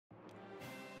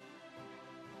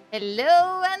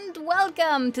Hello and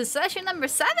welcome to session number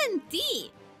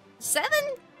 70.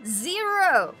 70.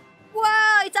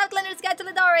 Wow, it's Outlander's Guide to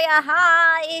Ledaria.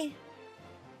 Hi.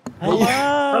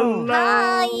 Hello.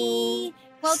 Hi.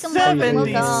 Welcome, 70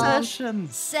 welcome.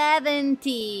 sessions.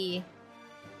 70.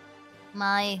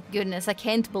 My goodness, I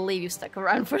can't believe you stuck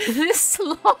around for this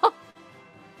long.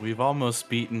 We've almost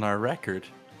beaten our record.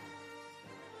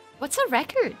 What's a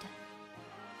record?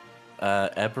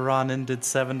 Eberron did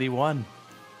 71.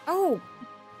 Oh,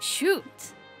 shoot.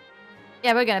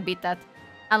 Yeah, we're gonna beat that.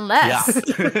 Unless.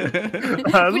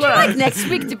 Yeah. Would you like next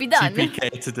week to be done?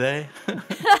 TPK today.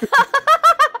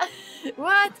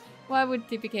 What? Why would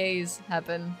TPKs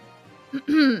happen?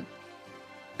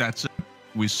 That's it.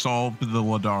 We solved the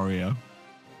Ledaria.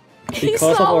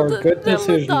 Because of our good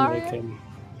decision making.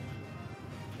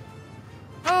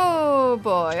 Oh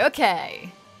boy,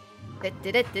 okay. It's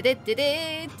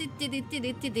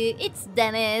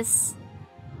Dennis.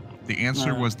 The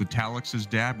answer was the Talix's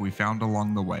dad we found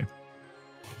along the way.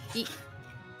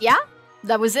 Yeah?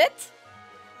 That was it?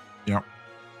 Yep.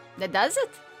 That does it?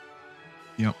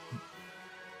 Yep.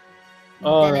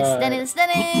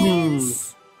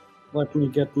 Dennis. Let me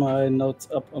get my notes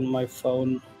up on my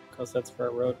phone, because that's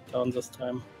where I wrote down this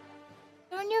time.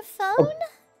 On your phone?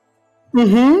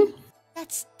 Mm-hmm.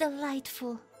 That's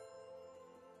delightful.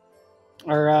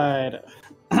 Alright.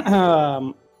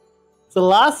 The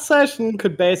last session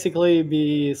could basically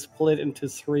be split into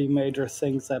three major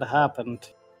things that happened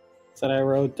that I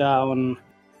wrote down.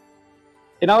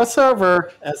 In our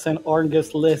server, as in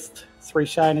Orngif's list, 3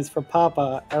 shinies for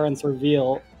Papa, Aaron's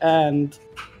reveal, and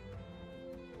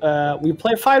we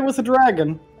play Fight with a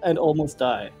Dragon and almost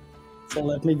die. So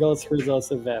let me go through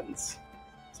those events.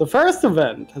 The first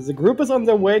event, the group is on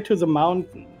their way to the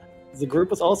mountain. The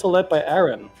group is also led by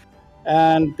Aaron.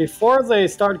 And before they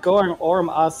start going, Orm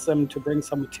asks them to bring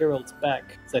some materials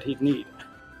back that he'd need.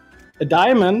 A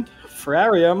diamond,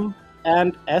 Ferrarium,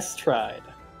 and Estride.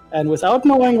 And without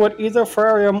knowing what either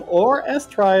Ferrarium or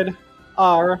Estride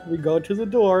are, we go to the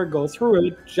door, go through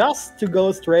it, just to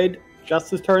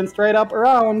turn straight up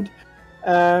around,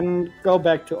 and go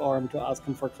back to Orm to ask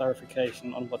him for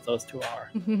clarification on what those two are.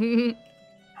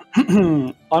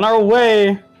 On our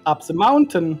way up the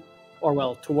mountain, or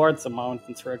well, towards the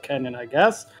mountain through a canyon, I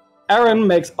guess, Aaron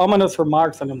makes ominous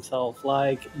remarks on himself,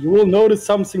 like, "You will notice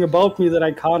something about me that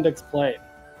I can't explain."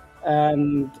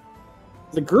 And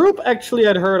the group actually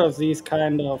had heard of these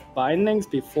kind of bindings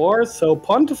before, so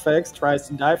Pontifex tries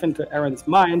to dive into Aaron's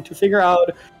mind to figure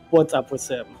out what's up with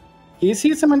him. He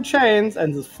sees him in chains,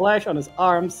 and his flesh on his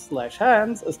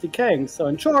arms/hands is decaying, so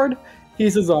in short,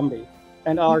 he's a zombie.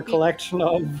 And our collection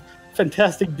of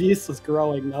fantastic beasts is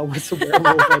growing now with the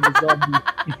werewolf and the zombie.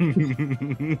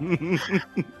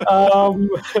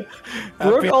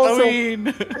 Happy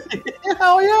Halloween!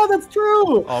 Oh yeah, that's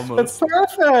true! Almost. That's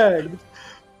perfect!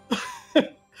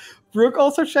 Brooke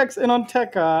also checks in on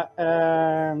Tekka,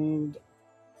 and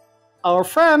our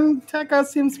friend Tekka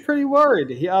seems pretty worried.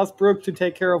 He asks Brooke to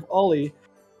take care of Ollie,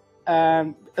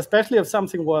 and especially if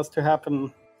something was to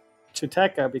happen to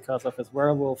Tekka because of his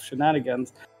werewolf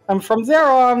shenanigans. And from there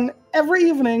on, every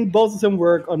evening, both of them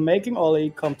work on making Ollie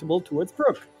comfortable towards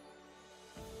Brooke.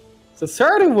 The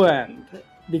third event,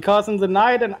 because in the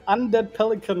night an undead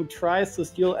pelican tries to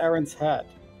steal Aaron's head,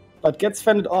 but gets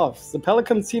fended off. The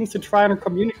pelican seems to try and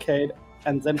communicate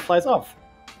and then flies off.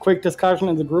 Quick discussion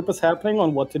in the group is happening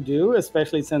on what to do,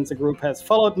 especially since the group has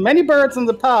followed many birds in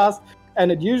the past and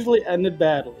it usually ended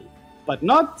badly. But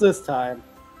not this time,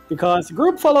 because the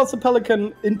group follows the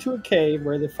pelican into a cave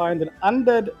where they find an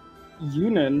undead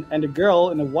Yunin and a girl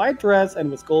in a white dress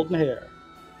and with golden hair.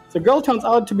 The girl turns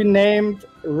out to be named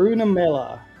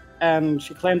Runamela, and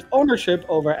she claims ownership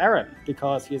over Aaron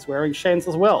because he is wearing chains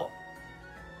as well.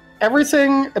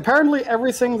 Apparently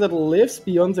everything that lives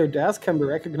beyond their death can be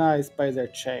recognized by their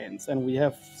chains, and we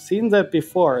have seen that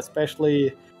before,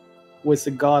 especially with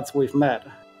the gods we've met.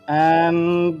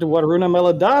 And what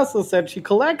Runamela does is that she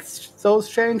collects those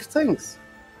changed things.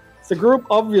 The group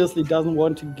obviously doesn't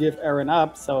want to give Aaron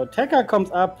up, so Tekka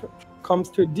comes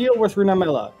to a deal with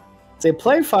Runamela. They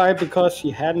play fight because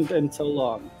she hadn't in so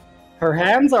long. Her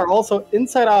hands are also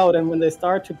inside out, and when they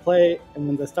start to play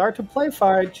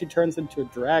fight, she turns into a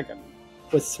dragon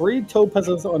with 3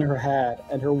 topazes on her head,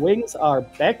 and her wings are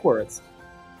backwards,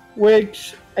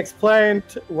 which explained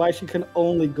why she can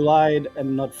only glide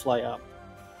and not fly up.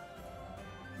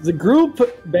 The group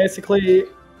basically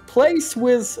plays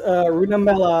with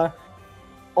Runamela,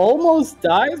 almost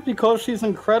dies because she's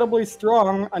incredibly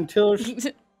strong until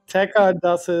Tekka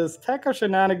does his Tekka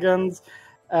shenanigans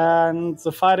and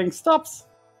the fighting stops.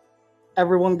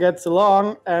 Everyone gets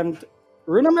along, and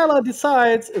Runamela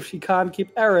decides if she can't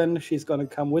keep Aaron, she's gonna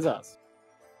come with us.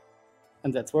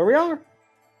 And that's where we are.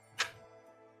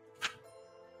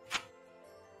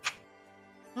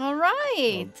 All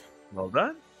right. Well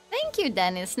done. Thank you,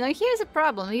 Dennis. Now here's a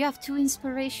problem. You have 2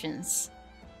 inspirations.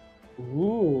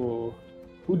 Ooh.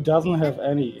 Who doesn't have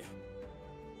any?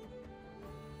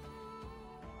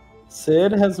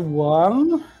 Sid has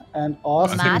 1, and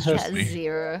Austin Matt has... has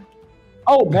 0.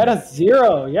 Oh, Matt has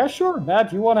 0. Yeah, sure.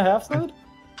 Matt, you want to have Sid?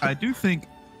 I do think.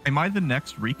 Am I the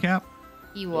next recap?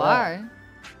 You Yeah. are.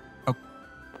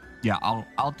 Yeah,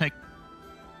 I'll take.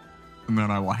 And then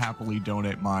I will happily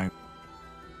donate mine.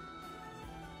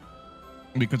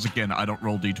 Because again, I don't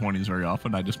roll d20s very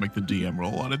often. I just make the DM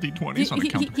roll a lot of d20s on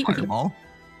account of Fireball.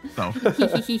 So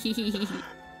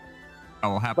I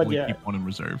will happily yeah. keep one in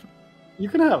reserve. You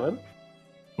can have it.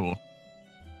 Cool.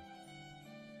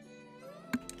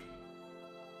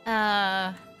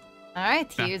 All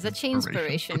right, here's a chain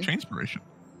inspiration. A chain inspiration.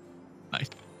 Nice.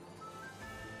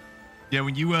 Yeah,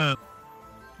 when you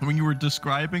were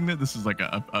describing that, this is like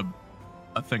a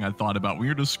thing I thought about. When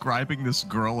you're describing this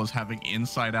girl as having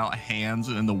inside out hands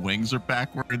and then the wings are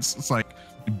backwards, it's like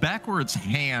backwards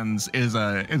hands is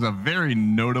a very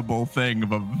notable thing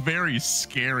of a very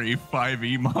scary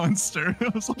 5e monster. I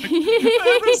was like,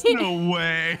 there's no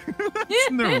way.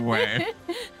 There's no way.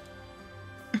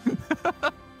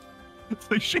 It's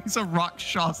like she's a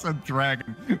Rakshasa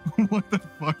dragon. What the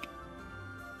fuck?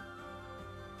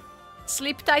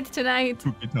 Sleep tight tonight.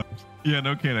 Spooky times. Yeah,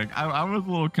 no kidding. I was a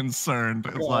little concerned.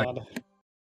 It's like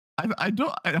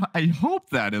I hope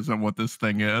that isn't what this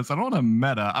thing is. I don't want to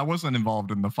meta. I wasn't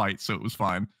involved in the fight, so it was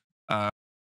fine.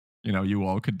 You know, you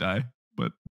all could die,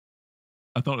 but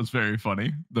I thought it was very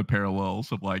funny, the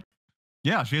parallels of like,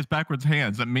 yeah, she has backwards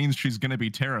hands. That means she's gonna be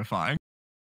terrifying.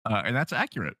 And that's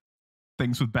accurate.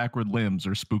 Things with backward limbs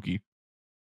are spooky.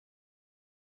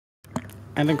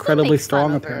 And incredibly make fun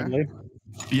strong, of her. apparently.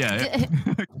 Yeah,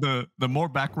 the more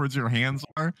backwards your hands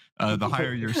are, the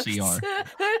higher your CR.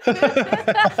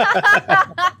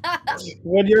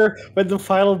 when the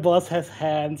final boss has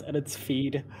hands and its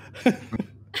feet,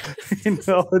 you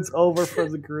know it's over for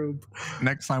the group.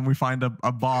 Next time we find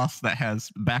a boss that has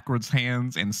backwards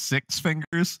hands and 6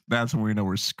 fingers, that's when we know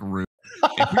we're screwed.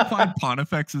 If we find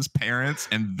Pontifex's parents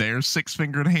and their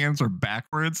 6-fingered hands are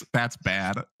backwards, that's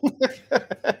bad.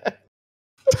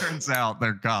 Turns out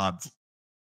they're gods.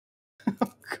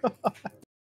 Oh, God.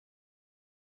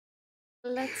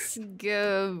 Let's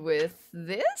go with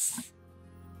this.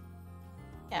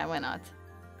 Yeah, why not?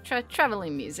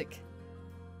 Traveling music.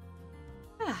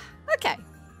 Okay.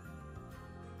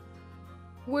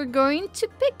 We're going to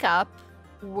pick up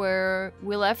where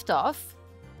we left off.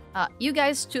 You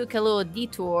guys took a little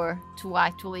detour to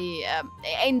actually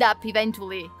end up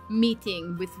eventually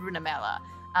meeting with Runamela.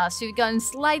 So you've gone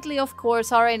slightly off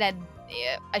course. Alright, I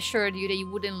assured you that you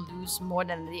wouldn't lose more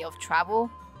than a day of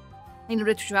travel in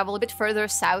order to travel a bit further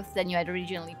south than you had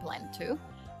originally planned to.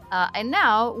 And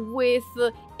now, with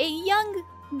a young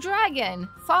dragon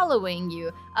following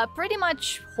you, pretty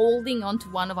much holding onto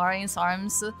one of Arian's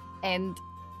arms and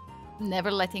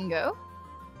never letting go,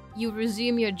 you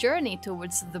resume your journey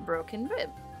towards the Broken Rib.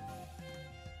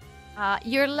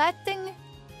 You're letting...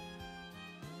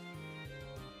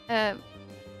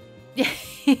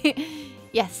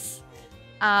 yes.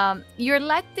 You're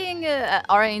letting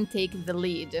Arian take the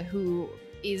lead, who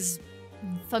is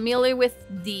familiar with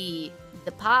the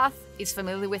path, is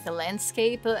familiar with the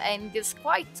landscape, and is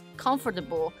quite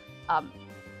comfortable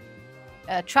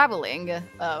traveling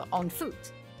on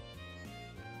foot.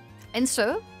 And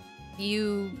so,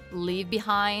 you leave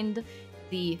behind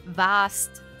the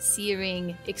vast,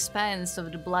 searing expanse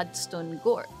of the Bloodstone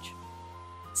Gorge.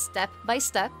 Step by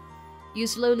step, you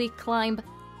slowly climb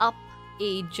up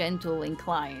a gentle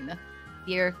incline.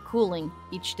 They're cooling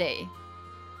each day.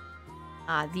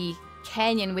 The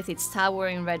canyon with its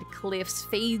towering red cliffs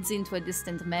fades into a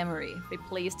distant memory,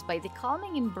 replaced by the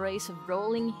calming embrace of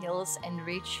rolling hills and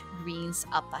rich greens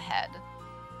up ahead.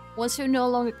 Once you're no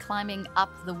longer climbing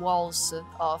up the walls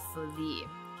of the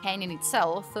canyon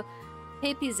itself,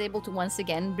 Pip is able to once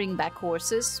again bring back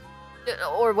horses,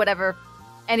 or whatever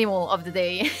animal of the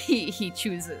day he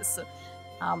chooses.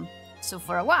 So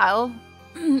for a while,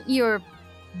 you're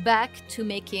back to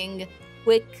making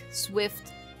quick,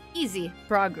 swift, easy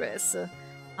progress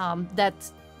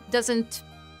that doesn't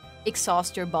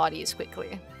exhaust your body as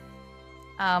quickly.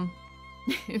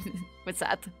 What's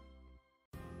that?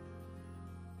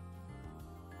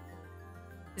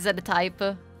 Is that a type?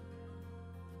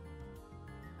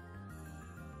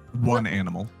 One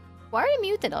animal. Why are you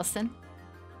muted, Austin?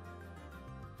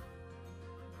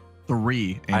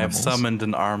 3 animals. I have summoned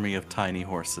an army of tiny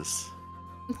horses.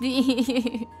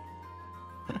 They're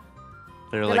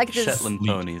They're like this- Shetland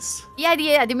ponies.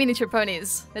 Yeah, the miniature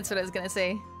ponies. That's what I was gonna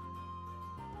say.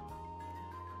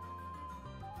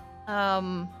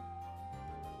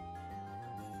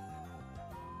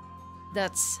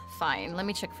 That's fine. Let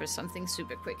me check for something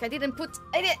super quick.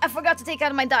 I forgot to take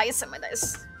out my dice and my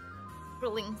dice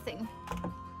rolling thing.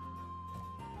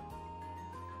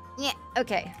 Yeah,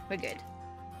 okay, we're good.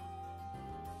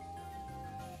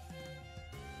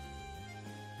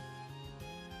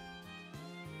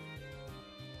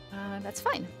 That's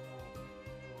fine.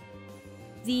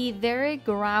 The very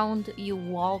ground you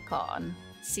walk on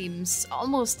seems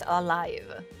almost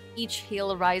alive, each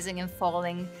hill rising and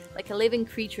falling like a living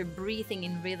creature breathing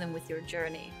in rhythm with your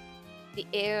journey. The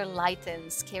air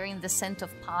lightens, carrying the scent of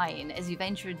pine as you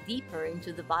venture deeper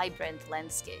into the vibrant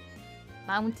landscape.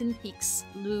 Mountain peaks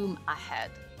loom ahead.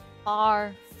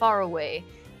 Far, far away,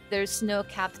 their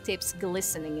snow-capped tips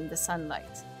glistening in the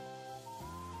sunlight.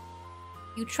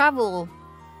 You travel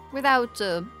without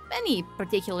any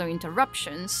particular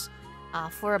interruptions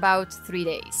for about 3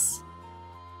 days.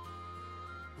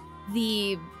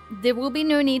 There will be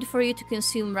no need for you to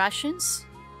consume rations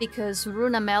because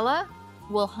Runamela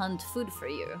will hunt food for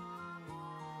you.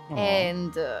 Aw.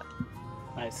 And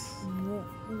Nice.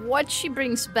 what she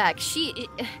brings back,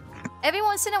 every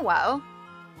once in a while,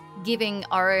 giving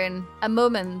Aaron a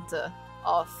moment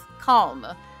of calm,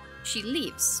 she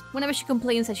leaves whenever she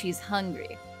complains that she's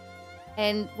hungry.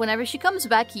 And whenever she comes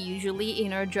back, usually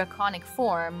in her draconic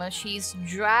form, she's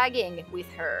dragging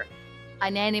with her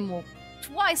an animal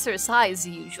twice her size,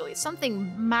 usually.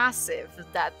 Something massive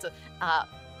that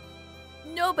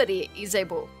nobody is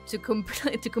able to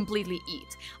completely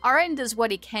eat. Aaron does what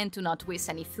he can to not waste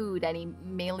any food, and he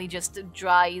mainly just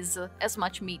dries as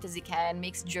much meat as he can,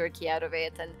 makes jerky out of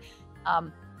it,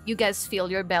 and you guys fill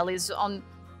your bellies on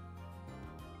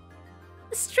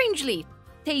strangely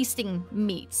tasting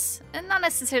meats. And not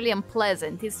necessarily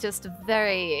unpleasant, it's just a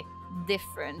very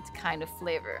different kind of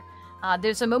flavor.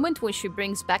 There's a moment when she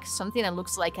brings back something that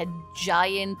looks like a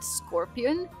giant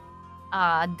scorpion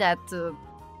that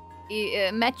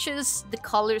it matches the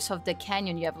colors of the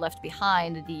canyon you have left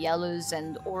behind, the yellows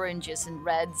and oranges and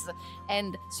reds,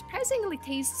 and surprisingly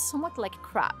tastes somewhat like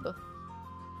crab.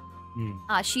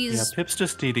 Yeah, She's... Pip's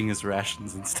just eating his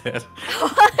rations instead.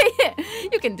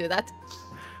 You can do that.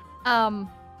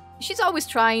 She's always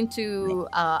trying to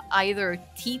either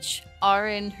teach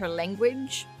Aaron her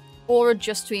language or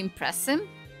just to impress him.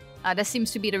 That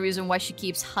seems to be the reason why she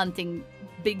keeps hunting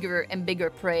bigger and bigger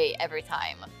prey every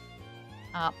time.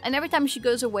 And every time she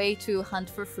goes away to hunt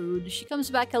for food, she comes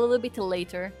back a little bit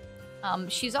later.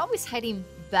 She's always heading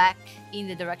back in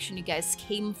the direction you guys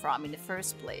came from in the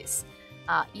first place.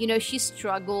 She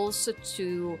struggles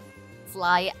to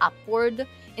fly upward.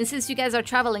 And since you guys are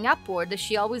traveling upward,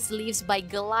 she always leaves by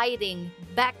gliding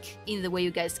back in the way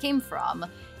you guys came from.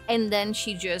 And then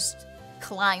she just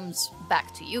climbs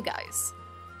back to you guys.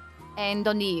 And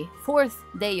on the 4th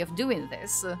day of doing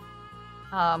this,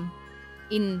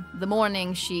 in the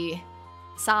morning she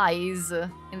sighs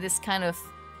in this kind of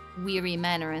weary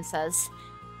manner and says,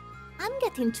 "I'm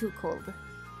getting too cold.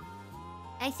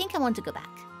 I think I want to go back."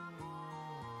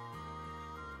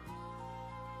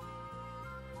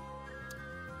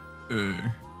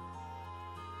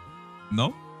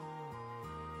 No?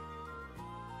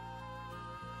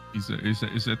 Is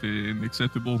that an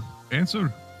acceptable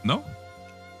answer? No?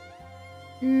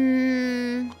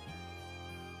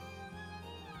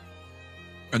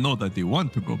 I know that they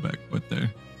want to go back, but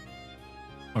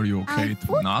are you okay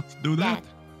to not do that?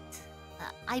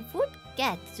 I would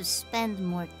get to spend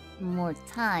more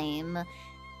time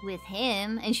with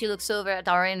him. And she looks over at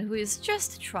Aaron, who is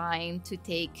just trying to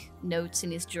take notes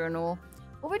in his journal.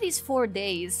 Over these 4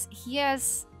 days, he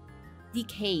has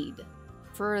decayed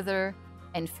further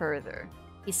and further.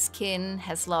 His skin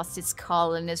has lost its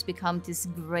color and has become this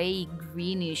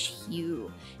gray-greenish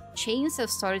hue. Chains have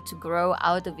started to grow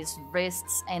out of his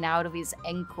wrists and out of his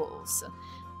ankles.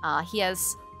 He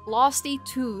has lost a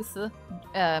tooth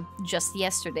just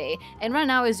yesterday, and right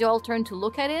now, as you all turn to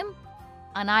look at him,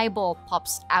 an eyeball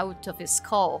pops out of his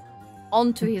skull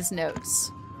onto his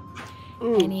nose.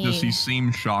 And Does he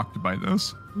seem shocked by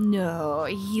this? No,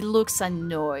 he looks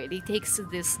annoyed. He takes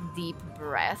this deep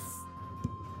breath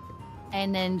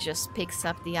and then just picks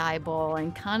up the eyeball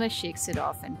and kind of shakes it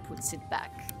off and puts it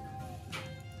back.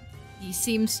 He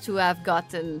seems to have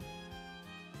gotten...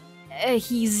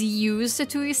 he's used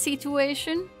to his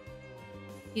situation.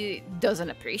 He doesn't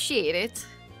appreciate it,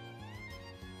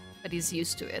 but he's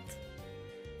used to it.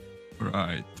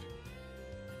 Right.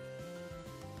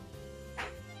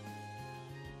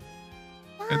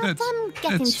 That's- I'm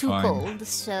getting that's too fine. cold,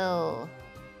 so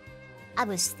I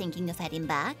was thinking of heading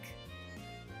back.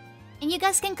 And you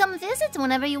guys can come visit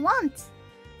whenever you want.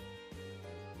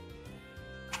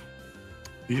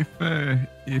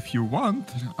 If you want,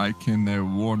 I can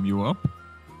warm you up.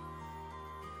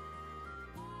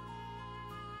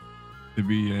 To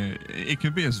be, it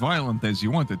can be as violent as you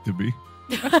want it to be.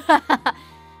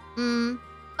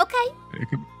 Okay.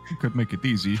 It could make it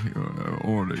easy,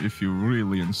 or if you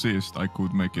really insist, I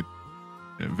could make it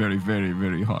very, very,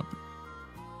 very hot.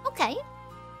 Okay.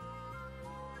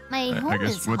 My I home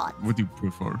guess is what hot. do you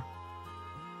prefer?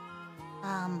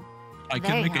 I can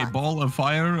Very make a hot. ball of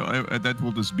fire that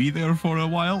will just be there for a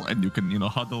while, and you can,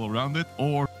 huddle around it,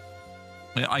 or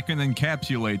I can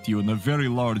encapsulate you in a very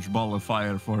large ball of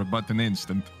fire for but an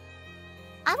instant.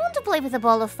 I want to play with a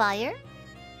ball of fire.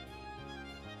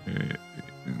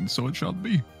 And so it shall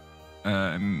be.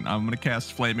 And I'm gonna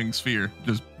cast Flaming Sphere,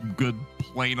 just good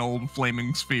plain old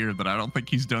Flaming Sphere that I don't think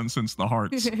he's done since the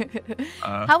Hearts.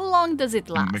 How long does it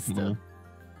Make last? a little-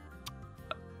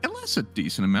 It lasts a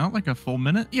decent amount, like a full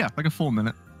minute. Yeah, like a full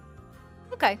minute.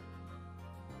 Okay.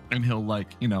 And he'll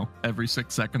every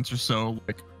 6 seconds or so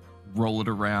roll it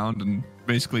around, and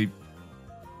basically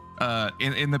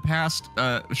in the past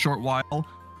short while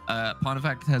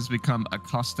Pontifact has become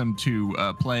accustomed to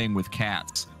playing with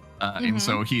cats, and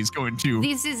so he's going to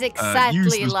This is use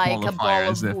exactly this like ball a of fire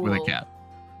ball as of if with a wool cat.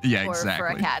 Yeah, for a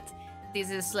exactly. cat.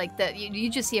 This is like you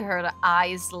just see her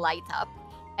eyes light up,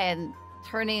 and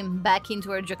turning back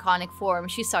into her draconic form,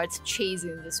 she starts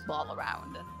chasing this ball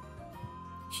around.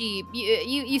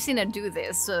 You've seen her do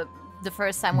this the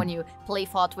first time when you play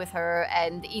fought with her,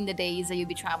 and in the days that you'll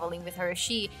be traveling with her,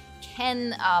 she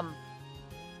can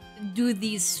do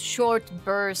these short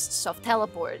bursts of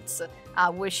teleports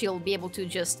where she'll be able to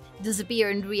just disappear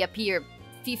and reappear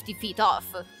 50 feet off.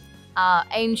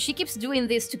 And she keeps doing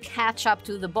this to catch up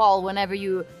to the ball whenever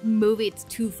you move it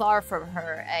too far from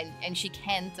her, and she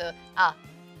can't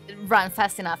run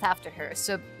fast enough after her.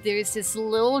 So there's this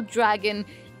little dragon,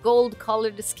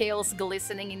 gold-colored scales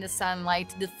glistening in the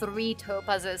sunlight, the 3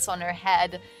 topazes on her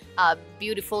head,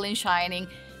 beautiful and shining.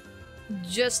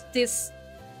 Just this,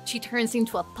 she turns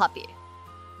into a puppy,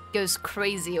 goes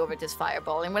crazy over this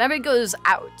fireball, and whenever it goes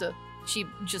out, she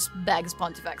just begs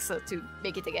Pontifex to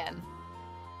make it again.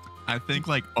 I think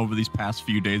over these past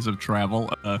few days of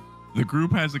travel, the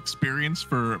group has experienced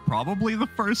for probably the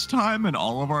first time in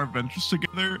all of our adventures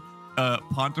together,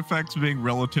 Pontifex being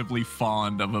relatively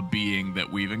fond of a being that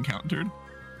we've encountered.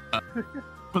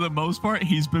 For the most part,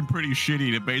 he's been pretty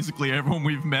shitty to basically everyone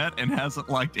we've met and hasn't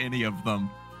liked any of them.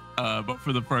 But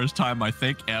for the first time, I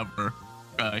think ever,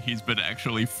 he's been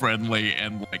actually friendly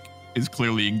and is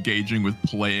clearly engaging with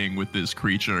playing with this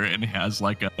creature, and has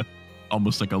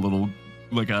almost like a little,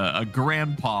 a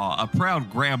grandpa, a proud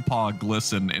grandpa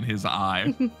glisten in his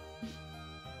eye.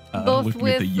 Both looking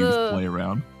with at the youth play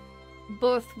around.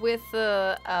 Both with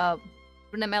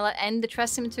Brunamela and the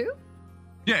Tressim too?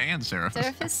 Yeah, and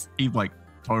Seraphis. Seraphis? He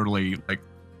totally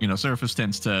Seraphis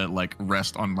tends to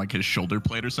rest on his shoulder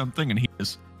plate or something, and he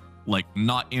just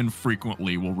not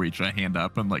infrequently will reach a hand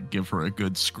up and give her a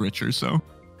good scritch or so.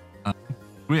 But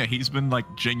yeah, he's been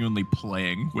genuinely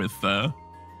playing with the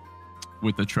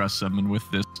Tressim and with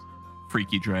this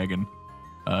freaky dragon,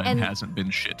 and hasn't been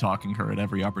shit talking her at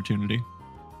every opportunity.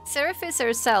 Seraphis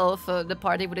herself, the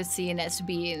party would have seen as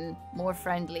being more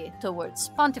friendly towards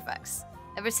Pontifex.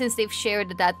 Ever since they've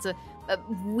shared that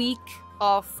week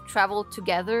of travel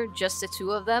together, just the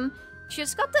two of them, she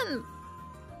has gotten,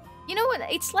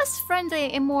 it's less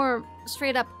friendly and more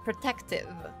straight up protective.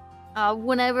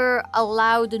 Whenever a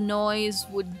loud noise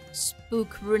would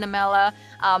spook Brunamela,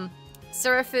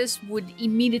 Seraphis would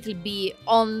immediately be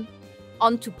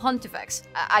onto Pontifex,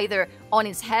 either on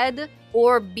his head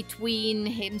or between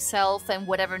himself and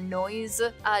whatever noise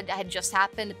had just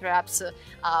happened. Perhaps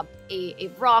a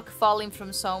rock falling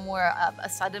from somewhere, a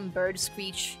sudden bird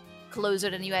screech closer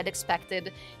than you had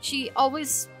expected. She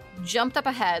always jumped up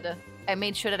ahead and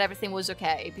made sure that everything was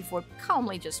okay before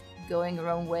calmly just going her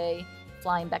own way,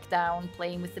 flying back down,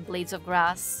 playing with the blades of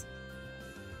grass.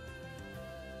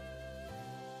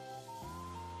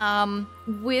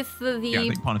 With the... Yeah, I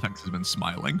think Pontifex has been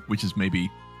smiling, which is maybe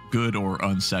good or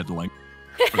unsettling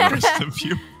for the rest of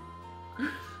you.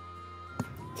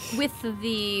 With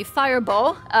the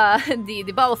fireball,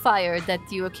 the ball of fire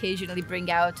that you occasionally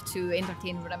bring out to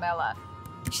entertain Brunamela,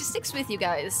 she sticks with you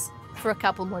guys for a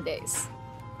couple more days.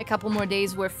 A couple more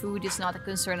days where food is not a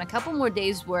concern. A couple more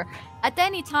days where, at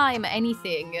any time,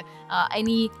 anything,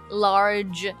 any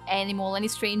large animal, any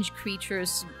strange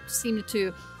creatures seem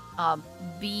to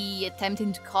be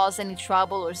attempting to cause any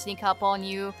trouble or sneak up on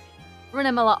you,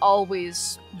 Runamela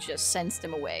always just sends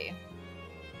them away.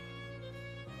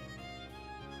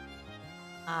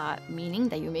 Meaning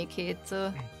that you make it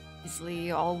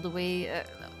easily all the way.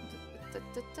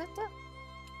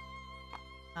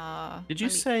 Did you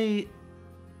say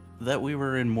that we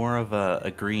were in more of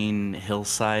a green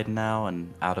hillside now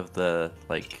and out of the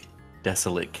like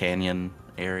desolate canyon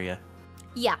area?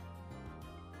 Yeah.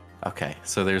 Okay,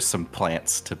 so there's some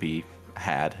plants to be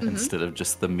had instead of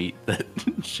just the meat that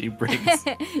she brings.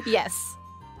 Yes.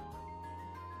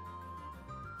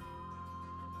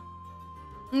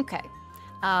 Okay.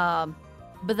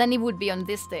 But then it would be on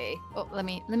this day. Oh, let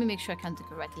me make sure I counted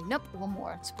correctly. Nope, one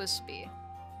more. It's supposed to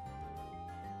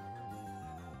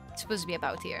be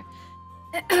about here.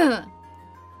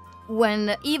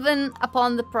 When even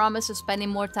upon the promise of spending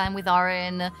more time with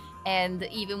Aren, and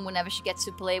even whenever she gets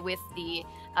to play with the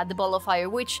ball of fire,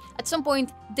 which at some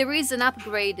point there is an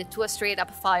upgrade to a straight up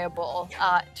fireball.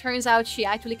 Turns out she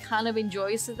actually kind of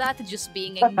enjoys that, just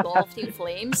being engulfed in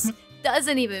flames.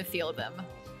 Doesn't even feel them.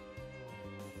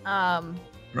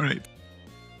 Right.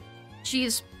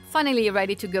 She's finally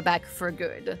ready to go back for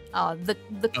good.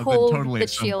 The cold, totally the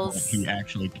chills. He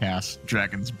actually casts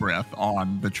Dragon's Breath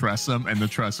on the Tressum, and the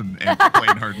Tressum, and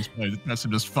playing her display, the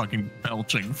Tressum just fucking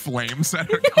belching flames at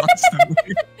her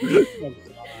constantly.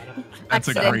 That's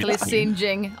accidentally a great scene.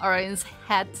 singeing Aren's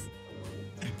hat.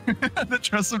 The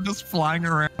Tressum just flying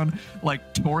around,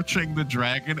 like torching the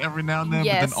dragon every now and then,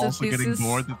 Yes, but then also this getting is-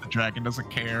 bored that the dragon doesn't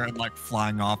care and like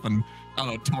flying off and, I don't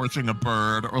know, torching a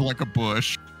bird or like a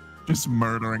bush, just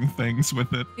murdering things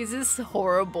with it. This is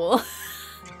horrible.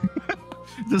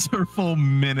 Just her full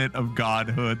minute of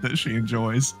godhood that she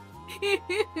enjoys.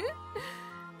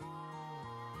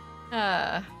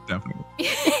 Definitely.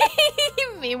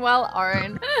 Meanwhile,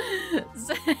 Aren.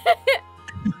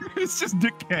 It's just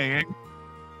decaying.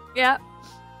 Yeah.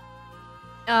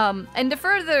 And the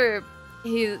further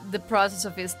the process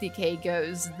of his decay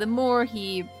goes, the more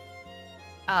he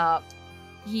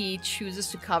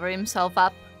chooses to cover himself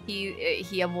up.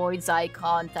 He avoids eye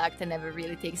contact and never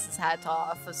really takes his hat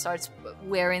off. Starts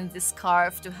wearing this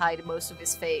scarf to hide most of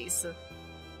his face.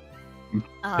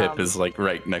 Pip is like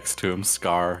right next to him,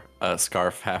 scarf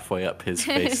halfway up his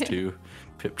face too.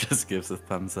 Pip just gives a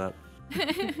thumbs up.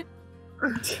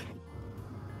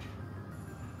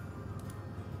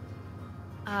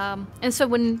 And so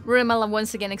when Ruramela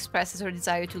once again expresses her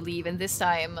desire to leave, and this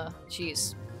time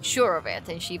she's sure of it,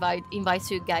 and she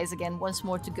invites you guys again once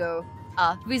more to go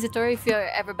visit her if you're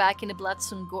ever back in the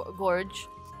Bloodstone Gorge.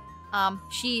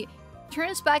 She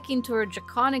turns back into her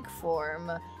draconic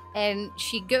form, and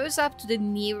she goes up to the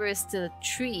nearest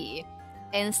tree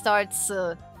and starts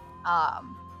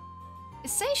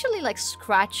essentially like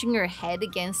scratching her head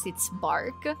against its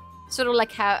bark, sort of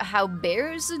like how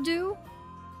bears do.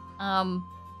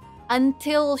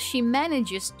 Until she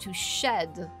manages to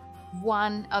shed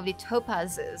one of the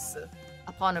topazes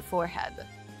upon her forehead.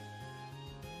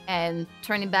 And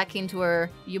turning back into her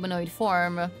humanoid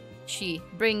form, she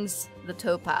brings the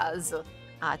topaz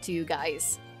to you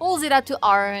guys. Holds it out to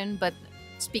Aren, but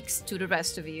speaks to the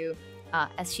rest of you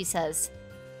as she says,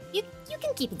 You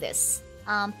can keep this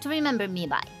to remember me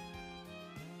by.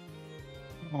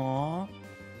 Aww.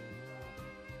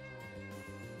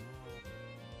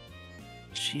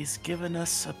 She's given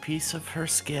us a piece of her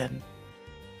skin.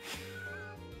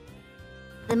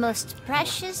 The most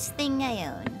precious thing I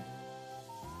own.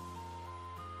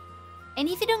 And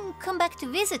if you don't come back to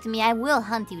visit me, I will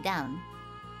hunt you down.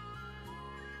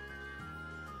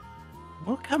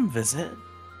 We'll come visit.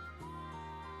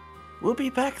 We'll be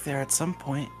back there at some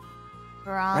point.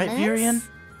 Promise? Right, Virian?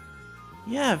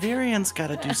 Yeah, Virian's got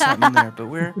to do something there, but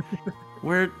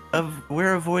we're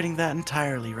avoiding that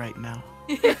entirely right now.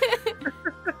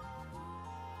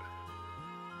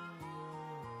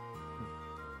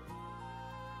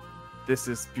 This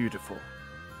is beautiful.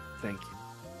 Thank you.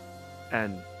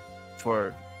 And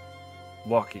for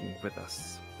walking with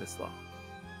us this long.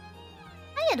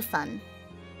 I had fun.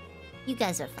 You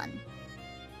guys are fun.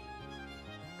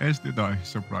 As did I,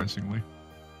 surprisingly.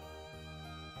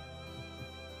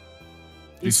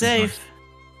 Be This is safe.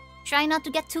 Try not to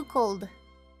get too cold.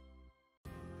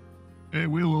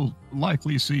 We will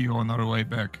likely see you on our way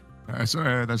back.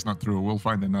 Sorry, that's not true. We'll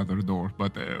find another door,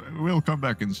 but we'll come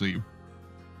back and see you.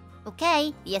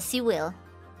 Okay, yes you will.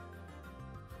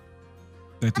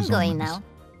 That I'm is going ominous. now.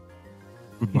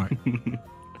 Goodbye.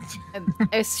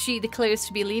 as she declares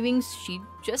to be leaving, she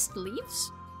just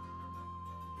leaves.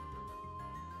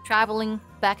 Traveling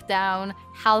back down,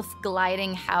 half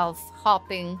gliding, half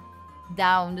hopping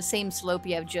down the same slope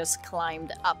you have just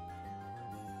climbed up.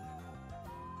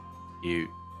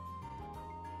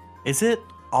 Is it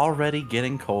already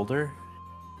getting colder?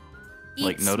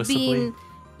 Like, It's noticeably? been,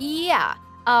 yeah.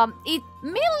 It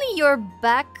mainly you're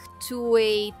back to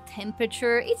a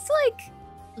temperature. It's like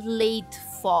late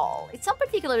fall. It's not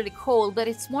particularly cold, but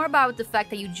it's more about the fact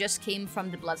that you just came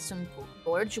from the Bloodstone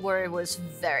Gorge, where it was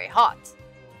very hot.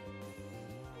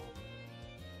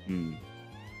 Hmm.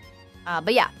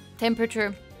 But yeah,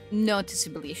 temperature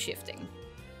noticeably shifting.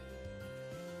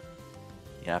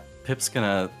 Yeah, Pip's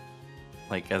gonna,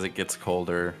 like, as it gets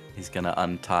colder, he's gonna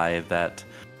untie that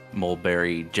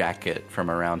mulberry jacket from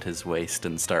around his waist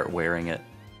and start wearing it.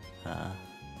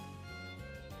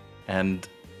 And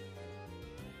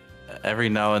every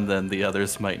now and then the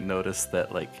others might notice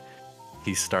that, like,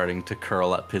 he's starting to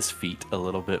curl up his feet a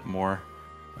little bit more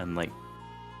and, like,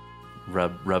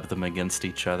 rub them against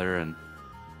each other, and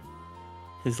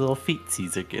his little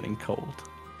feetsies are getting cold.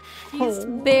 He's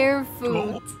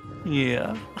barefoot.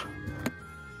 Yeah.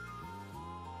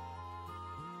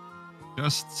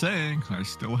 Just saying, I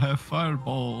still have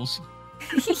fireballs.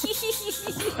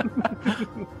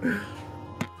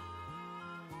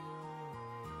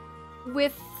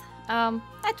 With,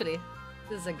 actually,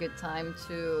 this is a good time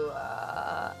to,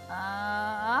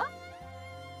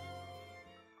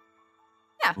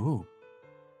 yeah. Ooh.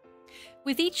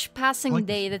 With each passing Like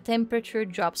day, the temperature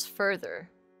drops further,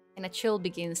 and a chill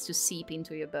begins to seep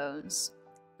into your bones.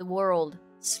 The world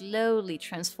slowly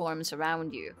transforms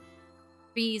around you.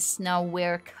 Trees now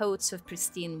wear coats of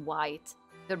pristine white,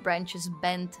 their branches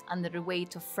bent under the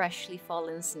weight of freshly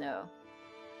fallen snow.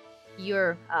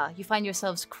 You find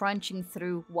yourselves crunching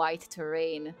through white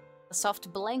terrain, a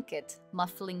soft blanket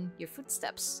muffling your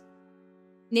footsteps.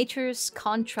 Nature's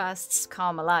contrasts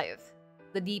come alive.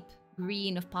 The deep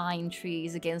green of pine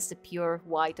trees against the pure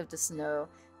white of the snow,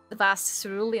 the vast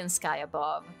cerulean sky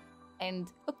above, and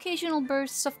occasional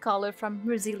bursts of color from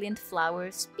resilient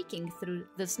flowers peeking through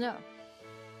the snow.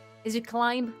 As you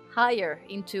climb higher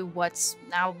into what's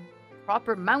now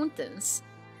proper mountains,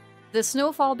 the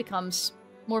snowfall becomes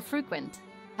more frequent,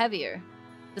 heavier.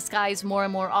 The sky is more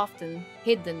and more often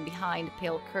hidden behind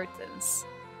pale curtains.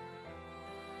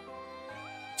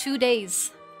 2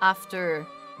 days after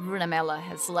Runamela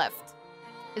has left,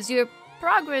 as your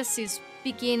progress is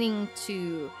beginning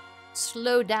to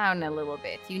slow down a little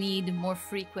bit, you need more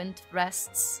frequent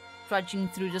rests. Trudging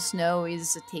through the snow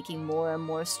is taking more and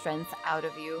more strength out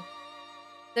of you.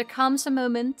 There comes a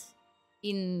moment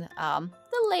in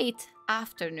the late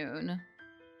afternoon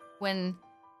when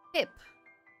Pip,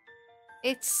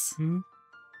 it's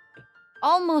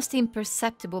almost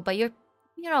imperceptible, but you're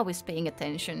always paying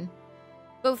attention.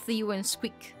 Both you and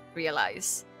Squeak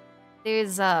realize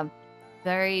there's a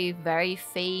very, very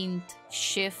faint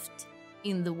shift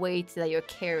in the weight that you're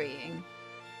carrying.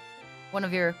 One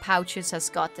of your pouches has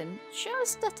gotten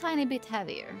just a tiny bit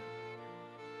heavier.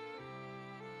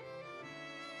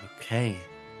 Okay.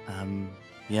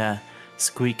 Yeah.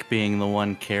 Squeak being the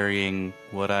one carrying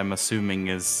what I'm assuming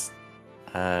is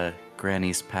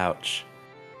Granny's pouch.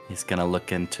 He's gonna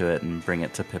look into it and bring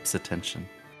it to Pip's attention.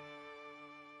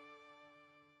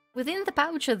 Within the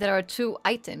pouch, there are 2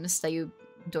 items that you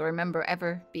don't remember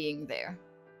ever being there.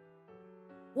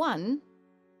 One,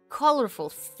 colorful,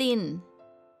 thin,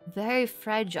 very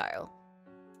fragile.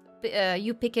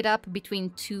 You pick it up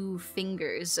between 2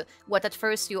 fingers. What at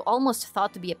first you almost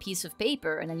thought to be a piece of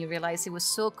paper, and then you realize it was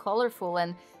so colorful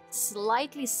and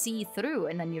slightly see-through,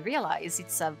 and then you realize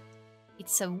it's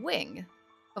a wing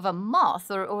of a moth,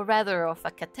 or rather of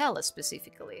a catella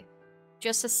specifically.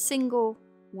 Just a single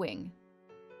wing.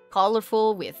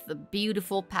 Colorful with the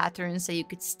beautiful patterns that you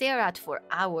could stare at for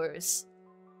hours.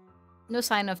 No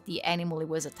sign of the animal it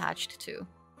was attached to.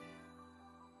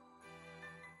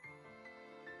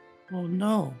 Oh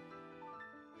no.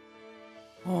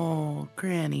 Oh,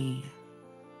 Granny.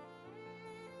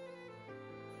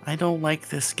 I don't like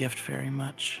this gift very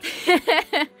much.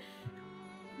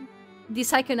 The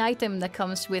second item that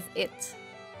comes with it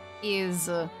is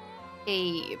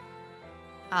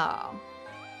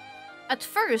at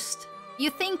first, you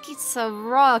think it's a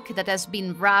rock that has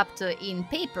been wrapped in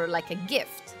paper like a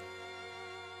gift.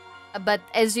 But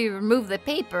as you remove the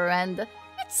paper, and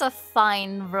it's a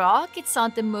fine rock, it's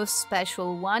not the most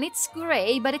special one, it's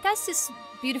gray, but it has this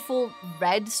beautiful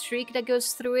red streak that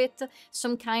goes through it,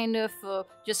 some kind of,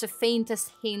 just a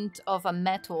faintest hint of a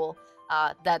metal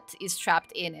that is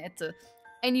trapped in it.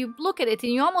 And you look at it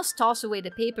and you almost toss away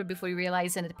the paper before you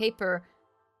realize that the paper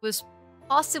was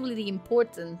possibly the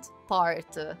important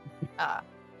part,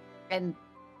 and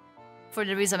for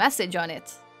there is a message on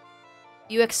it.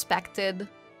 You expected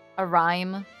a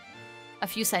rhyme, a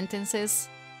few sentences,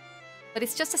 but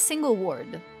it's just a single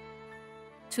word.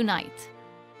 Tonight.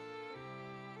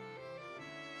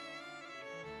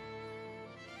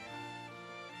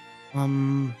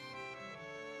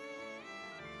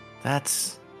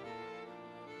 That's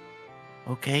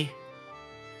okay.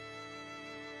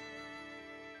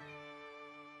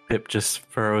 Pip just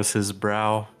furrows his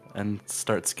brow and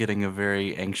starts getting a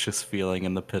very anxious feeling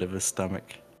in the pit of his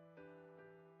stomach.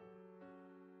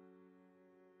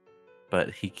 But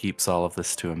he keeps all of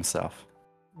this to himself.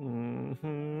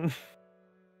 Mm-hmm.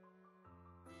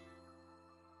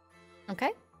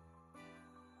 Okay.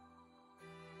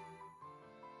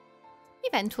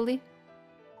 Eventually,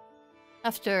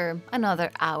 after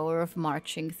another hour of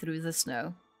marching through the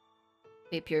snow,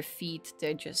 Pip, your feet,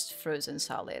 they're just frozen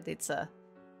solid. It's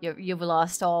you've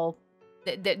lost all,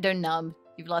 they're numb.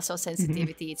 You've lost all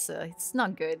sensitivity. It's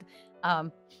not good.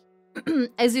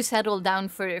 As you settle down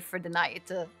for the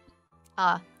night,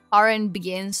 Aaron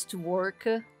begins to work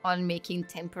on making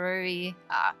temporary,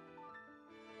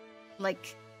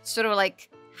 like sort of like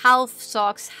half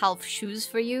socks, half shoes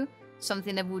for you.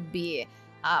 Something that would be,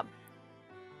 that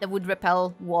would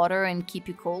repel water and keep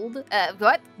you cold.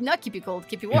 What? Not keep you cold,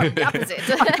 keep you warm. The opposite.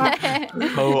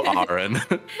 Oh, Aaron,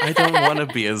 I don't want to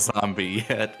be a zombie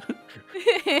yet.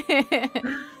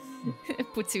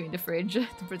 Puts you in the fridge to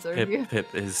preserve you.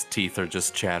 Pip, his teeth are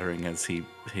just chattering as he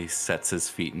sets his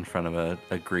feet in front of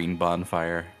a green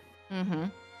bonfire. Mm-hmm.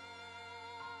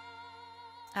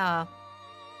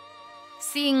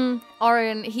 Seeing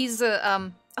Aaron, he's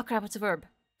oh crap, what's the verb?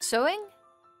 Sewing?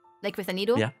 Like with a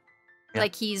needle? Yeah.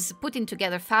 Like he's putting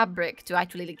together fabric to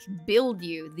actually like build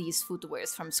you these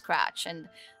footwears from scratch. And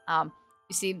you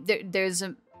see,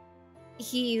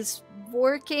 he's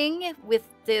working with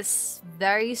this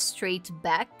very straight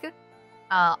back,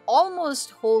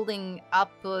 almost holding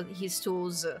up his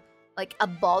tools like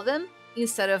above him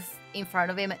instead of in front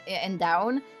of him and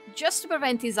down, just to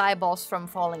prevent his eyeballs from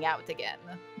falling out again.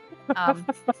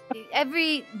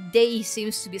 Every day he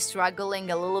seems to be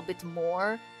struggling a little bit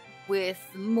more with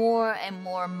more and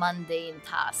more mundane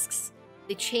tasks.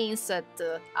 The chains that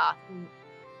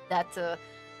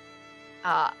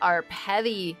are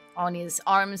heavy on his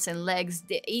arms and legs,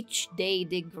 each day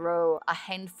they grow a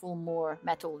handful more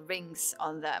metal rings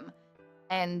on them.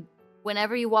 And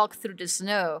whenever you walk through the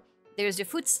snow, there's your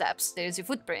footsteps, there's your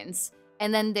footprints,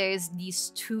 and then there's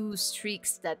these 2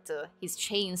 streaks that his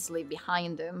chains leave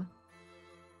behind him.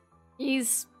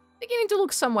 He's beginning to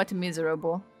look somewhat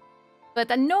miserable, but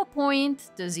at no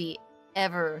point does he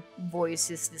ever voice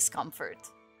his discomfort.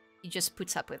 He just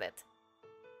puts up with it.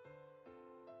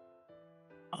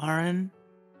 Aaron,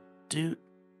 do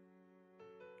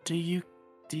you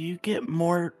get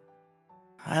more?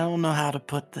 I don't know how to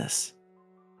put this.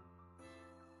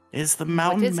 Is the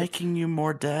mountain making you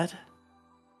more dead?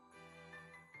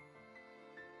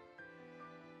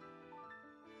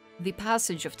 The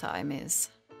passage of time is.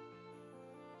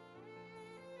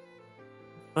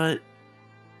 But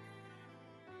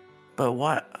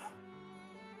what?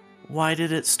 Why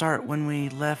did it start when we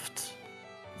left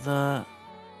the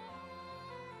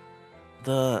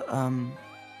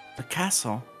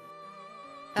castle?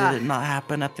 Did it not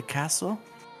happen at the castle?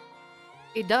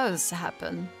 It does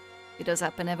happen. It does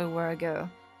happen everywhere I go.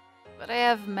 But I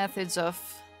have methods of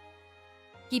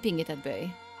keeping it at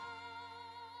bay.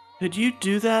 Could you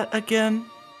do that again?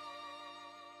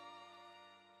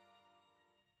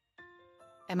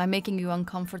 Am I making you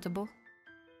uncomfortable?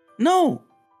 No.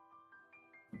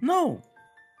 No.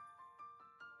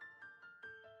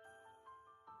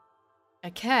 I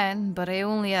can, but I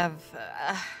only have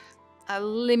a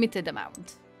limited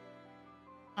amount.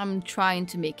 I'm trying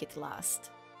to make it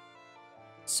last.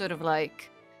 Sort of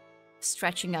like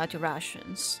stretching out your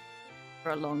rations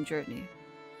for a long journey.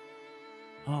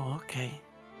 Oh, okay.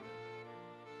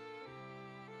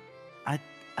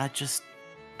 I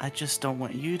just don't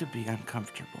want you to be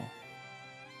uncomfortable.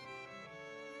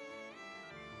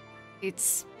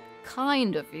 It's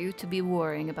kind of you to be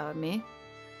worrying about me,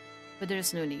 but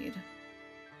there's no need.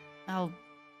 I'll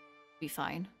be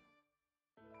fine.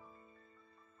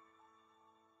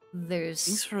 There's...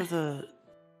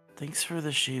 Thanks for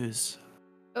the shoes.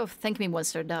 Oh, thank me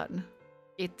once they're done.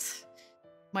 It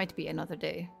might be another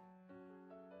day.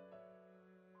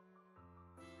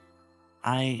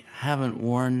 I haven't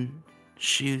worn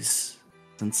shoes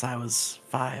since I was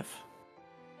 5.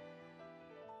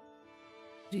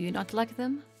 Do you not like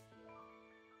them?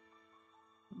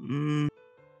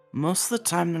 Most of the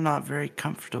time they're not very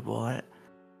comfortable.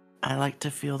 I like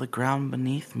to feel the ground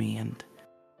beneath me, and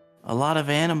a lot of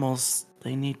animals,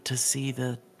 they need to see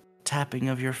the tapping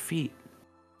of your feet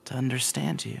to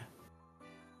understand you.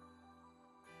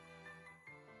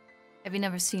 Have you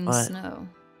never seen snow?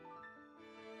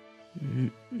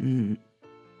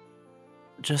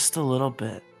 Just a little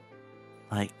bit.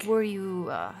 Like, Were you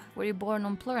born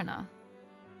on Plurna?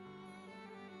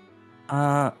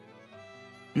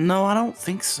 no, I don't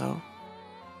think so.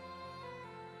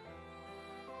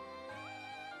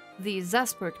 The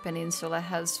Zasperk Peninsula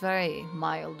has very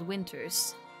mild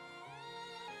winters.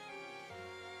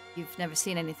 You've never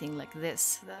seen anything like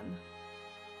this, then?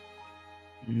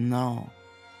 No.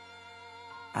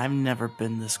 I've never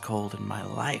been this cold in my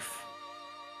life.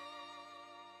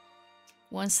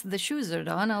 Once the shoes are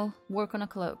done, I'll work on a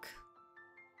cloak.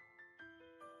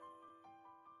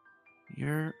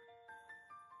 You're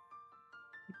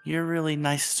really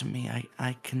nice to me.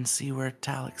 I can see where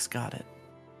Talix got it.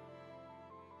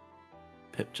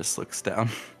 Pip just looks down.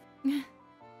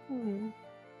 And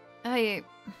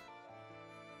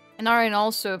Arin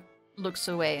also looks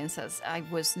away and says, I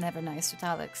was never nice to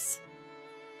Talix.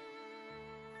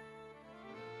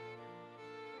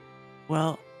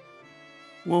 Well,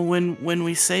 when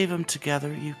we save him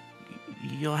together,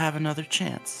 you'll have another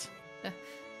chance.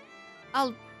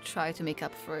 I'll try to make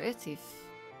up for it if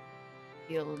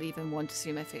you'll even want to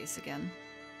see my face again.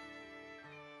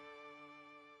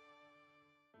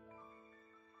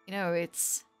 You know,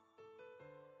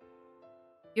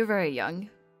 you're very young.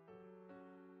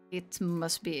 It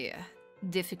must be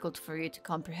difficult for you to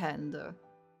comprehend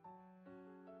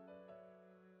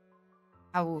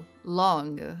how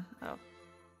long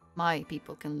my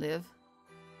people can live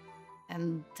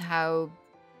and how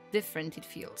different it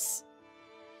feels.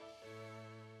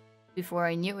 Before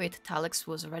I knew it, Talix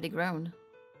was already grown.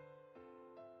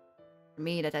 For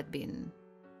me, that had been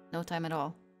no time at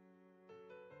all.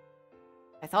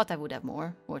 I thought I would have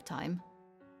more time.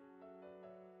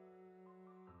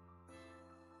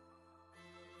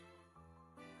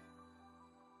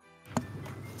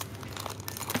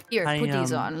 Here, put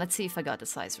these on. Let's see if I got the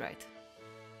size right.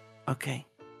 Okay.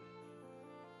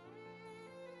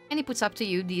 And he puts up to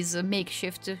you these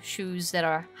makeshift shoes that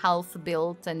are half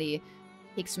built, and he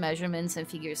takes measurements and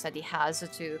figures that he has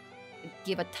to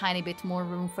give a tiny bit more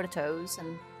room for the toes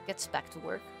and gets back to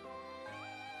work.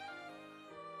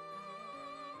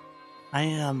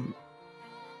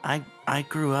 I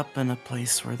grew up in a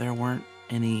place where there weren't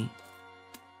any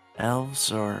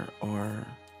elves or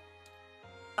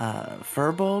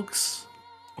furbolgs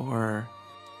or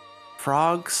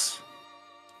frogs.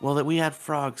 Well, that we had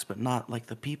frogs, but not like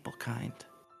the people kind.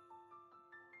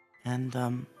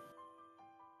 And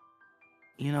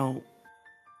you know,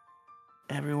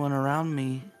 everyone around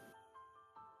me,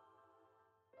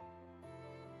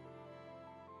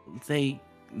 they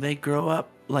grow up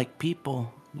like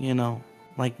people, you know,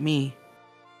 like me.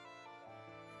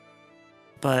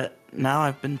 But now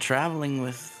I've been traveling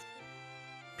with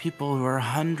people who are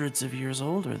hundreds of years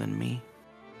older than me.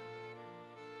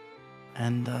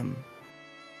 And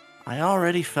I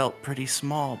already felt pretty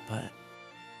small, but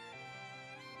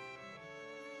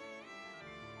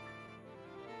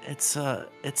it's a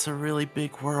really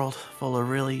big world full of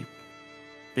really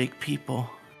big people,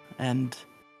 and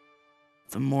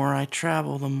the more I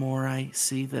travel, the more I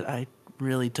see that I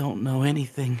really don't know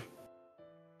anything.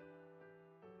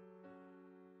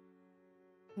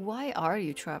 Why are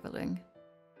you traveling?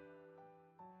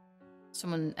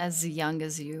 Someone as young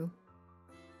as you.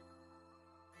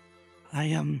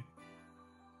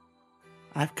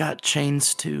 I've got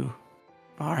chains too,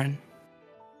 Baron.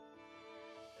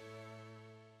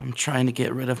 I'm trying to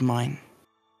get rid of mine.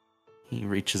 He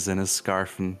reaches in his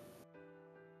scarf and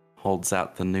holds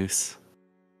out the noose.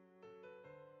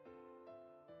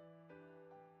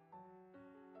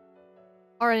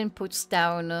 Arin puts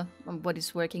down what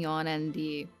he's working on, and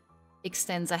he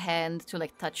extends a hand to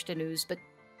touch the noose, but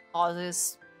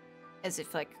pauses as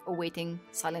if awaiting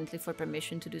silently for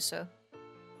permission to do so.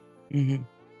 Mm-hmm.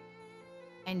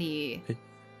 And he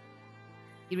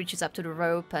reaches up to the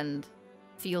rope and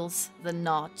feels the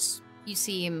knots. You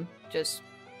see him just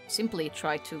simply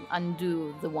try to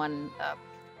undo the one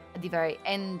at the very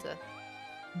end.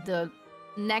 The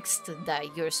next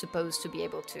that you're supposed to be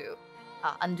able to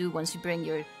undo once you bring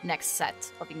your next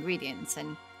set of ingredients,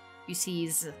 and you see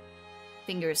his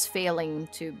fingers failing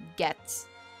to get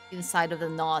inside of the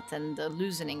knot and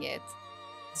loosening it,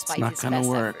 despite it's not his gonna best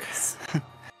work. efforts.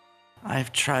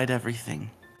 I've tried everything.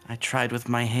 I tried with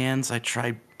my hands. I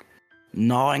tried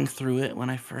gnawing through it when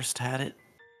I first had it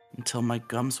until my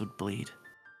gums would bleed.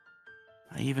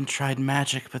 I even tried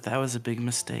magic, but that was a big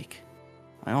mistake.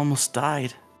 I almost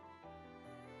died.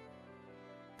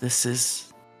 This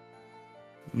is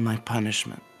my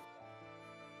punishment.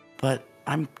 But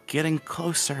I'm getting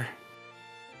closer.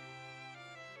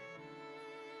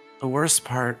 The worst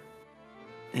part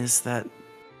is that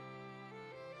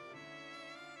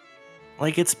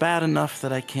Like, it's bad enough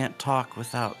that I can't talk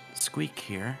without Squeak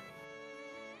here.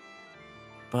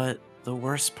 But the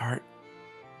worst part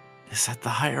is that the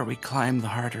higher we climb, the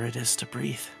harder it is to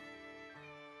breathe.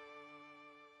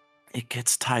 It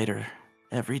gets tighter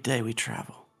every day we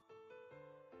travel.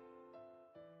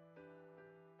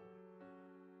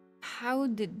 How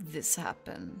did this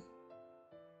happen?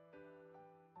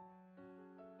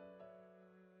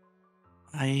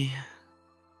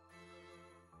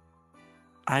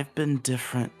 I've been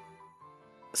different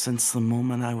since the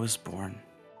moment I was born.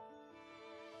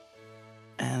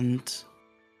 And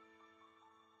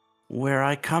where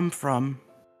I come from,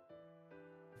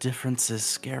 differences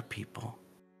scare people.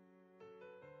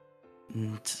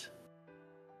 And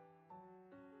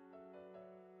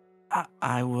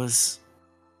I was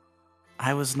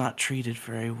not treated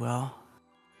very well,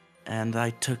 and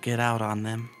I took it out on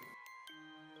them.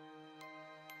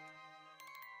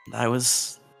 I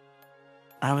was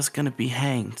gonna be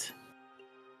hanged.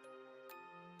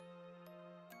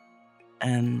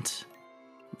 And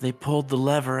they pulled the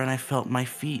lever and I felt my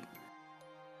feet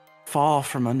fall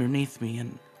from underneath me,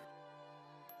 and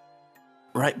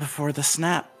right before the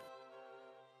snap,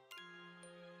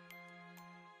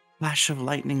 flash of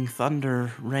lightning,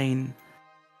 thunder, rain,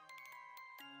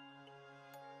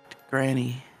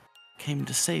 Granny came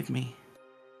to save me.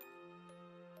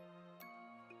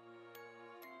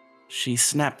 She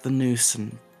snapped the noose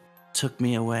and took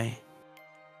me away,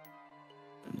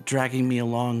 dragging me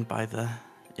along by the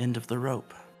end of the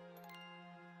rope.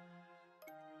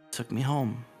 Took me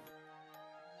home.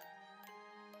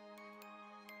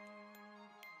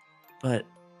 But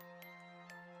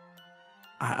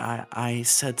I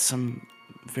said some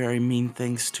very mean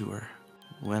things to her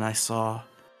when I saw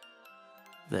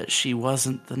that she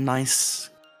wasn't the nice,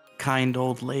 kind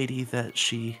old lady that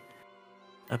she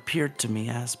appeared to me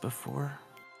as before.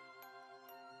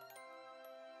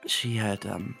 She had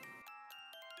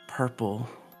purple,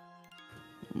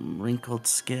 wrinkled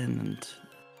skin,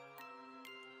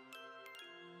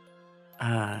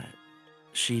 and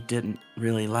she didn't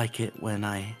really like it when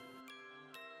I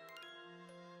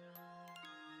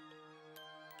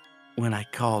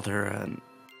called her an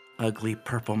ugly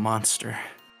purple monster.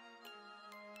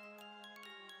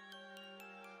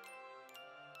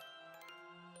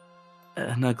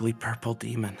 An ugly purple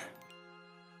demon.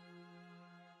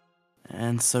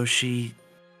 And so she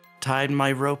tied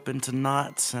my rope into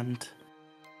knots and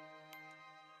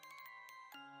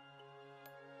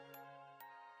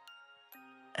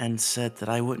said that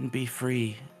I wouldn't be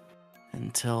free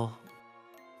until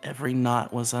every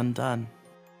knot was undone.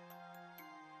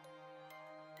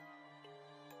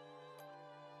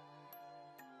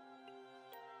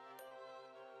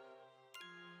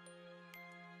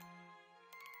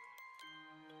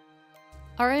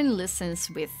 Aaron listens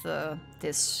with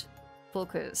this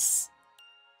focus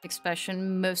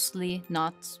expression, mostly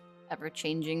not ever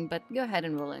changing, but go ahead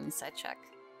and roll an insight check.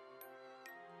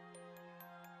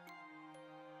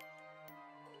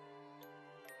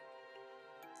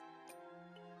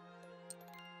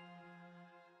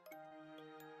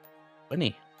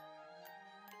 Funny.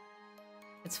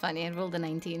 It's funny, I rolled a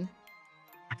 19.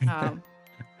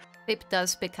 Pip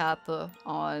does pick up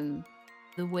on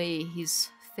the way his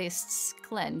fists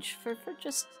clench for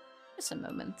just a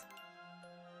moment.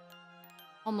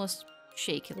 Almost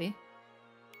shakily.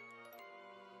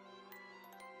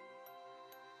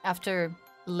 After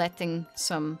letting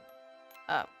some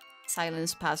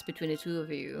silence pass between the two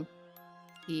of you,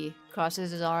 he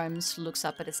crosses his arms, looks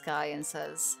up at the sky, and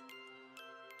says,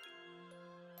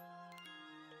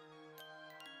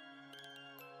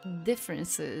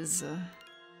 "Differences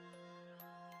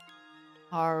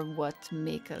are what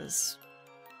make us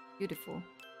beautiful.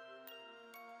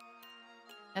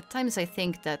 At times I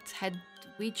think that had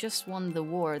we just won the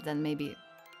war, then maybe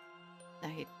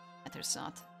it matters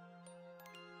not.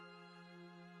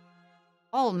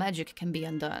 All magic can be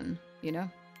undone, you know?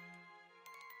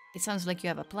 It sounds like you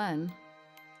have a plan.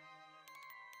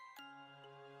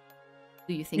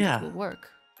 Do you think it will work?"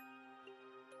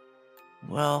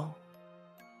 Well,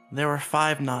 there were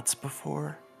 5 knots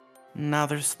before. Now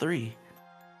there's 3.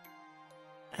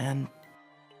 And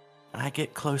I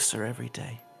get closer every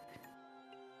day.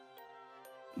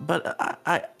 But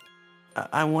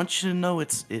I want you to know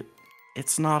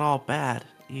it's not all bad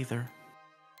either.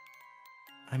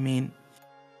 I mean,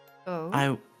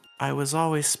 I was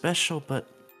always special, but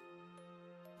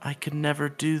I could never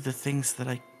do the things that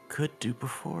I could do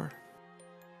before.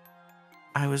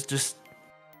 I was just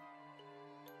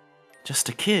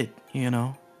a kid, you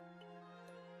know.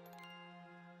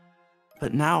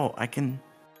 But now I can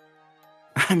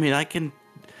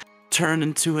turn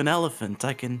into an elephant.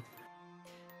 I can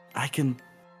I can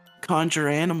conjure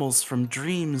animals from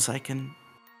dreams.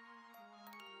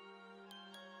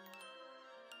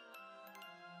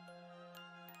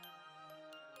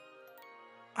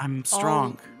 I'm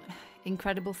strong. All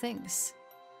incredible things.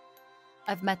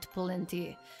 I've met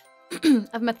plenty.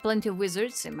 I've met plenty of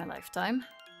wizards in my lifetime.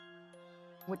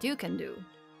 What you can do,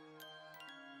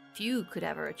 few could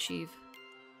ever achieve.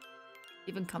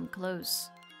 Even come close.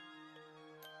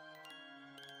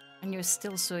 And you're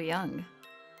still so young.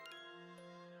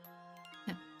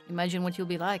 Imagine what you'll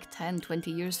be like 10,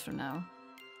 20 years from now.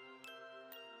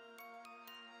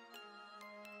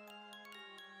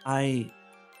 I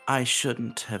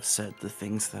shouldn't have said the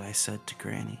things that I said to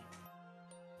Granny.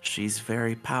 She's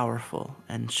very powerful,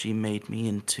 and she made me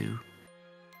into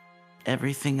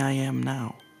everything I am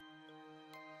now.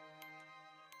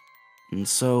 And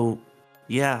so,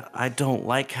 yeah, I don't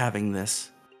like having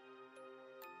this.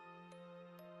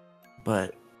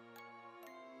 But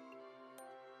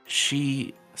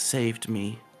she saved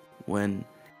me when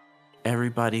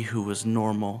everybody who was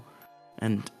normal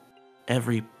and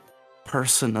every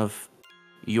person of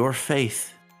your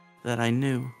faith that I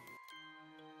knew,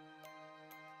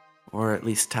 or at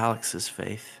least Talix's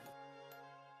faith,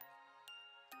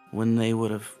 when they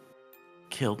would have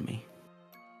killed me.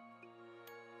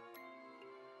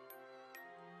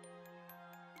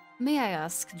 May I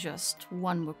ask just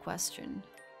one more question?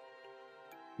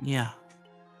 Yeah.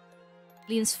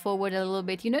 Leans forward a little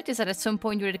bit. You notice that at some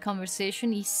point during the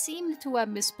conversation, he seemed to have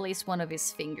misplaced one of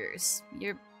his fingers.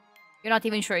 You're not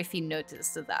even sure if he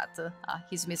noticed that.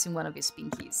 He's missing one of his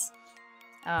pinkies.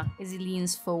 As he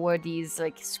leans forward, he's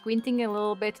like squinting a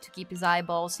little bit to keep his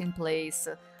eyeballs in place.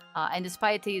 And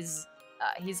despite his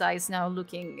eyes now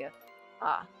looking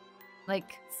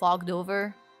like fogged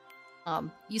over,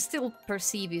 you still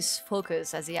perceive his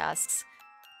focus as he asks,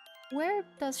 "Where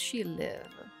does she live?"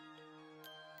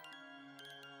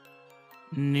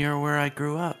 Near where I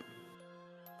grew up.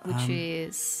 Which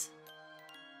is...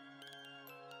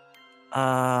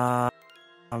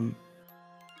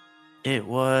 It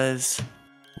was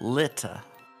Lita.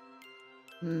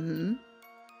 Mm-hmm.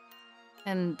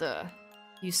 And,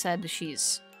 you said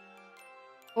she's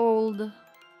old,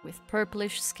 with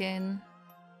purplish skin.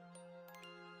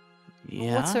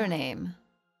 Yeah. What's her name?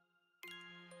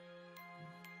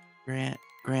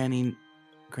 Granny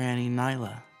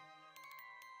Nyla.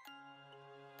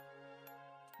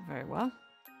 Very well.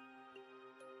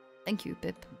 Thank you,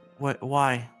 Pip. What?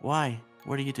 Why?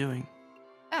 What are you doing?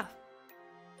 Ah.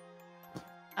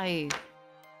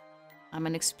 I'm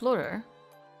an explorer.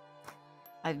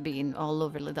 I've been all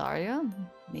over Ledaria.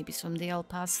 Maybe someday I'll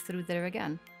pass through there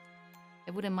again.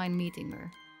 I wouldn't mind meeting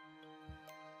her.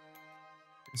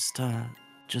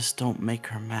 Just don't make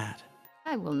her mad.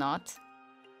 I will not.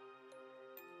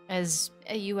 As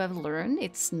you have learned,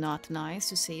 it's not nice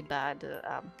to say bad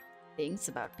things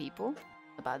about people,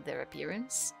 about their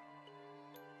appearance.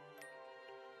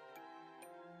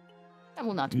 I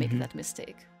will not make that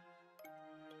mistake.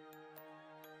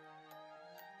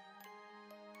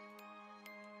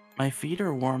 My feet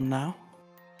are warm now.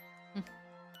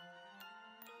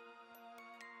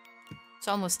 It's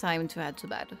almost time to head to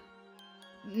bed.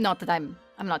 Not that I'm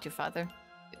not your father.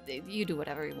 You do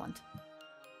whatever you want.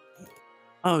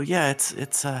 Oh yeah,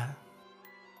 it's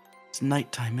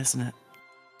nighttime, isn't it?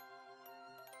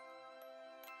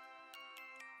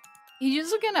 He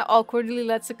just kind of awkwardly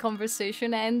lets the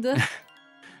conversation end.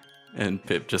 And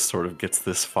Pip just sort of gets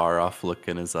this far off look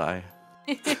in his eye.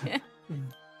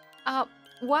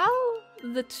 While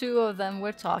the two of them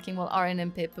were talking, while Arin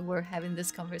and Pip were having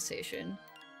this conversation,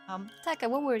 Tekka,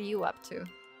 what were you up to?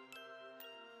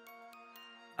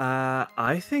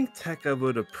 I think Tekka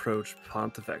would approach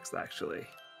Pontifex actually.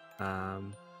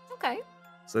 Okay.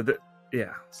 So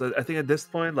I think at this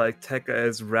point, like Tekka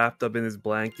is wrapped up in his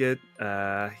blanket.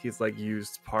 He's like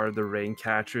used part of the rain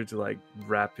catcher to like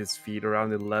wrap his feet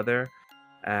around the leather,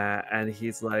 and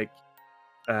he's like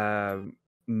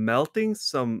melting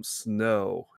some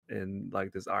snow in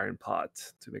like this iron pot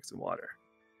to make some water,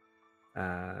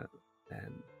 and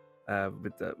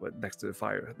next to the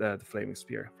fire, the flaming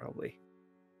spear probably,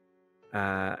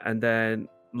 and then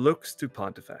looks to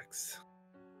Pontifex.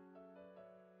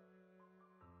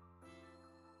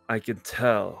 I can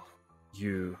tell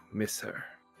you miss her.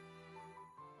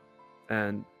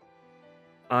 And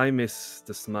I miss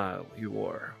the smile you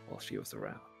wore while she was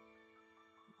around.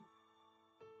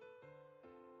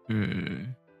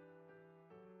 It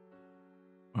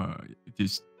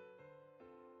is...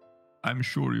 I'm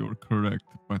sure you're correct,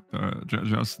 but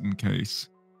just in case,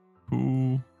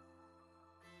 who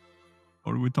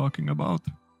are we talking about?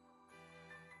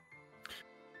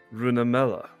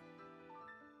 Runamela.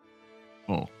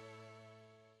 Oh.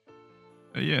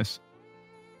 Yes.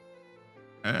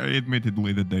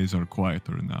 Admittedly, the days are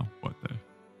quieter now, but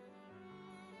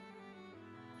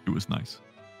it was nice.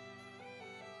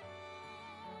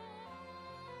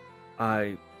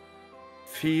 I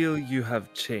feel you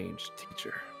have changed,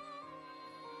 teacher.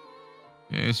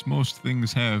 Yes, most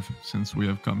things have since we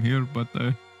have come here, but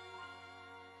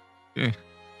yeah,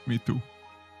 me too.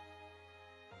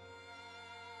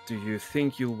 Do you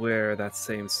think you'll wear that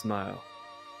same smile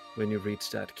when you reach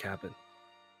that cabin?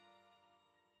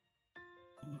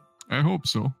 I hope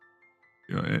so.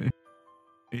 Yeah,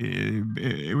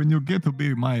 when you get to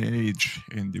be my age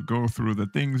and you go through the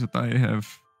things that I have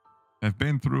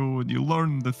been through, and you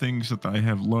learn the things that I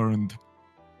have learned,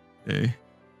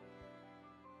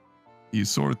 you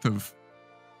sort of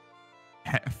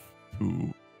have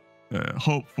to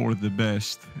hope for the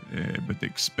best, but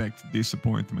expect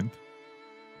disappointment.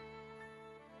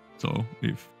 So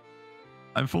if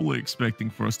I'm fully expecting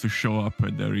for us to show up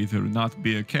and there either not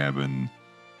be a cabin,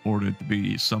 or it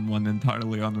be someone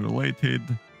entirely unrelated,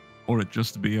 or it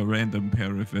just be a random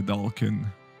pair of Vidalcan,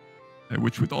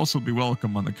 which would also be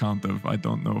welcome on account of I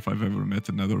don't know if I've ever met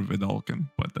another Vidalcan,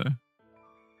 but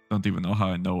don't even know how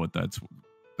I know what that's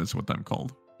what I'm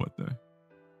called. But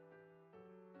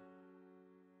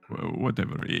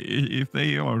whatever, if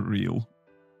they are real,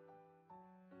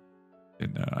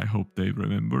 then I hope they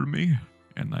remember me,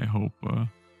 and I hope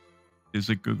it's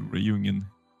a good reunion.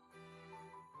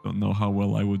 Don't know how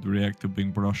well I would react to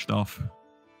being brushed off.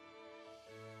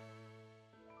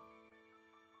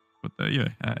 But yeah,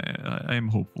 I am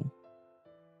hopeful.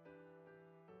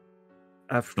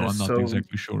 After So I'm not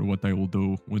exactly sure what I will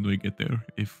do when we get there.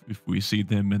 If we see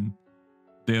them and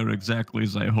they're exactly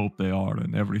as I hope they are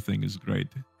and everything is great,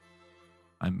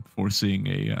 I'm foreseeing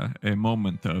a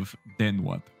moment of then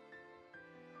what?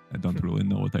 I don't really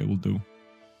know what I will do.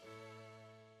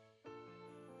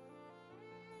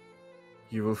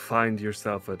 You will find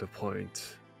yourself at a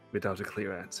point without a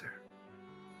clear answer.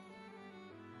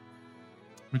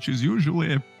 Which is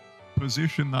usually a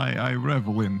position I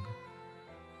revel in.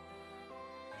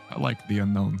 I like the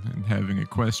unknown and having a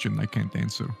question I can't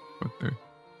answer, but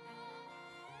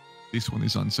this one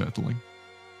is unsettling.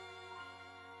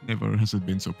 Never has it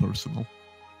been so personal.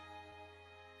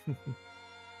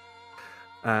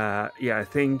 Yeah, I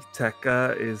think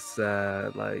Tekka is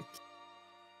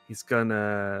he's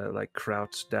gonna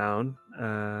crouch down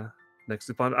next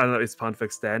to Pon. I don't know, is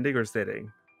Pontifex standing or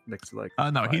sitting next to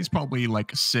No, he's probably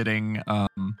sitting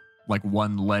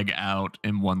one leg out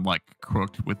and one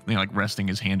crooked with resting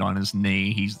his hand on his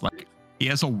knee. He's he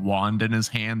has a wand in his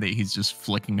hand that he's just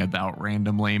flicking about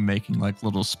randomly, making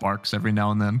little sparks every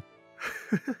now and then.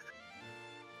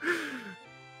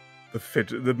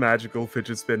 the magical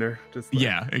fidget spinner.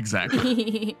 Yeah,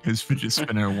 exactly. His fidget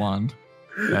spinner wand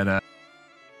that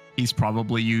he's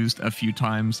probably used a few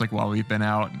times while we've been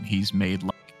out, and he's made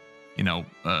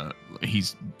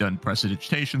he's done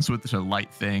prestidigitations with it to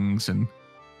light things, and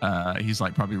he's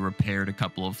probably repaired a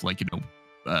couple of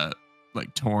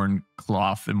torn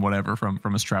cloth and whatever from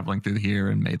us traveling through here,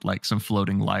 and made some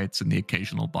floating lights and the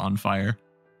occasional bonfire.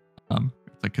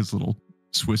 It's his little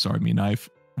Swiss Army knife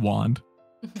wand.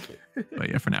 But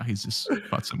yeah, for now he's just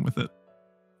futzing with it.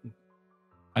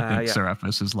 I think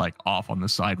Seraphis is off on the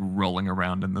side, rolling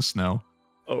around in the snow.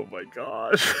 Oh my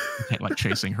gosh.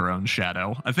 Chasing her own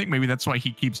shadow. I think maybe that's why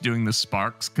he keeps doing the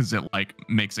sparks, because it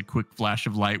makes a quick flash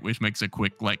of light, which makes a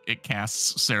quick it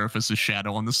casts Seraphis'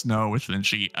 shadow on the snow, which then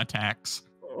she attacks.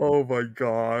 Oh my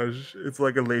gosh. It's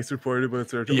like a laser pointer, but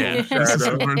it's her own shadow. This is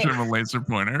a version of a laser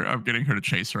pointer of getting her to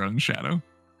chase her own shadow.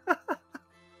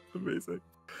 Amazing.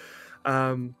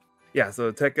 Yeah,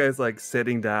 so Tekka is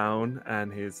sitting down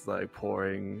and he's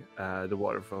pouring the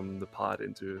water from the pot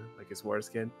into his water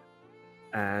skin.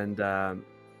 And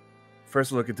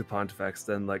first looking to Pontifex,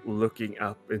 then looking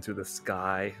up into the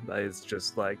sky that is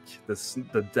just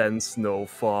the dense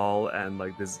snowfall and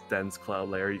this dense cloud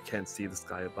layer. You can't see the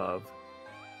sky above.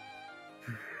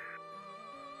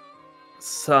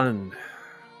 Sun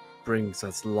brings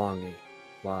us longing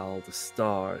while the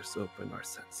stars open our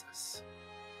senses.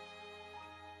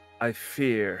 I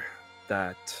fear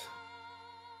that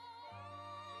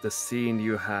the scene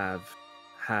you have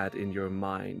had in your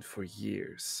mind for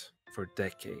years, for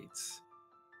decades,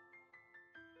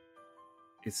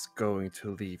 is going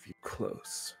to leave you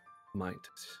close-minded.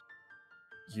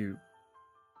 You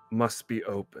must be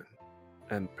open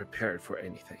and prepared for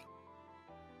anything,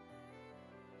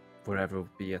 whatever will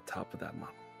be at top of that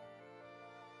mountain.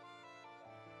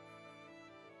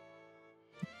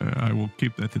 I will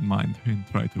keep that in mind and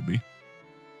try to be.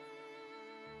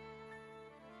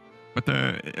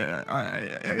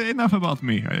 But enough about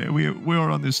me. We are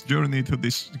on this journey to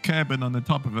this cabin on the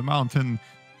top of a mountain.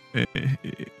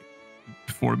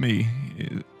 For me,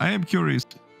 I am curious.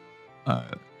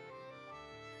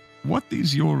 What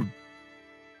is your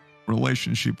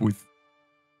relationship with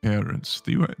parents?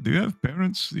 Do you have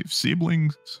parents? Do you have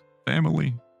siblings?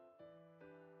 Family?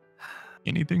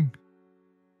 Anything?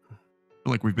 I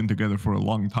feel like we've been together for a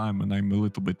long time, and I'm a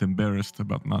little bit embarrassed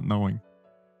about not knowing.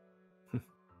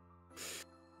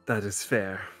 That is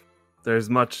fair. There's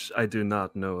much I do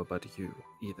not know about you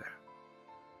either.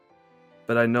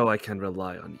 But I know I can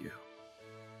rely on you.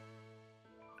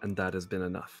 And that has been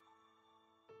enough.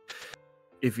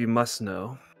 If you must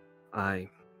know, I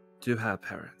do have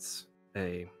parents,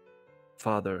 a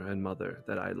father and mother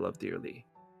that I love dearly,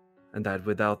 and that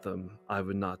without them, I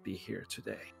would not be here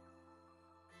today.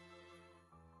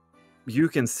 You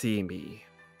can see me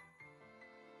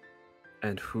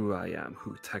and who I am,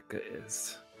 who Tekka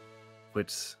is,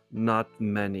 which not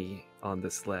many on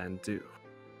this land do.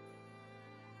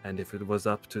 And if it was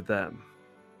up to them,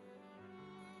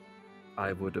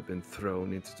 I would have been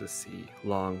thrown into the sea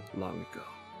long, long ago.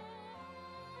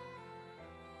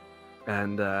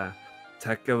 And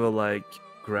Tekka will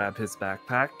grab his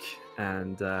backpack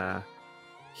and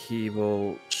he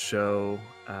will show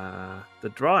the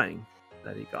drawing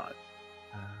that he got.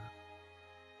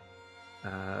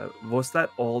 Was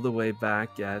that all the way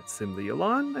back at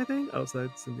Simleolon, I think? Outside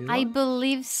Simleolon? I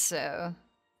believe so.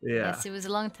 Yeah. Yes, it was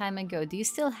a long time ago. Do you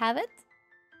still have it?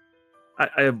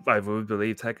 I would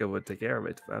believe Tekka would take care of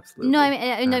it, absolutely. No,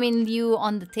 I mean you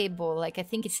on the table. I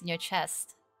think it's in your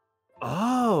chest.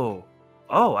 Oh,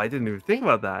 I didn't even think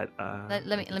about that.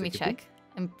 Let me check.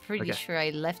 I'm pretty sure I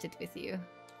left it with you.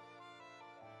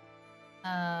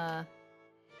 Yeah,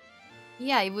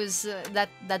 it was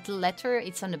that letter.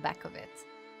 It's on the back of it.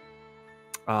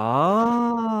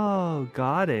 Oh,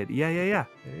 got it. Yeah.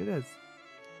 There it is.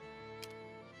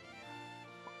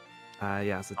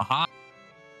 Yeah. So,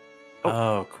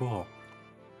 Oh, cool.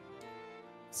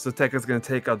 So Tekka's gonna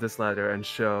take out this letter and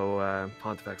show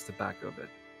Pontifex the back of it.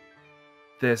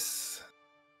 This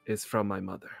is from my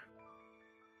mother.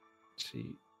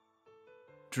 She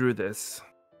drew this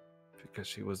because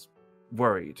she was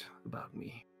worried about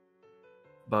me,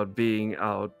 about being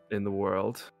out in the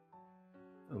world,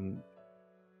 and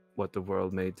what the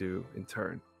world may do in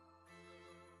turn.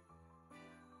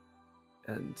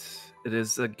 And it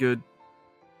is a good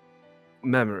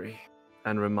memory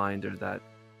and reminder that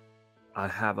I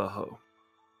have a home.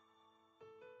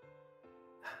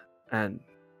 And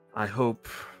I hope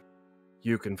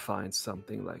you can find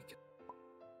something like it.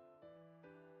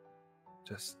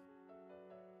 Just...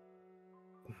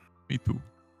 Me too.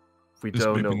 We This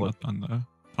don't maybe know what... not on the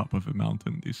top of a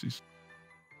mountain. This is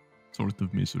sort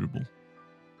of miserable.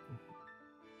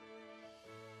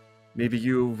 Maybe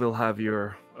you will have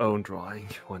your own drawing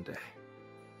one day.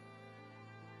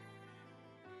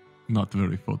 Not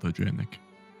very photogenic.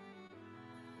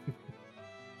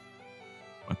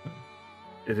 But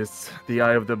It is the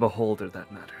eye of the beholder that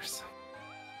matters.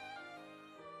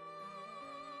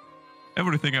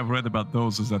 everything I've read about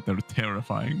those is that they're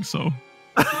terrifying, so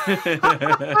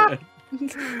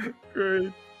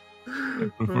Great. I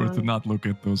prefer to not look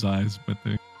at those eyes, but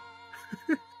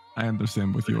I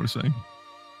understand what you're saying,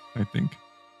 I think.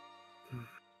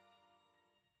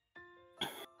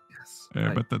 Yes.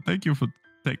 But thank you for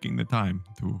taking the time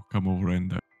to come over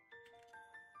and I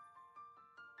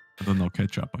don't know,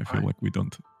 catch up. I feel like we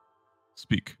don't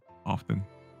speak often.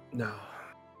 No.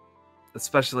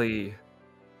 Especially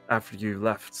after you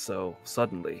left so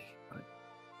suddenly.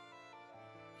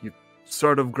 You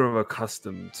sort of grow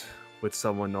accustomed with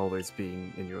someone always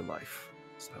being in your life.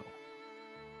 So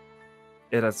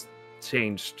it has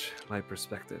changed my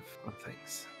perspective on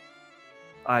things.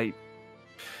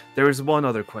 There is one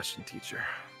other question, teacher.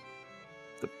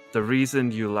 The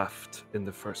reason you left in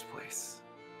the first place.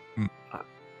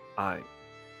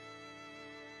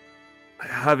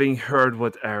 Having heard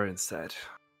what Aaron said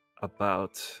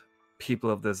about people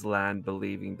of this land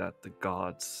believing that the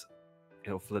gods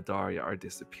of Ledaria are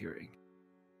disappearing,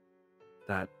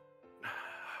 that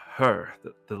her,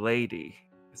 the lady,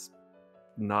 is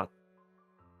not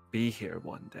be here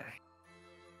one day.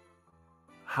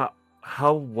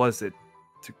 How was it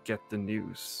to get the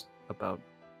news about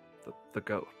the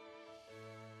goat?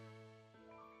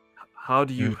 How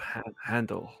do you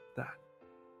handle that?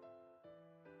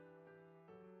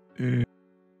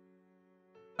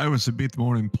 I was a bit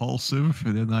more impulsive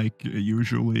than I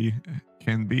usually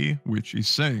can be, which is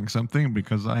saying something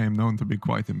because I am known to be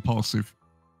quite impulsive.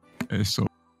 So,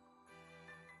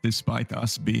 despite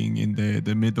us being in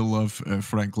the middle of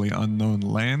frankly unknown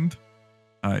land,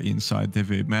 inside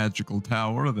of a magical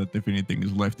tower, that if anything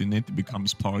is left in it, it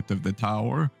becomes part of the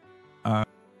tower. I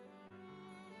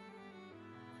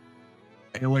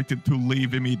elected to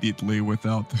leave immediately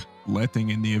without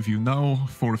letting any of you know,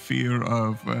 for fear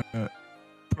of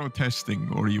protesting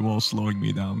or you all slowing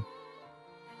me down.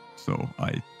 So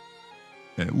I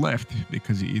left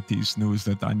because it is news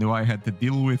that I knew I had to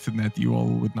deal with and that you all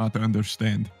would not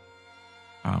understand.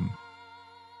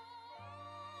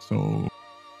 So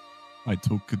I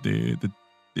took the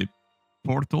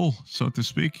portal, so to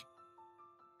speak,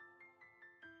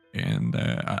 and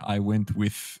I went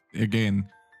with, again,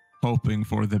 hoping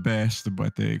for the best,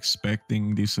 but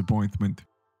expecting disappointment.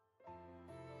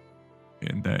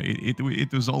 And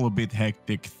it was all a bit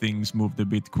hectic. Things moved a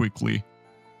bit quickly,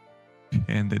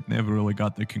 and it never really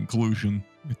got the conclusion.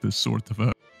 It was sort of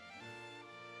a...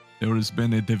 There has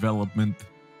been a development,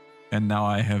 and now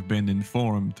I have been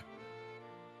informed,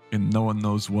 and no one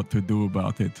knows what to do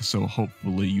about it, so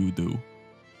hopefully you do.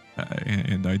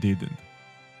 And I didn't.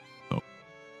 So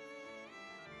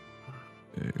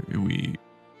we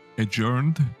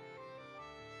adjourned,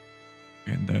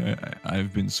 and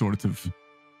I've been sort of...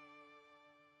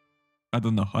 I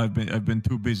don't know, I've been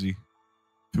too busy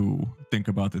to think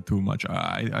about it too much.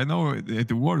 I know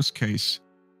the worst case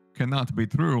cannot be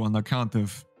true on account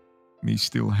of me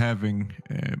still having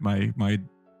my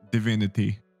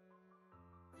divinity,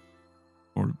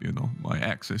 or my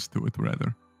access to it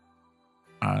rather.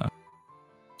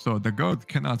 So the god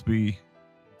cannot be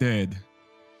dead,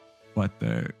 but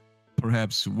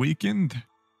perhaps weakened,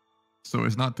 so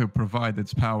as not to provide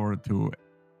its power to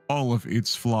all of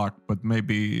its flock, but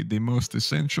maybe the most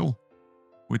essential,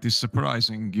 which is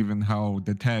surprising given how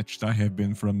detached I have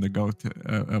been from the goat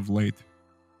of late.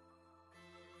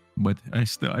 But I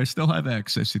still have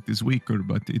access. It is weaker,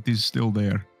 but it is still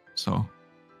there. So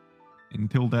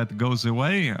until that goes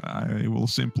away, I will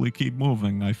simply keep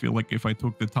moving. I feel like if I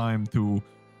took the time to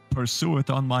pursue it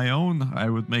on my own, I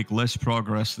would make less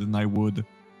progress than I would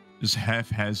just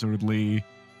haphazardly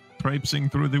traipsing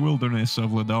through the wilderness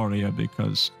of Ledaria,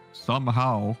 because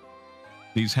somehow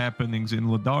these happenings in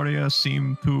Ledaria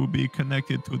seem to be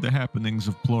connected to the happenings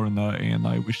of Plurna, and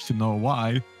I wish to know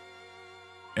why.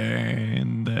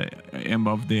 And am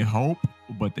of the hope,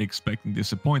 but expecting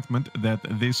disappointment, that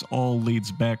this all leads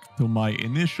back to my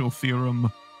initial theorem,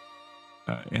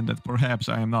 and that perhaps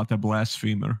I am not a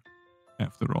blasphemer,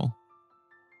 after all,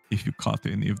 if you caught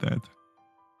any of that.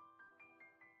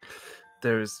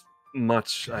 There's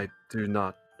much I do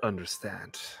not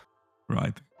understand.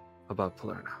 Right. About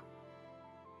Plurna.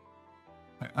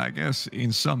 I guess,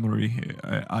 in summary,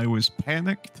 I was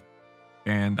panicked,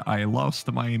 and I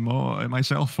lost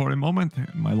myself for a moment,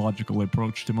 my logical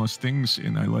approach to most things,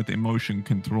 and I let emotion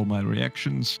control my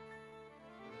reactions.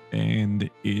 And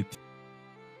it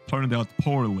turned out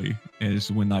poorly,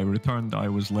 as when I returned, I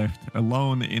was left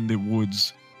alone in the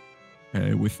woods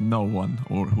with no one,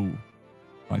 or who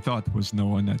I thought was no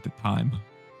one at the time.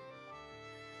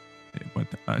 But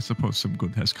I suppose some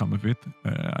good has come of it.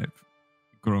 I've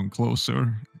grown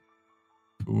closer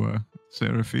to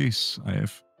Seraphis. I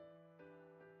have,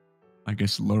 I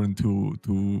guess, learned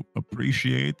to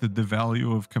appreciate the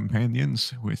value of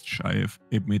companions, which I have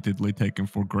admittedly taken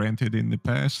for granted in the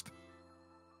past.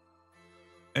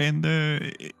 And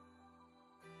I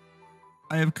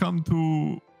have come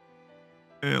to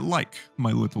like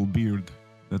my little beard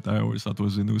that I always thought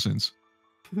was a nuisance.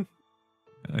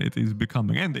 It is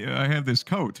becoming, and I have this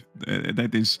coat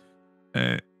that is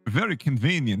very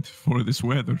convenient for this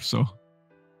weather, so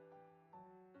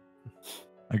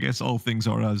I guess all things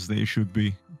are as they should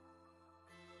be,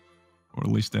 or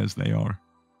at least as they are.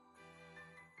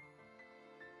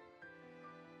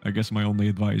 I guess my only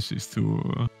advice is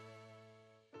to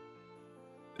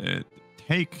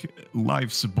take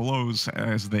life's blows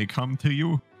as they come to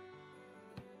you,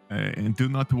 and do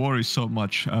not worry so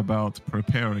much about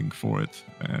preparing for it,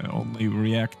 only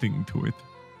reacting to it.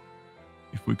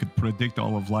 If we could predict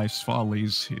all of life's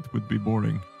follies, it would be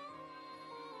boring.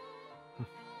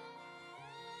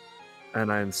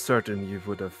 And I'm certain you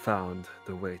would have found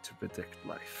the way to predict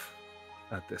life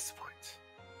at this point.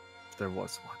 If there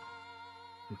was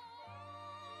one.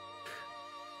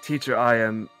 Teacher, I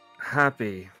am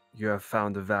happy you have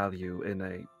found a value in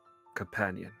a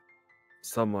companion.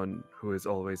 Someone who is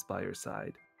always by your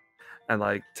side. And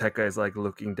like Tekka is like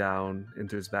looking down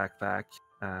into his backpack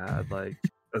at like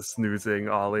a snoozing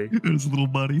Ollie. His little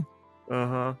buddy.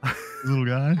 Uh-huh. His little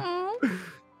guy.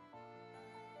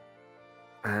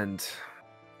 And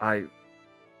I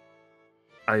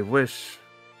wish,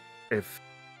 if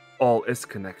all is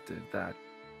connected, that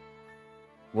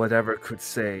whatever could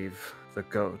save the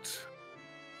goat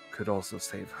could also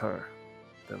save her,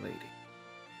 the lady.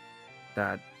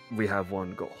 That we have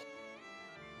one goal.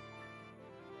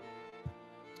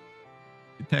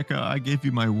 Tekka, I gave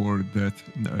you my word that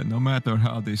no matter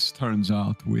how this turns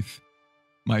out with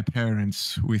my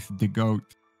parents, with the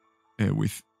goat,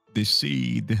 with the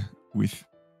seed, with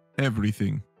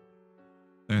everything,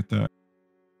 that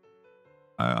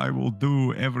I will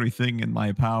do everything in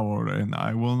my power, and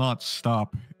I will not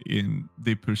stop in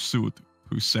the pursuit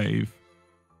to save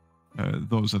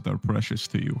those that are precious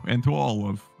to you and to all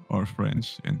of our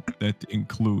friends, and that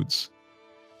includes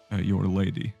your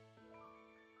lady.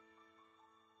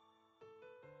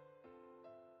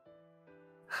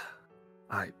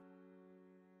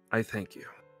 I thank you.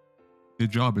 The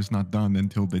job is not done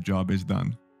until the job is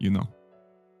done, you know.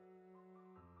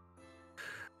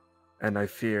 And I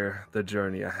fear the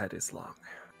journey ahead is long.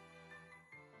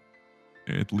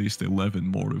 At least 11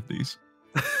 more of these.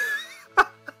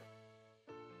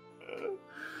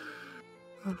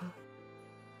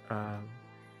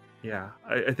 Yeah,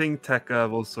 I think Tekka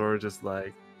will sort of just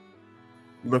like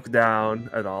look down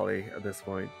at Ollie at this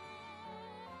point.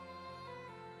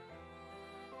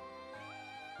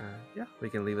 Yeah, we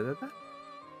can leave it at that.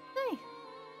 Hey.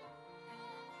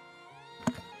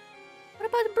 What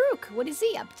about Brooke? What is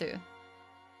he up to?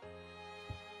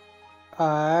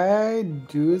 I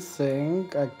do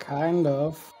think I kind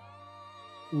of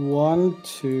want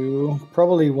to,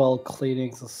 probably while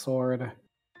cleaning the sword,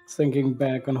 thinking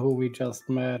back on who we just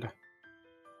met,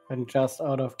 and just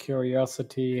out of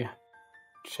curiosity,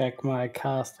 check my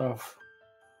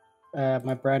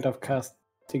my brand of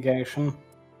castigation,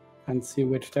 and see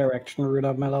which direction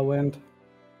Rudamella went.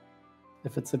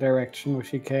 If it's the direction where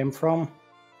we came from.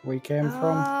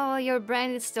 Oh, your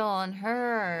brand is still on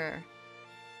her.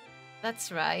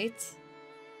 That's right.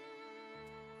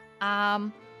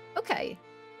 Okay.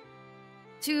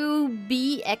 To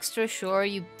be extra sure,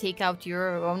 you take out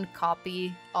your own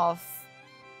copy of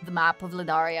the map of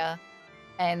Ledaria,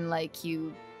 and like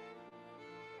you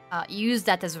use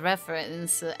that as a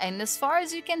reference. And as far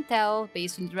as you can tell,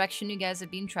 based on the direction you guys have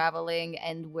been traveling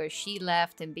and where she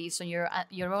left, and based on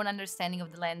your own understanding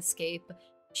of the landscape,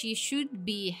 she should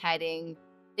be heading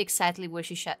exactly where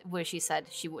she said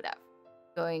she would have,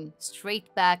 going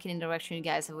straight back in the direction you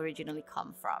guys have originally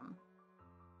come from.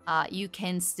 You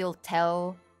can still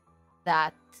tell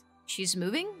that she's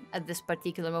moving at this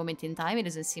particular moment in time. It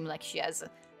doesn't seem like she has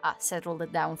settled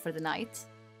it down for the night.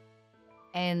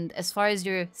 And as far as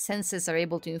your senses are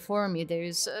able to inform you,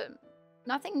 there's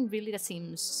nothing really that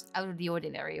seems out of the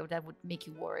ordinary or that would make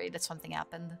you worry that something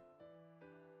happened.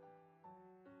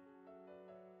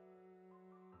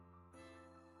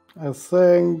 I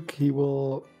think he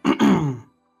will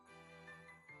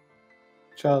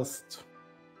just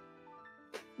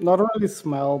not really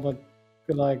smile, but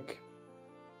be like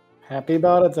happy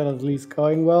about it, that at least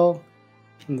going well,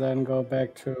 and then go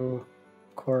back to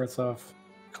course of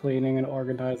cleaning and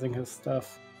organizing his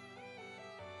stuff.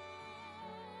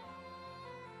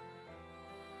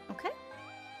 Okay.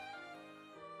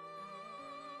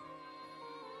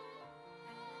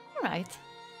 All right.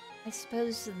 I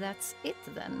suppose that's it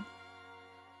then.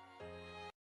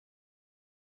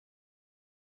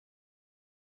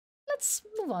 Let's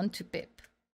move on to Pip.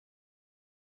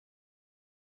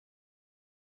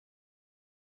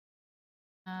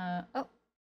 Oh,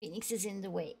 Phoenix is in the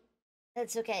way.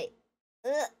 That's okay.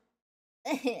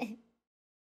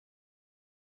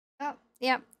 oh,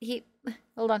 yeah,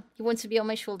 hold on, he wants to be on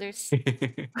my shoulders.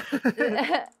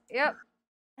 Yep.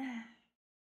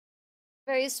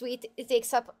 Very sweet. It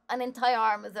takes up an entire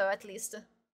arm, though, at least.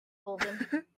 Hold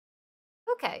him.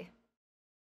 Okay.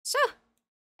 So,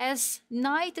 as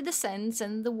night descends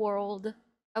and the world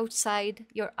outside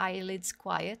your eyelids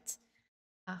quiet,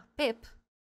 Pip,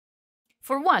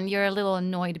 for one, you're a little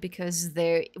annoyed because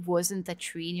there wasn't a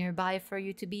tree nearby for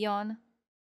you to be on.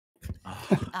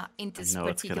 In this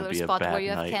particular spot where you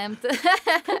have camped.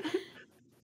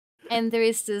 And there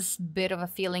is this bit of a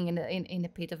feeling in the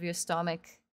pit of your stomach.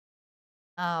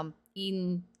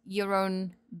 In your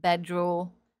own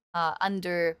bedroll,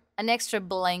 under an extra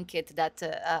blanket that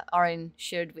Arin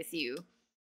shared with you.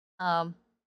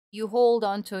 You hold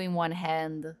onto in one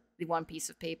hand the one piece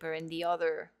of paper and the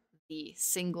other the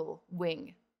single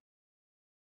wing.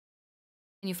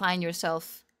 And you find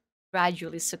yourself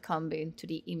gradually succumbing to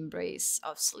the embrace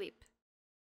of sleep.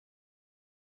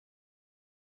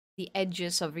 The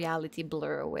edges of reality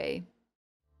blur away.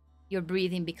 Your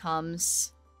breathing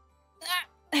becomes...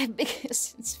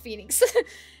 because it's Phoenix.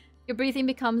 Your breathing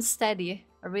becomes steady,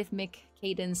 a rhythmic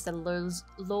cadence that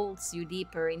lulls you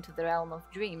deeper into the realm of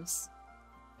dreams.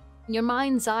 In your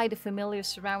mind's eye, the familiar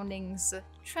surroundings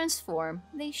transform.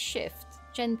 They shift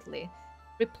gently,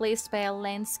 replaced by a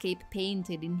landscape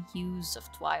painted in hues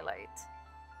of twilight.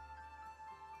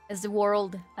 As the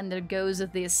world undergoes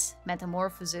this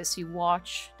metamorphosis, you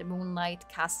watch the moonlight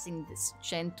casting this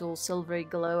gentle silvery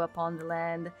glow upon the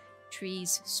land,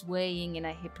 trees swaying in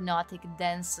a hypnotic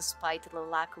dance despite the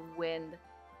lack of wind,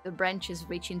 the branches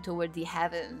reaching toward the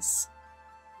heavens,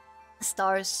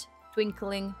 stars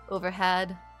twinkling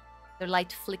overhead, their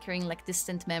light flickering like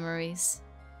distant memories.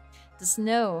 The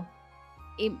snow,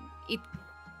 it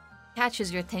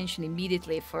catches your attention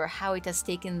immediately for how it has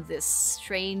taken this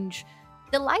strange,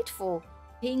 delightful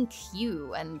pink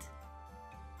hue, and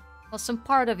well, some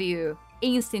part of you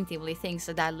instinctively thinks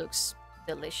that that looks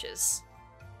delicious.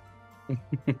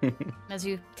 As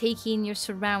you take in your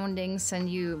surroundings and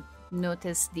you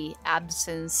notice the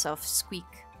absence of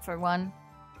Squeak for one,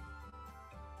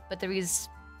 but there is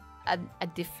a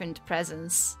different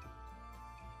presence.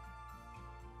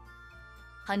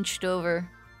 Hunched over,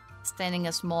 standing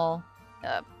a small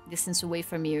distance away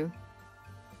from you,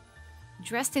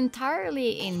 dressed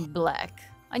entirely in black,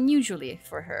 unusually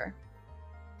for her.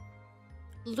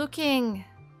 Looking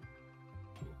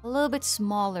a little bit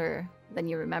smaller than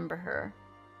you remember her.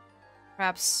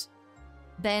 Perhaps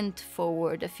bent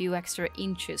forward a few extra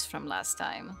inches from last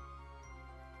time.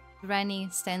 Granny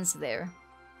stands there,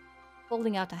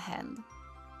 holding out a hand.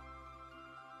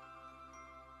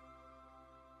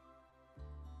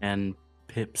 And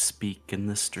Pip speak in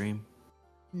this dream?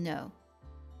 No.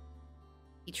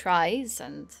 He tries,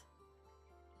 and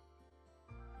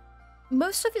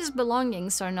most of his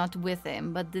belongings are not with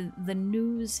him, but the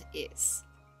news is.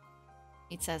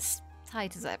 It's as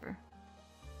tight as ever.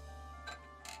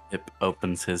 Pip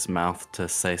opens his mouth to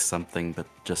say something, but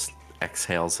just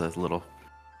exhales a little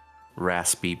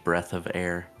raspy breath of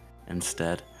air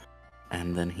instead.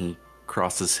 And then he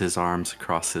crosses his arms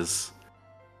across his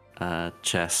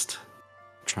chest,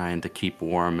 trying to keep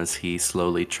warm as he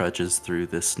slowly trudges through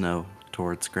the snow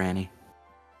towards Granny.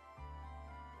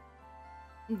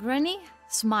 Granny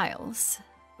smiles.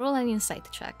 Roll an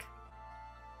insight check.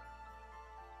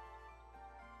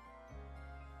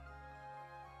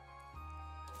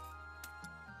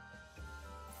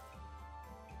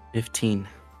 "15.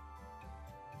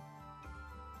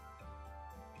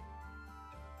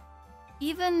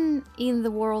 Even in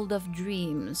the world of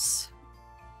dreams,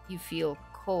 you feel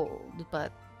cold,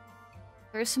 but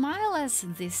her smile has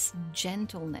this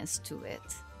gentleness to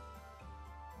it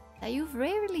that you've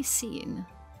rarely seen,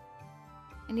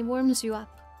 and it warms you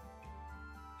up.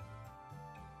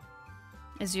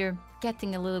 As you're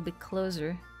getting a little bit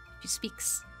closer, she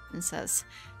speaks and says,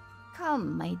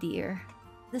 "Come, my dear,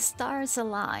 the stars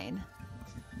align,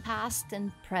 past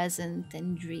and present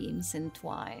and dreams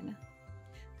entwine.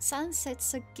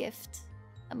 Sunset's a gift,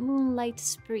 a moonlight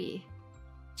spree,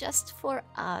 just for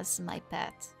us, my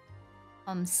pet.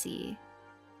 Come see."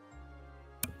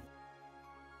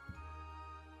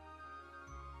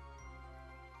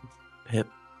 Pip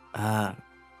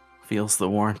feels the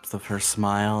warmth of her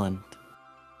smile and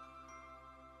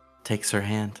takes her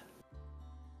hand.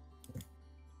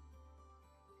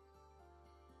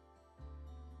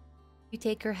 You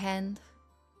take her hand.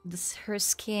 Her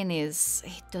skin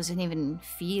it doesn't even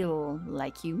feel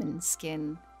like human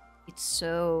skin. It's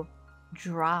so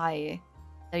dry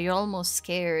that you're almost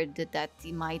scared that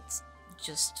it might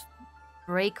just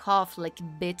break off like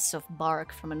bits of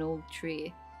bark from an old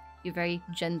tree. You're very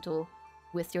gentle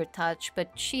with your touch,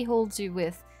 but she holds you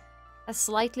with a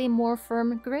slightly more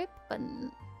firm grip. But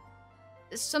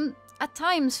at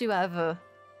times you have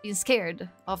been scared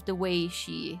of the way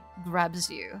she grabs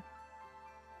you.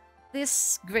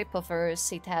 This grip of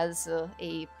hers, it has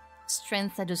a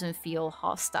strength that doesn't feel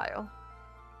hostile.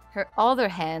 Her other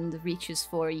hand reaches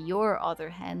for your other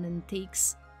hand and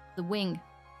takes the wing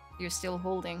you're still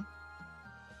holding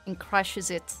and crushes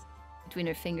it between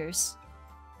her fingers.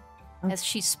 As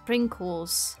she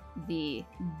sprinkles the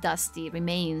dusty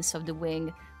remains of the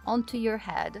wing onto your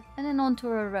head and then onto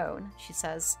her own, she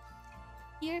says,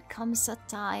 "Here comes a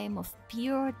time of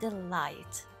pure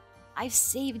delight. I've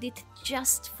saved it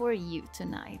just for you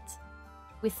tonight.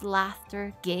 With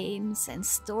laughter, games, and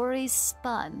stories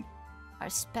spun, our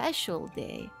special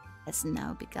day has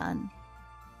now begun."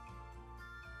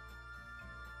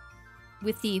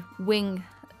 With the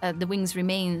wing's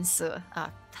remains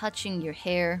touching your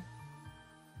hair,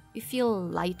 you feel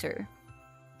lighter.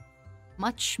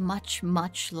 Much, much,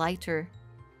 much lighter.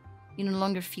 You no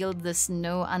longer feel the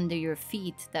snow under your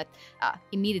feet that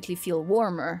immediately feel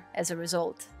warmer as a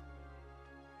result.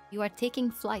 You are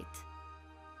taking flight.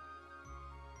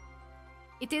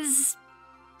 It is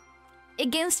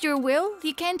against your will,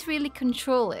 you can't really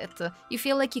control it. You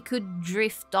feel like you could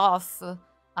drift off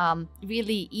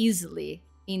really easily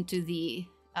into the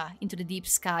deep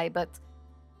sky, but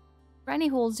Granny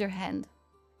holds your hand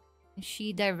and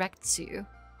she directs you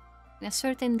in a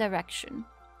certain direction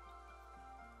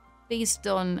based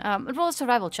on roll a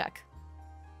survival check.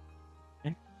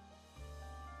 Okay.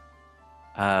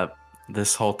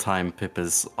 This whole time, Pip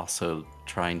is also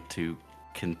trying to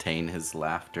contain his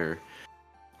laughter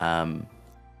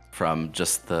from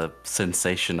just the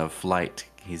sensation of flight.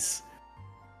 He's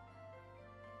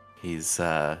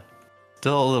still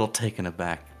a little taken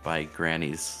aback by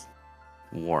Granny's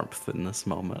warmth in this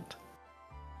moment.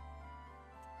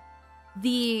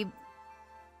 The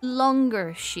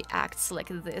longer she acts like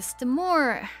this, the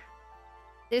more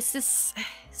there's this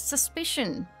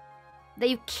suspicion that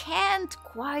you can't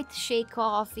quite shake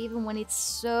off, even when it's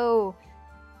so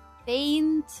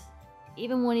faint,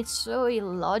 even when it's so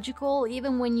illogical,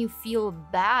 even when you feel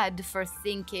bad for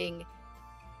thinking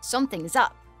something's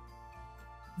up.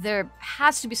 There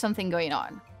has to be something going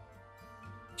on.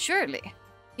 Surely.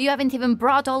 You haven't even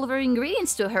brought all of her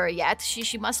ingredients to her yet.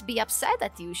 She must be upset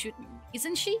at you,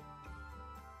 isn't she?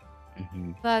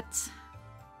 Mm-hmm. But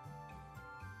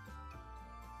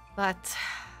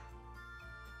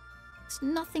there's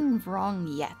nothing wrong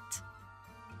yet.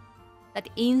 That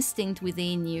instinct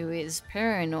within you is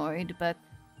paranoid, but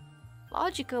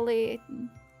logically,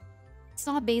 it's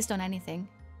not based on anything.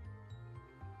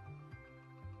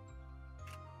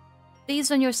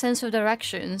 Based on your sense of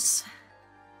directions,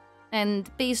 and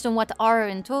based on what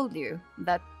Aaron told you,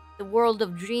 that the world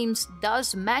of dreams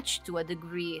does match to a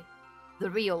degree the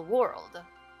real world.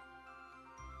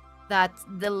 That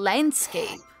the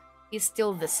landscape is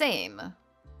still the same.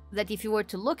 That if you were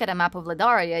to look at a map of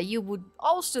Ledaria, you would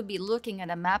also be looking at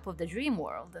a map of the dream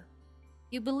world.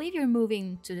 You believe you're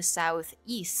moving to the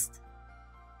southeast.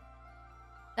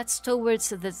 That's towards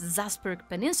the Zasperg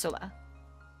Peninsula.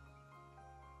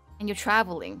 And you're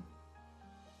traveling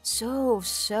so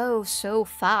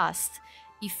fast.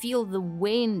 You feel the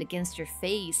wind against your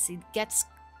face. It gets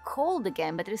cold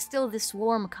again, but there's still this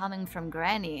warmth coming from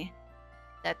Granny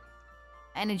that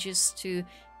manages to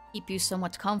keep you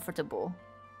somewhat comfortable.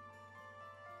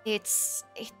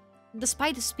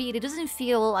 Despite the speed, it doesn't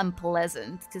feel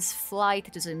unpleasant, because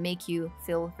flight doesn't make you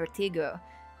feel vertigo.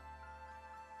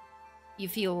 You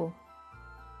feel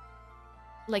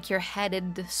like you're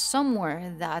headed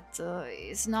somewhere that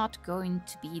is not going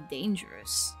to be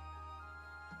dangerous.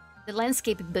 The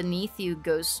landscape beneath you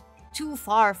goes too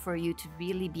far for you to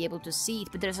really be able to see it,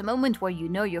 but there's a moment where you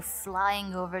know you're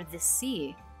flying over the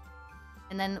sea,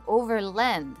 and then over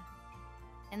land,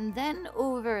 and then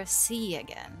over sea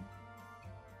again.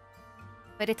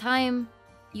 By the time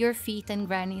your feet and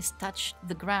Granny's touch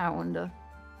the ground,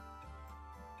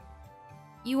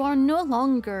 you are no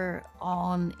longer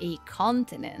on a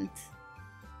continent.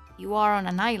 You are on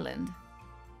an island.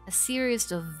 A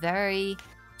series of very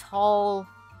tall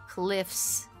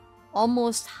cliffs,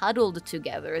 almost huddled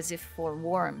together as if for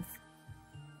warmth.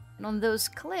 And on those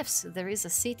cliffs, there is a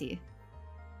city.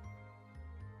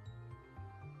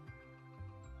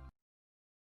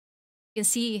 You can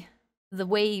see the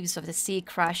waves of the sea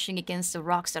crashing against the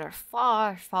rocks that are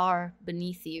far, far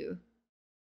beneath you.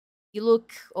 You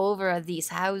look over at these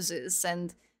houses,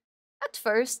 and at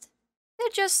first, they're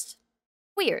just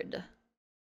weird.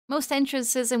 Most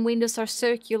entrances and windows are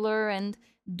circular, and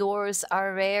doors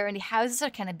are rare, and the houses are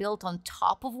kind of built on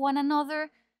top of one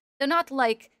another. They're not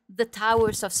like the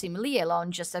towers of Simliel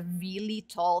on just a really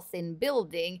tall, thin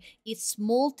building. It's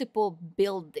multiple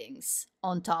buildings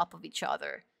on top of each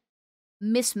other,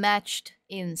 mismatched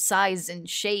in size and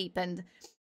shape, and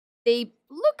they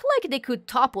look like they could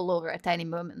topple over at any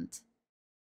moment.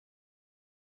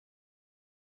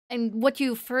 And what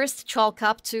you first chalk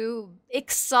up to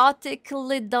exotic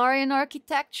Ledarian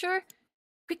architecture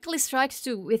quickly strikes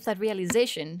you with that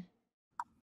realization.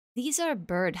 These are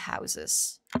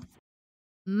birdhouses.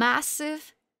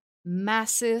 Massive,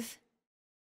 massive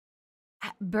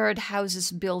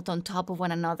birdhouses built on top of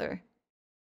one another.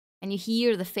 And you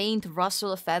hear the faint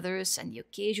rustle of feathers and the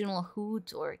occasional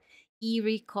hoot or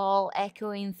eerie call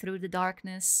echoing through the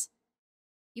darkness.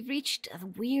 You've reached a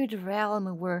weird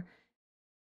realm where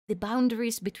the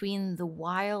boundaries between the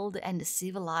wild and the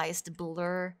civilized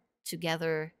blur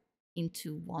together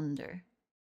into wonder.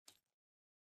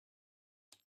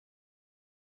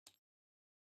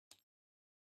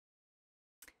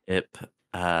 Ip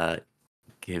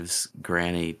gives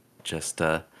Granny just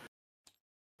a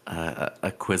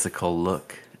quizzical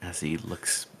look as he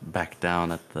looks back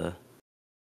down at the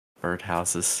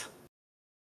birdhouses.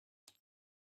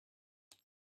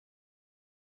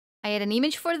 I had an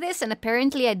image for this, and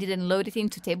apparently I didn't load it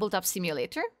into Tabletop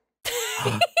Simulator.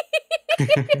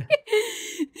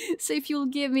 So if you'll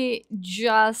give me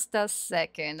just a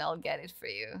second, I'll get it for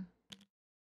you.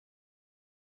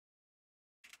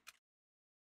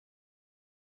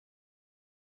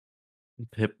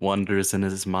 Pip wonders in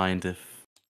his mind if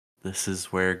this is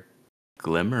where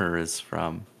Glimmer is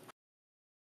from.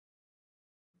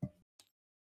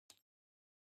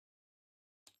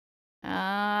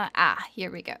 Here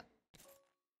we go.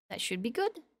 That should be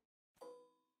good.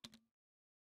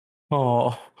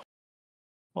 Oh,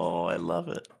 I love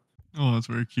it. Oh, that's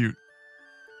very cute.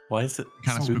 Why is it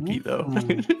Kind of spooky though?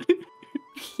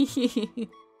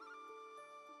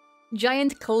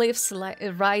 Giant cliffs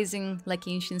rising like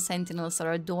ancient sentinels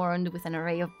are adorned with an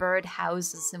array of bird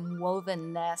houses and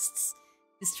woven nests.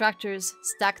 The structures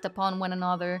stacked upon one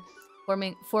another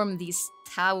form these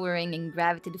towering and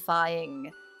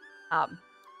gravity-defying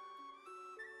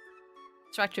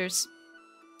structures.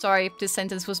 Sorry if this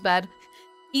sentence was bad.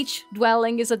 Each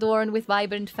dwelling is adorned with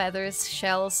vibrant feathers,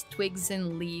 shells, twigs,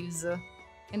 and leaves.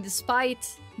 And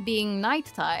despite being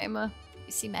nighttime,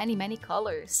 you see many, many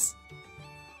colors.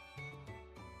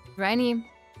 Granny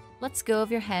lets go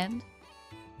of your hand,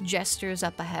 gestures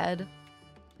up ahead,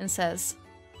 and says,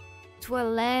 "To a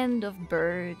land of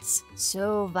birds,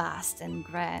 so vast and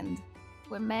grand,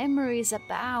 where memories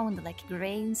abound like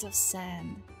grains of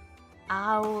sand.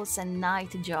 Owls and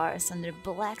nightjars under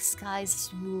black skies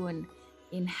swoon,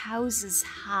 in houses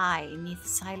high neath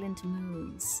silent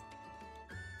moons.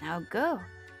 Now go,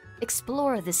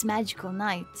 explore this magical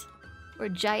night, where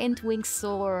giant wings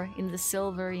soar in the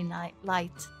silvery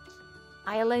light.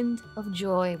 Island of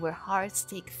joy where hearts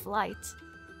take flight.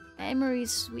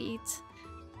 Memories sweet.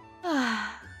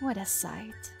 Ah, what a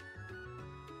sight."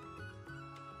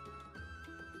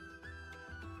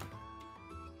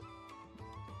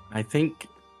 I think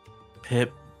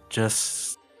Pip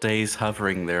just stays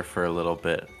hovering there for a little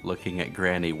bit, looking at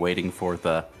Granny, waiting for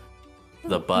the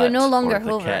butt. You're no longer or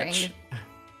the hovering. catch.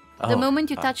 The Oh, moment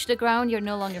you touch the ground, you're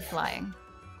no longer flying.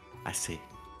 I see.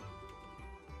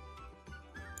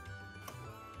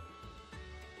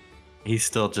 He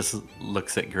still just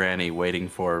looks at Granny, waiting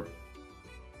for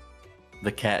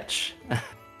the catch.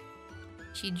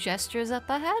 She gestures up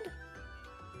ahead.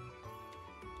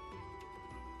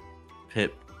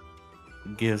 Pip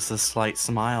gives a slight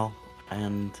smile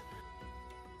and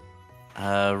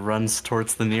runs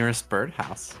towards the nearest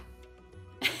birdhouse.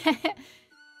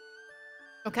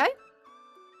 Okay.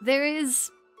 There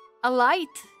is a light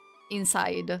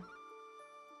inside.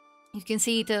 You can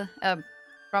see it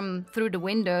from through the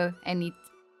window, and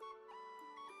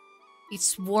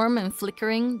it's warm and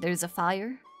flickering. There's a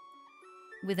fire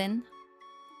within,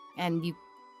 and you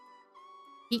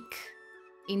peek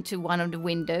into one of the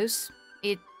windows.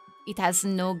 It has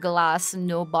no glass,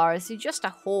 no bars. It's just a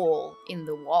hole in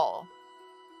the wall,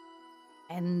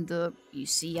 and you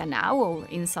see an owl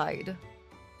inside,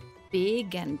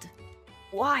 big and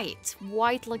white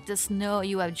like the snow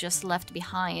you have just left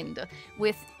behind,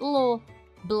 with little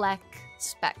black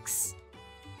specks.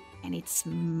 And it's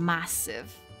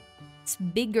massive. It's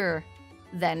bigger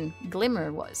than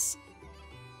Glimmer was.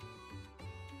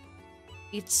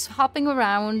 It's hopping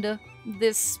around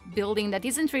this building that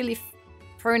isn't really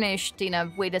furnished in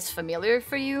a way that's familiar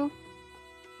for you.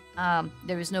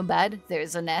 There is no bed, there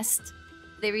is a nest.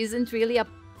 There isn't really a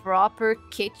proper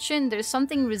kitchen. There's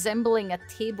something resembling a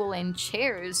table and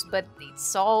chairs, but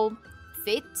it's all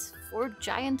fit for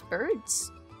giant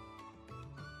birds.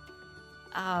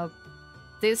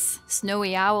 This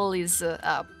snowy owl is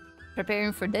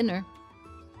preparing for dinner.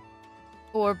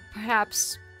 Or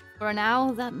perhaps for an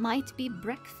owl that might be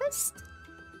breakfast?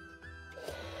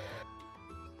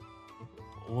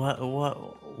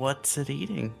 What's it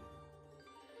eating?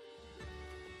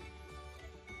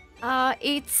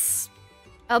 It's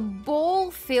a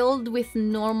bowl filled with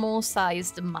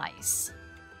normal-sized mice.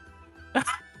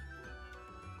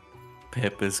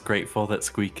 Pip is grateful that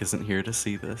Squeak isn't here to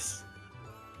see this,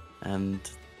 and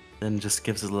then just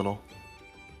gives a little.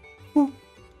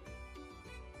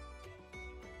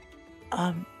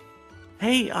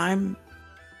 Hey, I'm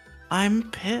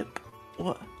Pip.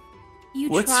 What?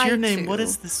 What's your name? What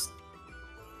is this?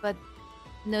 But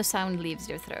no sound leaves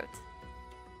your throat.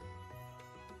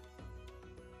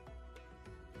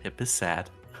 Pip is sad.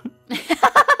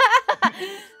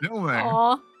 No way.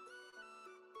 Aw.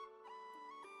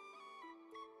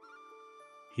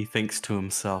 He thinks to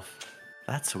himself,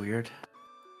 "That's weird."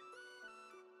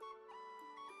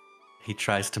 He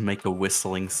tries to make a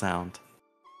whistling sound.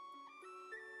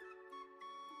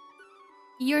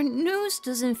 Your noose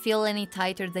doesn't feel any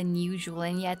tighter than usual,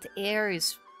 and yet air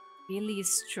is really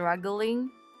struggling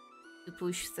to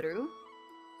push through.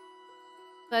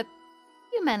 But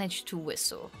you manage to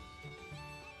whistle.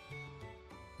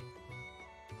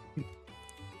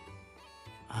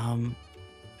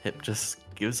 Pip just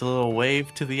gives a little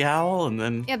wave to the owl and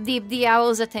then Yep, the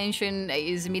owl's attention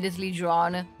is immediately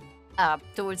drawn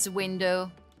towards the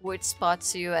window where it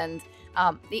spots you, and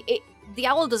the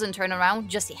owl doesn't turn around,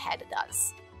 just the head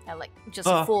does. Like, just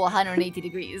full 180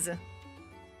 degrees.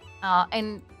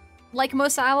 And like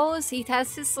most owls, it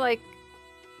has this, like,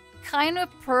 kind of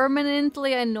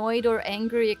permanently annoyed or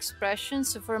angry expression,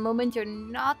 so for a moment you're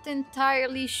not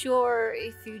entirely sure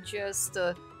if you just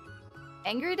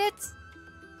angered it.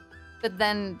 But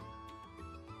then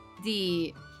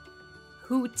the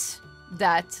hoot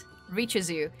that reaches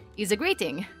you is a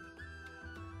greeting.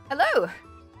 Hello!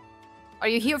 Are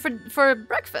you here for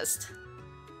breakfast?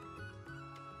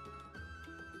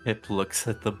 Pip looks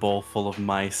at the bowl full of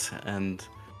mice and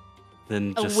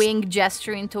then A just... wing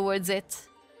gesturing towards it.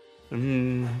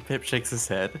 Pip shakes his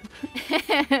head.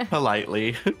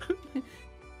 Politely.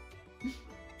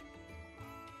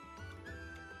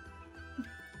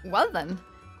 Well then.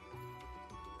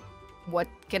 What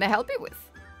can I help you with?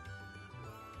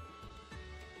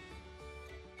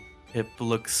 Pip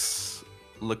looks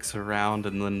around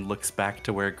and then looks back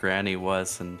to where Granny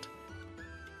was and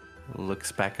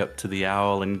looks back up to the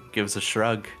owl and gives a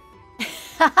shrug.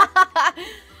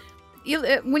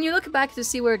 When you look back to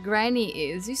see where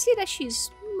Granny is, you see that she's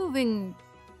moving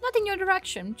not in your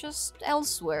direction, just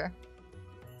elsewhere.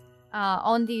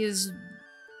 On these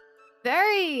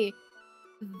very,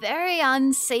 very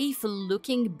unsafe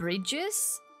looking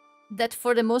bridges that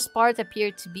for the most part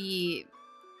appear to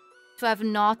have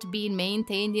not been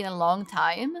maintained in a long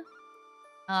time.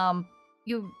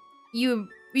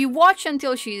 You watch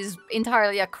until she's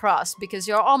entirely across, because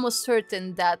you're almost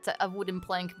certain that a wooden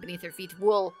plank beneath her feet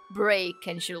will break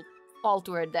and she'll fall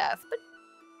to her death, but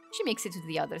she makes it to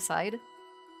the other side.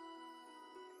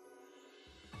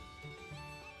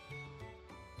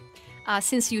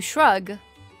 Since you shrug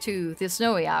to the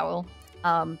snowy owl,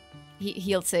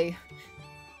 he'll say,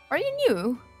 "Are you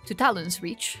new to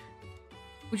Talonsreach?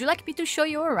 Would you like me to show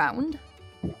you around?"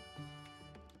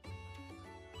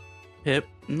 Pip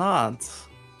nods.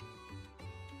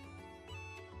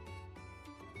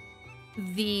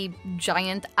 The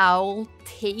giant owl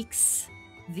takes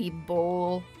the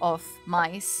bowl of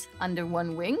mice under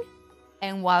one wing,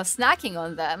 and while snacking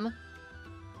on them,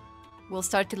 will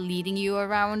start leading you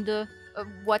around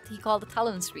what he called the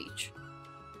Talonsreach.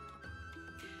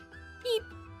 He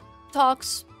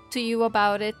talks to you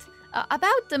about it,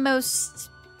 about the most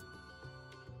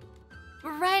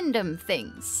random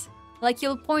things. Like,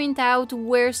 he'll point out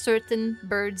where certain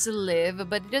birds live,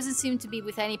 but it doesn't seem to be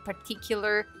with any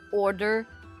particular order.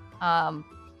 And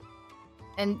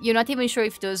you're not even sure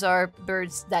if those are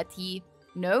birds that he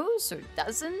knows or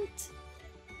doesn't.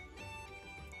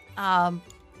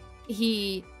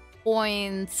 He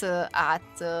points at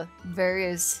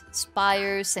various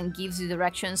spires and gives you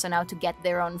directions on how to get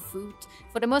there on foot.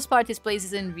 For the most part, this place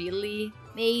isn't really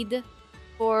made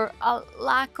for a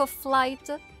lack of flight.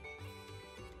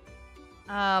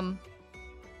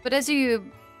 But as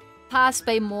you pass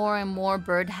by more and more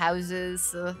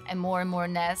birdhouses and more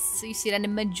nests, you see that the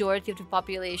majority of the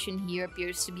population here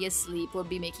appears to be asleep or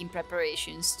be making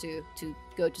preparations to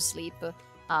go to sleep.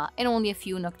 And only a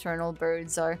few nocturnal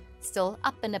birds are still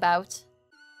up and about.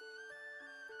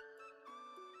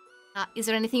 Is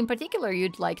there anything in particular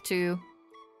you'd like to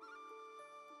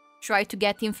try to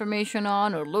get information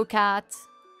on or look at?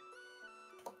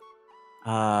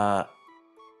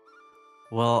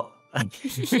 Well,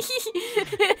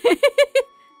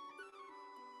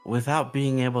 without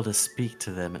being able to speak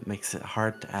to them, it makes it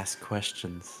hard to ask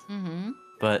questions. Mm-hmm.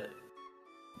 But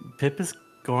Pip is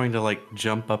going to, like,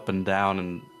 jump up and down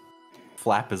and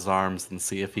flap his arms and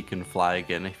see if he can fly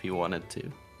again if he wanted to.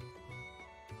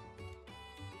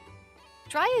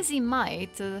 Try as he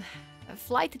might,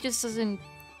 flight just doesn't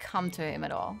come to him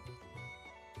at all.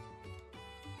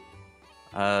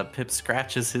 Pip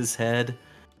scratches his head,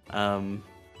 and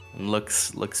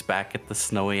looks back at the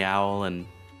snowy owl, and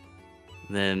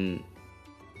then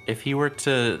if he were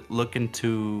to look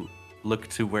to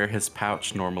where his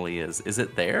pouch normally is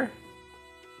it there?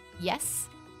 Yes.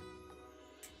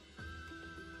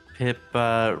 Pip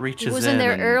reaches in. It wasn't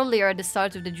there earlier at the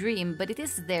start of the dream, but it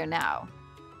is there now.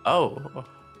 Oh.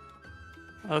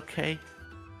 Okay.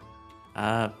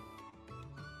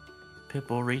 Pip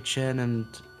will reach in and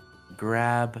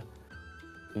grab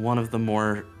one of the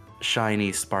more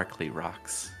shiny, sparkly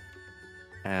rocks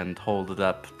and hold it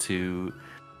up to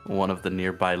one of the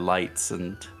nearby lights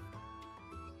and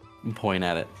point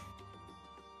at it.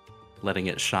 letting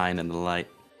it shine in the light.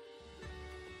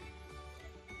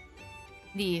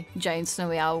 The giant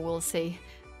snowy owl will say,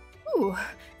 "Ooh,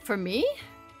 for me?"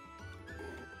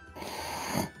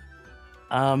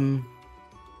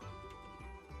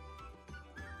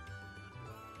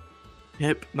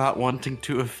 Pip, not wanting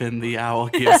to offend the owl,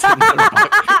 gives him the rock.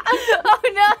 Oh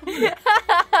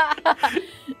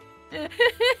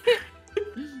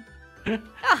no!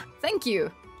 Thank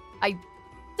you. I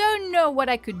don't know what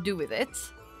I could do with it.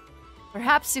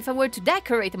 Perhaps if I were to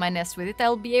decorate my nest with it,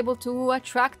 I'll be able to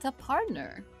attract a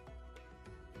partner.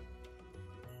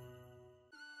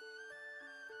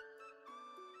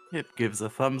 Pip gives a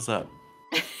thumbs up.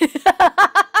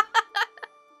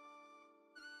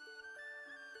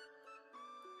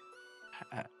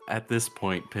 At this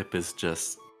point, Pip is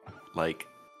just, like,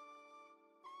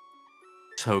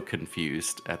 so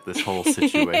confused at this whole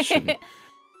situation.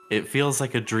 It feels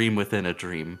like a dream within a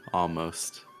dream,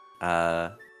 almost.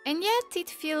 And yet, it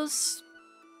feels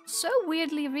so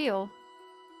weirdly real.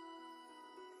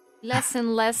 Less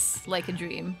and less like a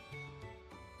dream.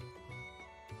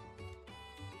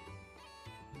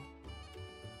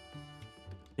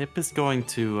 Pip is going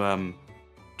to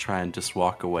try and just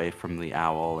walk away from the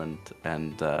owl and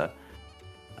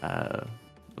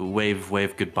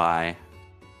wave goodbye,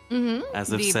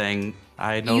 as if saying,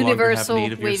 "I no longer have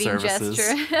need of your services."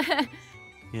 Gesture.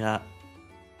 Yeah,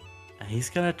 he's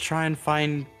gonna try and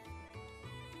find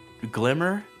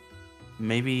Glimmer.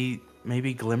 Maybe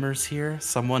Glimmer's here.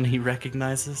 Someone he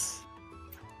recognizes.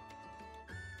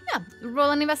 Yeah, roll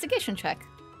an investigation check.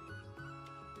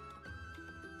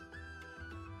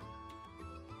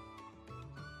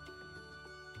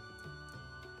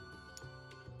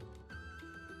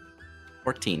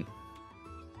 14.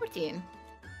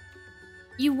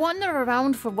 You wander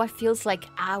around for what feels like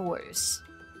hours.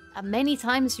 Many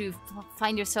times you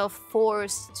find yourself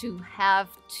forced to have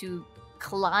to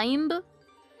climb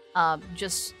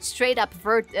just straight up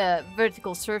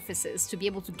vertical surfaces to be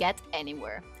able to get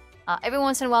anywhere. Every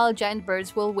once in a while, giant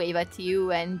birds will wave at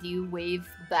you and you wave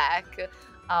back.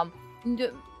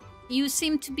 You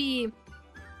seem to be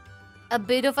a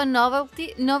bit of a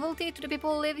novelty to the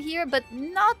people who live here, but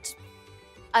not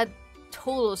a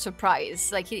total surprise.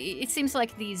 Like it seems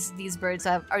like these birds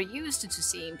are used to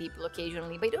seeing people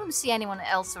occasionally, but you don't see anyone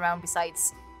else around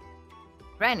besides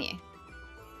Granny.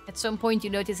 At some point, you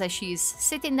notice that she's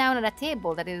sitting down at a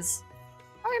table that is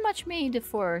very much made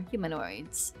for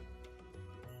humanoids.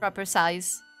 Proper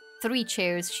size, 3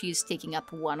 chairs. She's taking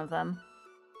up one of them.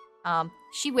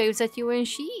 She waves at you and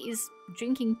she is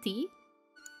drinking tea,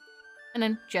 and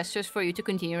then gestures for you to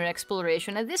continue your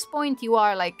exploration. At this point, you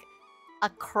are like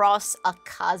across a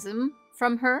chasm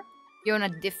from her. You're on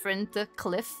a different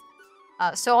cliff.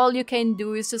 So all you can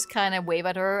do is just kind of wave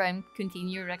at her and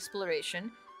continue your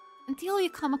exploration until you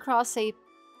come across a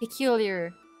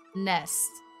peculiar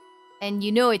nest. And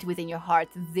you know it within your heart,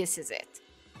 this is it.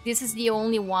 This is the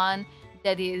only one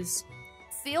that is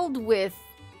filled with,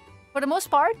 for the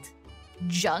most part,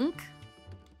 junk.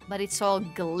 But it's all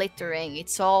glittering.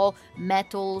 It's all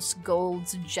metals,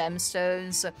 golds,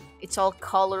 gemstones. It's all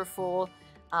colorful.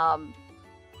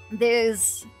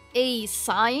 There's a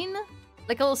sign,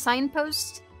 like a little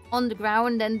signpost on the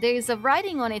ground, and there's a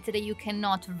writing on it that you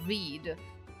cannot read.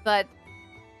 But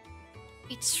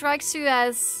it strikes you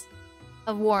as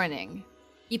a warning.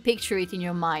 You picture it in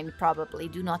your mind, probably.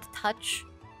 Do not touch.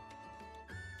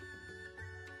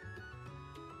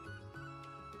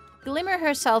 Glimmer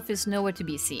herself is nowhere to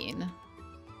be seen.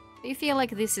 You feel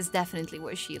like this is definitely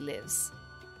where she lives.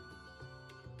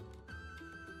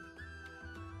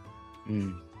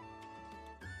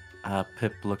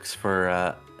 Pip looks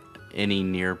for any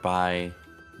nearby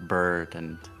bird,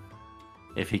 and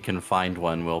if he can find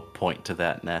one, we'll point to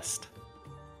that nest.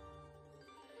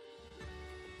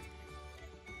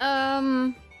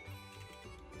 You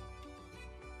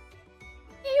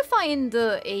find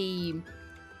a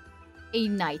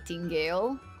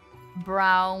nightingale,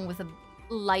 brown with a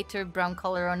lighter brown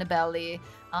color on the belly,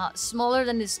 smaller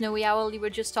than the snowy owl you were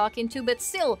just talking to, but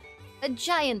still a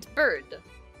giant bird.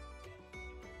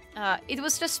 It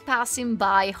was just passing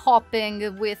by,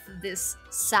 hopping with this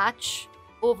satch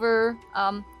over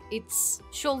its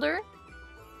shoulder.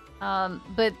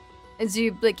 But as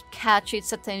you catch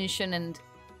its attention and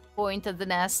point at the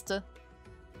nest,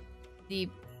 the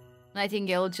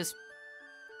nightingale just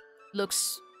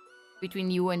looks between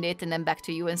you and it and then back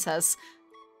to you and says,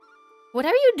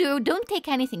 "Whatever you do, don't take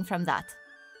anything from that."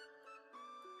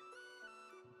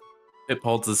 Pip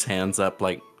holds his hands up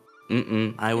like,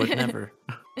 I would never.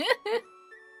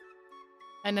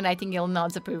 And the nightingale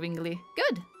nods approvingly.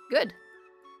 Good, good.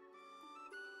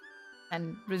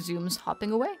 And resumes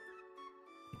hopping away.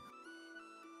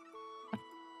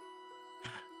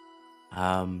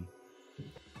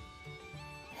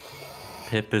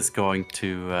 Pip is going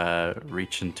to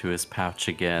reach into his pouch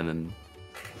again, and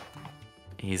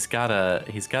he's got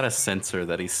a sensor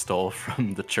that he stole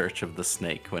from the Church of the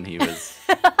Snake when he was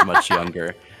much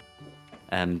younger,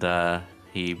 and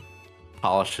he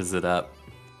polishes it up,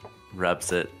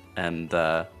 rubs it, and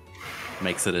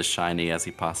makes it as shiny as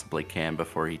he possibly can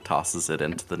before he tosses it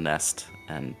into the nest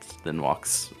and then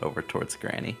walks over towards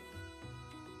Granny.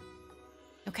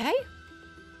 Okay.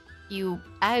 You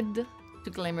add to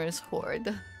Glimmer's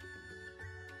hoard.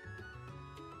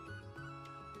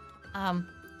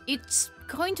 It's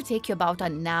going to take you about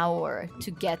an hour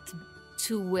to get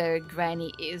to where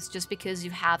Granny is, just because you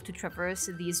have to traverse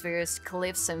these various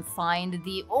cliffs and find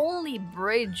the only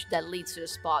bridge that leads to the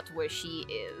spot where she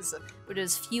is, where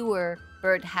there's fewer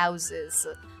bird houses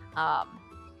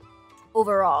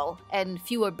overall and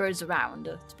fewer birds around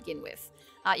to begin with.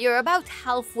 You're about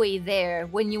halfway there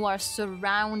when you are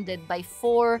surrounded by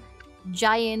 4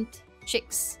 giant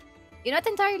chicks. You're not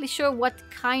entirely sure what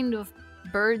kind of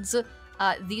birds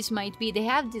these might be. They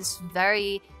have this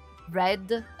very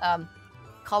red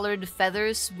colored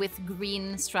feathers with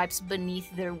green stripes beneath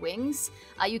their wings.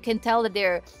 You can tell that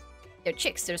they're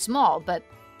chicks. They're small, but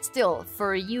still,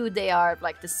 for you, they are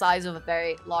like the size of a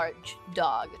very large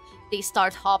dog. They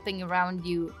start hopping around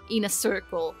you in a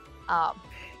circle,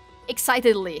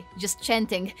 excitedly, just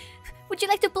chanting, "Would you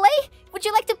like to play? Would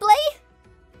you like to play?"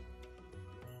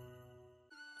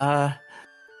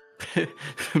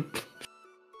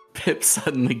 Pip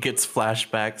suddenly gets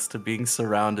flashbacks to being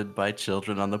surrounded by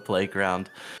children on the playground,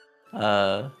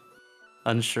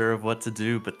 unsure of what to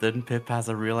do, but then Pip has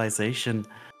a realization.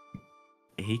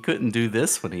 He couldn't do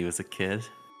this when he was a kid.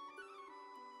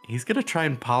 He's gonna try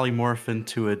and polymorph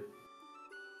into a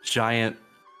giant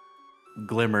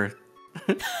Glimmer.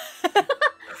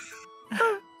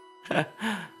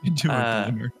 Into a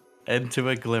Glimmer. Into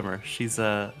a Glimmer. She's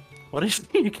what is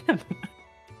she again?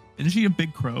 Isn't she a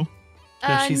big crow?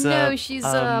 No, she's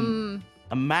a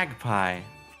magpie.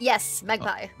 Yes,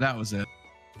 magpie. Oh, that was it.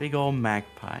 Big old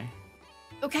magpie.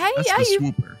 Okay, That's yeah, the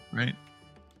swooper, right?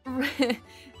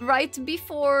 Right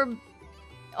before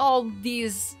all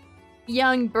these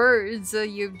young birds,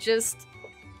 you just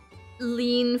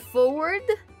lean forward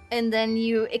and then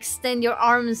you extend your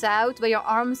arms out, but your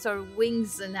arms are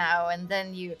wings now, and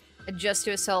then you adjust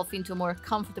yourself into a more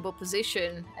comfortable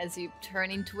position as you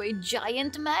turn into a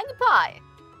giant magpie.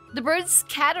 The birds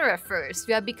scatter at first.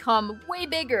 You have become way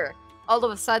bigger all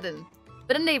of a sudden,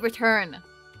 but then they return.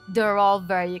 They're all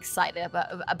very excited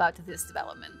about this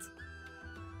development.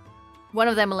 One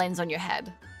of them lands on your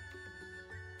head.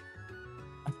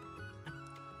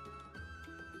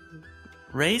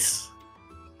 Race?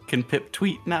 Can Pip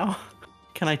tweet now?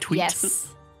 Can I tweet?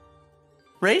 Yes.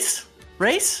 Race?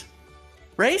 Race?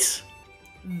 Race?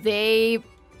 They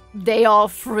all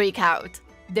freak out.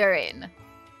 They're in.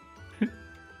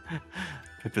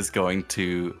 Pip is going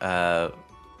to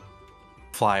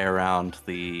fly around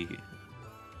the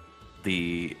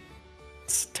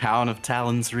town of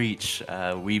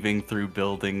Talonsreach, weaving through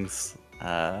buildings,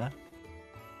 in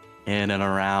and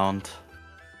around,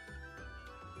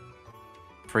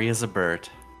 free as a bird.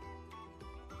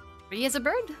 Free as a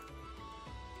bird?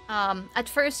 At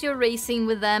first you're racing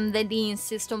with them, then they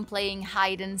insist on playing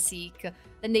hide and seek.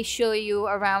 Then they show you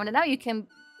around, and now you can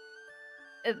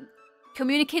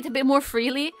communicate a bit more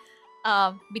freely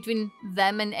between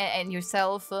them and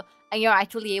yourself, and you're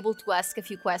actually able to ask a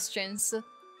few questions.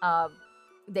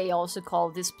 They also call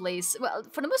this place, well,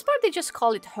 for the most part, they just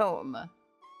call it home.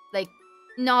 Like,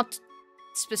 not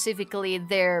specifically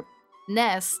their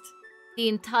nest, the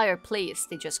entire place,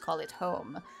 they just call it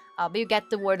home. But you get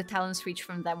the word Talonsreach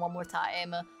from them one more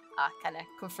time, kind of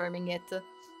confirming it.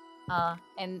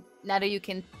 And now that you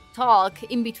can talk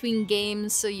in between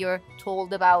games, so you're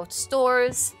told about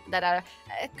stores that are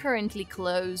currently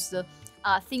closed,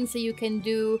 things that you can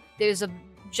do. There's a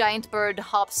giant bird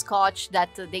hopscotch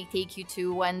that they take you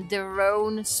to, and their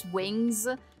own swings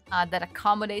that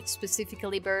accommodate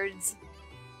specifically birds,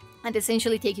 and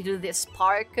essentially take you to this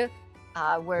park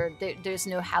where there's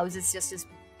no houses, just this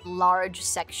large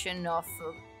section of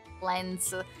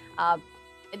plants.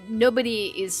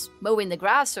 Nobody is mowing the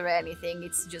grass or anything,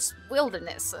 it's just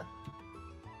wilderness.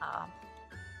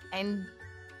 And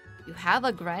you have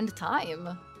a grand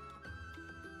time.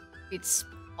 It's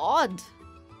odd.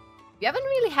 You haven't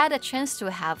really had a chance to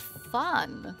have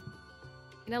fun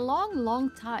in a long,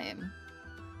 long time.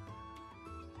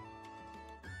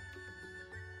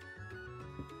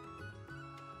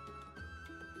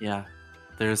 Yeah,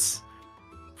 there's,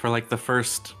 for like the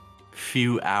first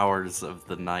few hours of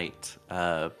the night,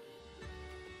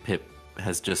 Pip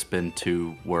has just been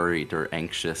too worried or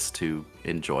anxious to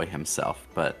enjoy himself.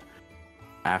 But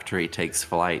after he takes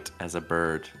flight as a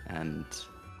bird, and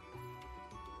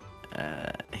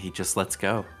he just lets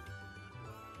go.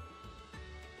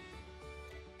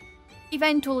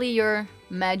 Eventually, your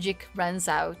magic runs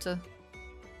out.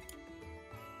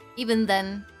 Even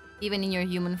then, even in your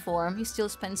human form, you still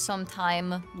spend some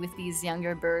time with these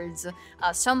younger birds.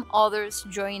 Some others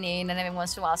join in, and every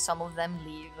once in a while, some of them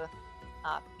leave.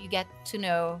 You get to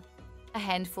know a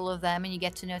handful of them, and you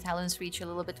get to know Talonsreach a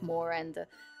little bit more. And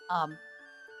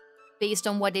based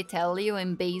on what they tell you,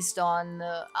 and based on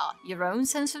your own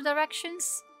sense of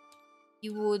directions,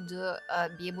 you would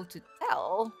be able to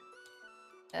tell.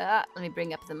 Let me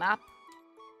bring up the map.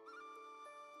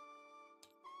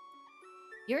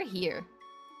 You're here.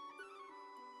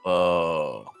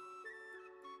 Oh.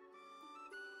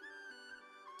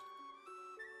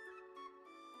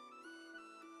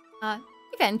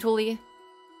 Eventually,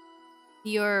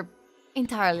 you're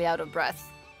entirely out of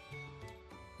breath.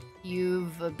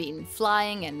 You've been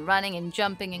flying and running and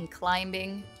jumping and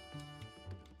climbing.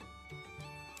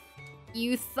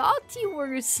 You thought you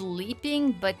were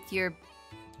sleeping, but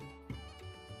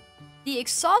the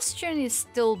exhaustion is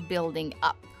still building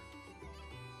up.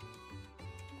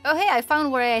 Oh hey, I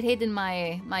found where I had hidden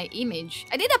my image.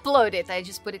 I did upload it, I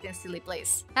just put it in a silly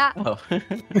place. Ah. Oh.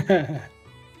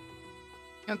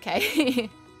 Okay.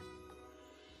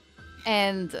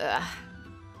 And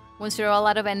once you're all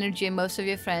out of energy and most of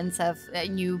your friends have,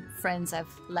 new friends have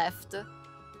left,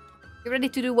 you're ready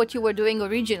to do what you were doing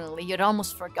originally. You're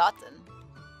almost forgotten.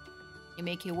 You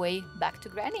make your way back to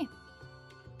Granny.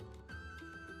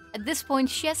 At this point,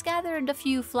 she has gathered a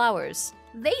few flowers.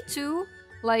 They too,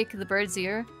 like the bird's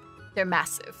ear, they're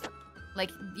massive.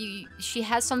 Like, she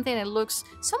has something that looks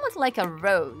somewhat like a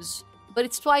rose, but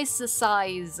it's twice the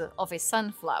size of a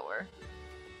sunflower.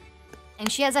 And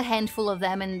she has a handful of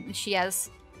them, and she has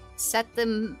set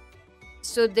them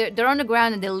so they're on the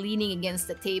ground and they're leaning against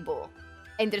the table,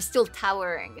 and they're still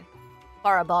towering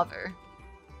far above her.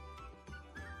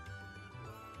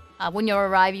 When you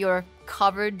arrive, you're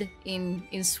covered in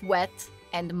sweat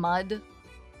and mud,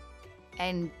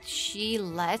 and she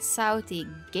lets out a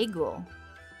giggle.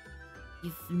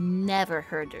 You've never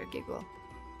heard her giggle.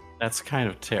 That's kind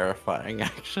of terrifying,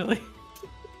 actually.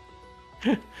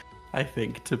 I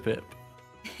think, to Pip.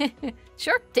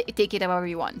 Sure, take it however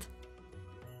you want.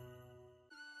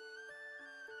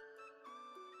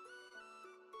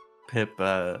 Pip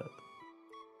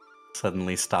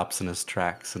suddenly stops in his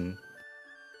tracks and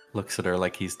looks at her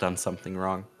like he's done something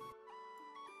wrong.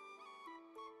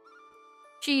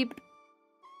 She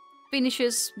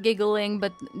finishes giggling,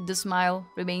 but the smile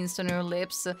remains on her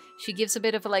lips. She gives a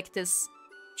bit of like this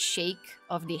shake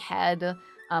of the head.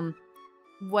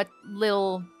 What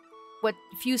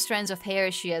few strands of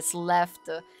hair she has left,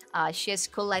 she has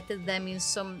collected them in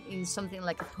something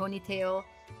like a ponytail.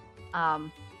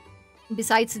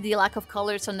 Besides the lack of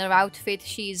colors on her outfit,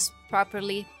 she's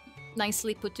properly,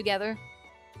 nicely put together.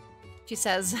 She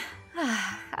says,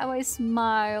 "How I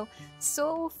smile,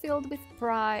 so filled with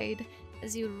pride,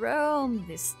 as you roam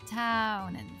this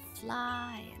town and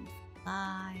fly and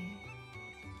fly."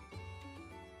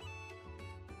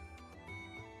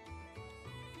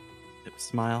 Pip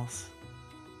smiles.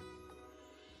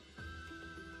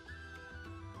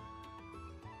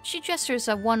 She gestures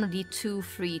at one of the two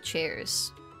free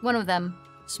chairs. One of them,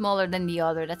 smaller than the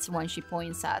other, that's the one she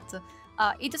points at.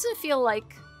 It doesn't feel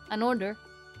like an order.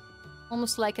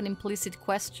 Almost like an implicit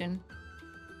question,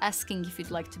 asking if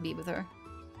you'd like to be with her.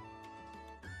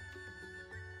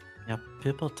 Yeah,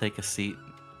 Pip will take a seat.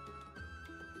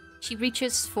 She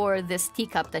reaches for this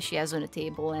teacup that she has on the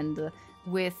table, and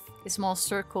with a small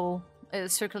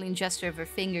circling gesture of her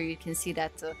finger, you can see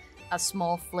that a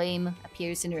small flame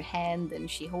appears in her hand, and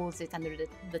she holds it under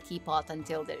the teapot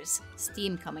until there's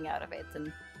steam coming out of it.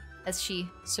 And as she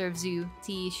serves you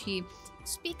tea, she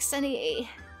speaks, and it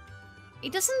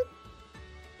doesn't...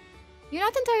 You're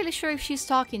not entirely sure if she's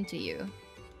talking to you.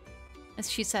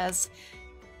 As she says,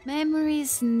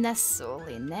 "Memories nestle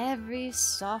in every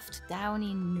soft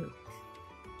downy nook,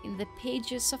 in the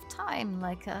pages of time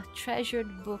like a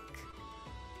treasured book.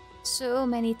 So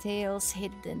many tales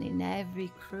hidden in every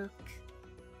crook.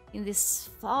 In this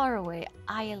faraway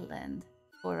island,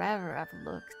 forever I've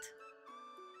looked."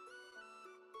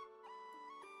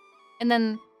 And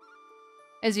then,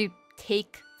 as you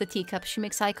take the teacup, she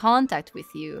makes eye contact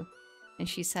with you. And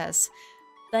she says,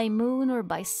 "By moon or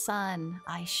by sun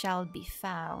I shall be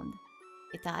found,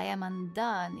 yet I am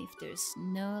undone if there's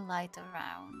no light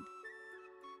around."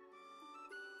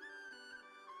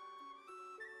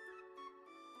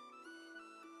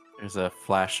 There's a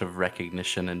flash of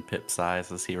recognition in Pip's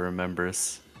eyes as he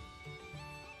remembers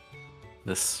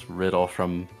this riddle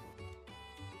from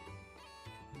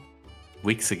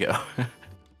weeks ago.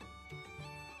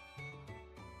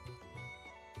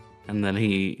 And then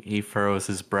he furrows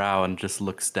his brow and just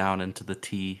looks down into the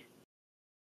tea,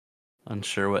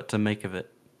 unsure what to make of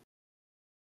it.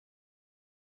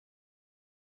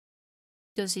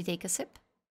 Does he take a sip?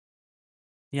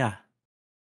 Yeah.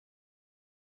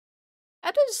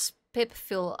 How does Pip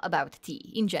feel about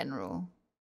tea in general?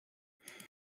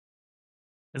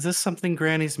 Is this something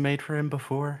Granny's made for him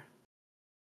before?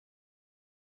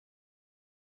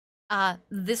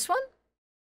 This one?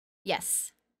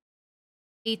 Yes.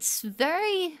 It's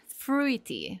very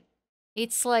fruity.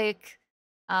 It's like,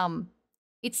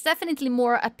 it's definitely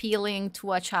more appealing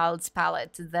to a child's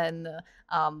palate than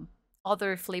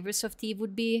other flavors of tea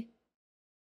would be.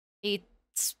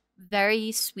 It's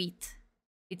very sweet.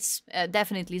 It's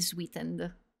definitely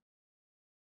sweetened.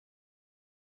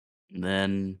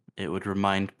 Then it would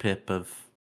remind Pip of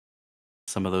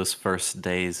some of those first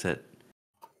days at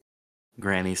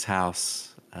Granny's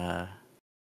house,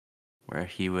 where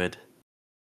he would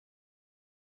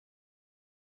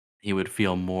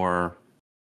feel more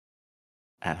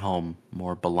at home,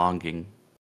 more belonging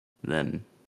than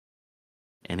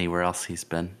anywhere else he's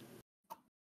been.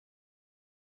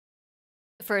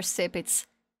 The first sip, it's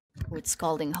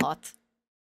scalding hot.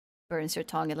 Burns your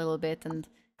tongue a little bit, and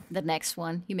the next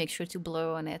one, you make sure to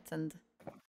blow on it, and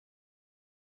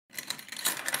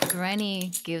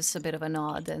Granny gives a bit of a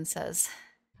nod and says,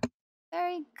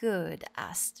 "Very good,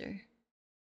 Aster."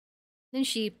 Then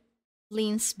she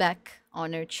leans back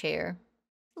on her chair,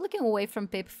 looking away from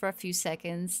Pip for a few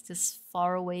seconds, this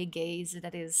faraway gaze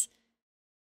that is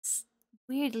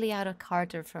weirdly out of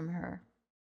character from her.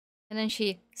 And then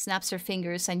she snaps her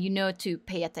fingers, and you know to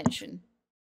pay attention.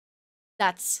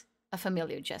 That's a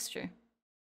familiar gesture.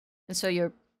 And so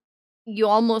you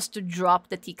almost drop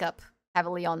the teacup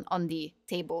heavily on the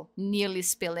table, nearly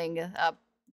spilling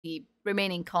the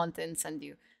remaining contents, and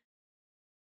your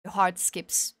heart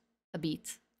skips a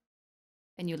beat,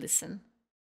 and you listen.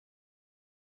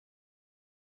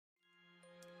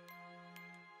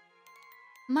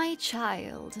 My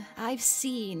child, I've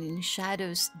seen in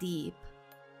shadows deep,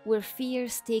 where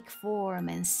fears take form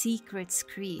and secrets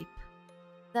creep,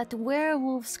 that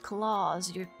werewolf's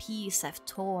claws your peace have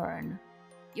torn,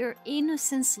 your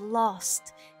innocence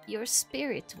lost, your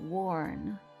spirit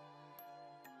worn.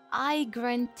 I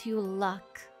grant you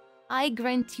luck, I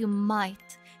grant you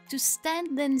might, to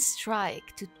stand and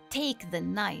strike, to take the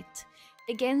night.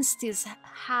 Against this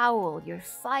howl your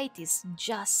fight is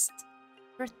just.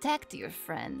 Protect your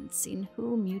friends in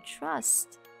whom you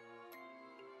trust.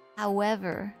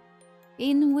 However,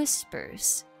 in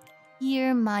whispers,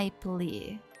 hear my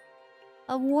plea.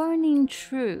 A warning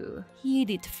true,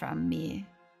 heed it from me.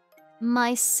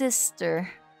 My sister,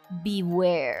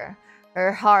 beware,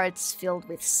 her heart's filled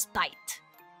with spite.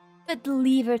 But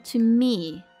leave her to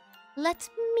me, let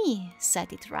me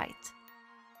set it right.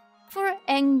 For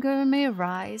anger may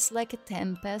rise like a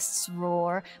tempest's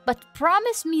roar, but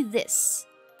promise me this,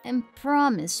 and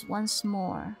promise once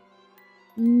more.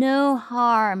 No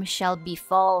harm shall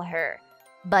befall her,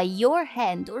 by your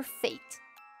hand or fate.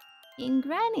 In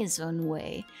Granny's own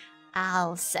way,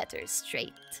 I'll set her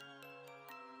straight.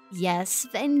 Yes,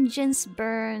 vengeance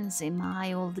burns in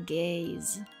my old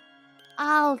gaze.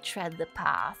 I'll tread the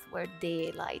path where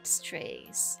daylight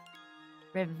strays.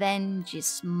 Revenge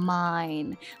is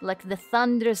mine, like the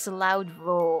thunder's loud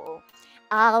roll.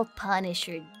 I'll punish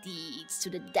her deeds to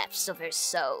the depths of her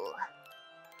soul.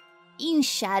 In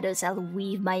shadows I'll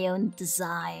weave my own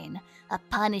design, a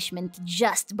punishment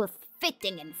just, both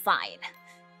fitting and fine.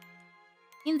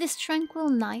 In this tranquil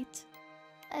night,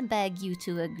 I beg you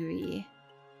to agree.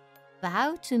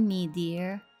 Vow to me,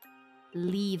 dear,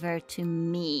 leave her to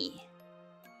me.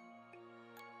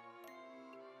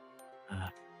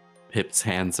 Pip's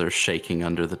hands are shaking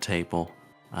under the table,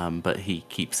 but he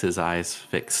keeps his eyes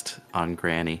fixed on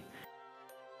Granny.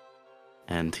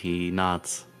 And he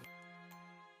nods.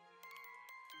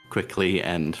 Quickly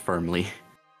and firmly.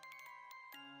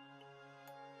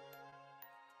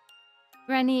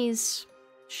 Granny's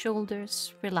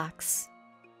shoulders relax.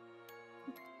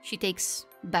 She takes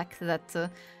back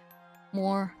that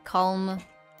more calm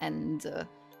and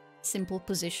simple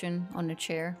position on her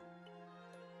chair.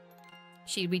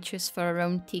 She reaches for her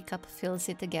own teacup, fills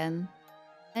it again,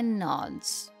 and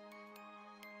nods.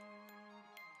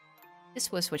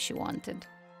 This was what she wanted.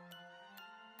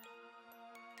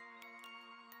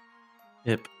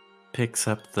 Pip picks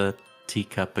up the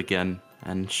teacup again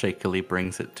and shakily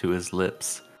brings it to his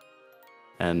lips.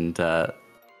 And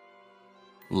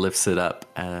lifts it up,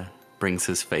 brings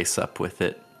his face up with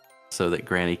it so that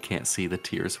Granny can't see the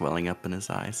tears welling up in his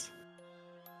eyes.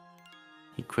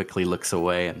 He quickly looks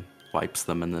away and wipes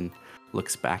them and then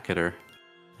looks back at her.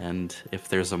 And if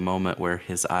there's a moment where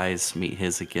his eyes meet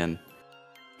his again,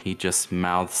 he just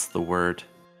mouths the word,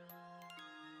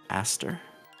 Aster.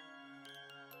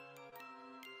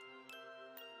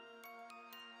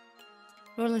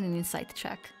 Roll an insight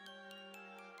check.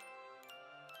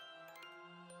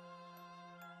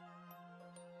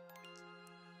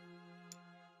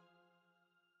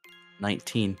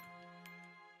 "19.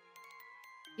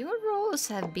 Your rolls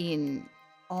have been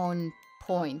on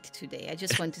point today. I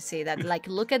just want to say that. Like,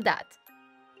 look at that.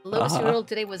 The lowest you rolled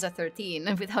today was a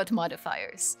 13 without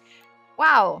modifiers.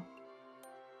 Wow.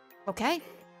 Okay.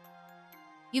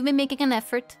 You've been making an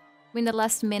effort in the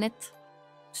last minute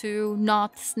to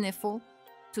not sniffle,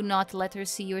 to not let her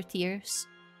see your tears.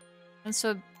 And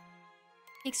so it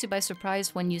takes you by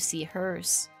surprise when you see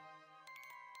hers.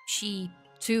 She,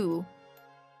 too,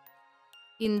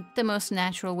 in the most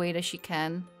natural way that she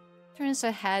can, turns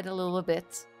her head a little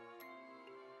bit,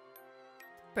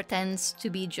 pretends to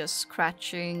be just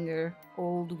scratching her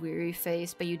old weary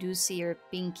face, but you do see her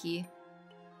pinky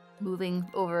moving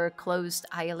over a closed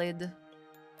eyelid,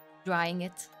 drying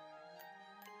it.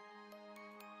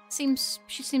 She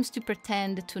seems to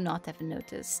pretend to not have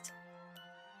noticed.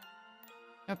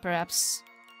 Or perhaps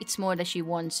it's more that she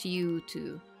wants you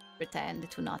to pretend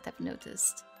to not have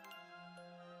noticed.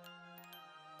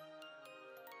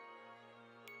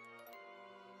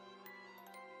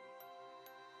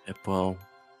 It will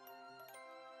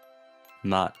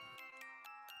not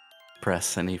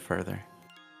press any further.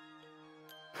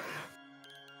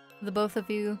 The both of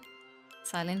you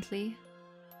silently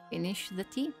finish the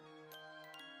tea.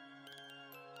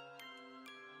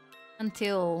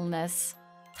 Until, as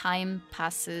time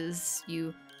passes,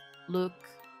 you look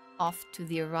off to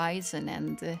the horizon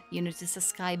and you notice the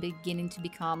sky beginning to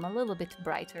become a little bit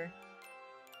brighter.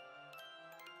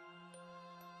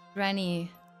 Granny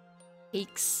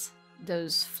takes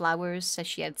those flowers that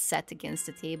she had set against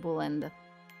the table, and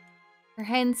her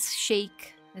hands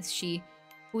shake as she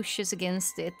pushes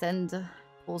against it and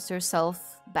pulls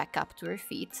herself back up to her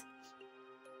feet.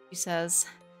 She says,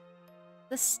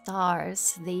 "The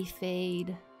stars, they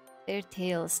fade, their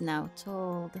tales now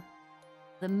told.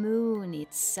 The moon,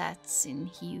 it sets in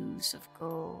hues of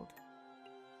gold.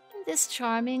 In this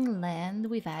charming land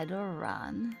we've had our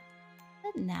run,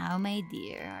 but now, my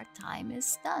dear, our time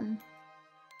is done.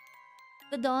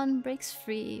 The dawn breaks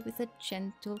free with a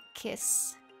gentle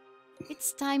kiss.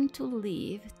 It's time to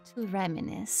leave, to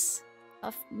reminisce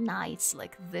of nights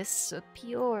like this, so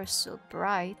pure, so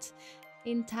bright,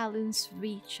 in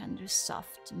Talonsreach under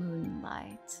soft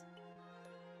moonlight.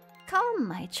 Come,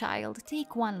 my child,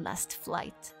 take one last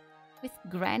flight. With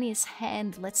Granny's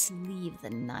hand, let's leave the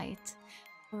night.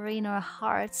 For in our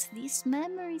hearts these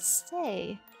memories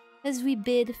stay, as we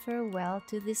bid farewell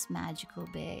to this magical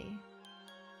bay."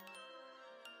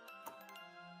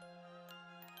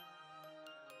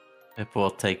 Pip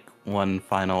will take one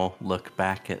final look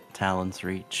back at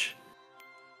Talonsreach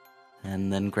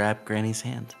and then grab Granny's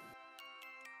hand.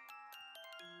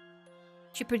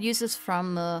 She produces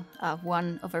from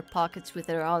one of her pockets with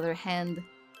her other hand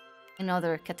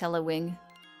another Catella wing,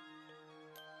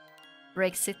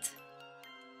 breaks it,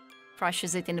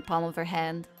 crushes it in the palm of her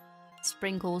hand,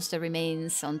 sprinkles the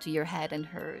remains onto your head and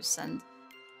hers, and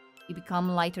you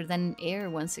become lighter than air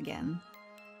once again.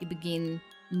 You begin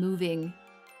moving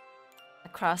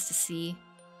across the sea,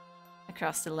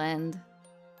 across the land,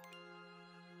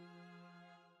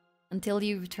 until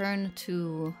you return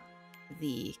to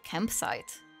the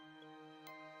campsite.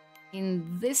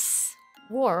 In this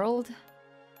world,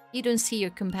 you don't see your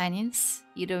companions,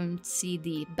 you don't see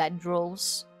the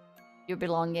bedrolls, your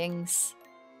belongings.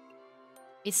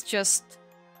 It's just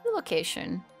the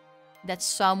location that's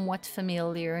somewhat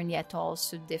familiar and yet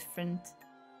also different.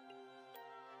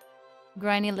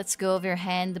 Granny lets go of your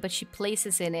hand, but she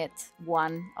places in it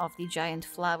one of the giant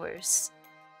flowers.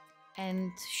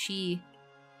 And she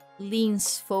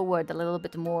leans forward a little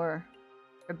bit more,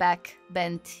 her back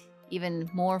bent even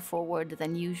more forward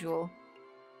than usual.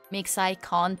 Makes eye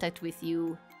contact with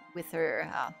you with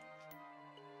her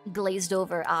glazed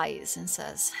over eyes and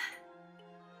says,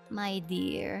 "My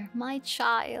dear, my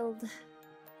child,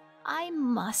 I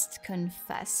must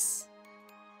confess,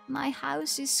 my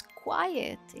house is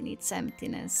quiet in its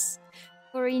emptiness,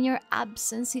 for in your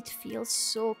absence it feels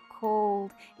so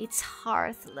cold, its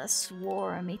hearthless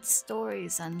warm, its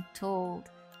stories untold.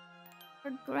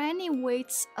 For Granny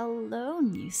waits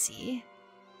alone, you see.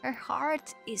 Her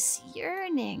heart is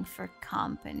yearning for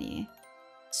company.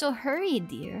 So hurry,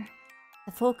 dear.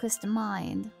 The focused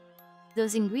mind.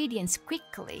 Those ingredients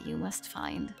quickly you must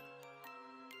find.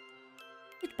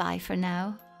 Goodbye for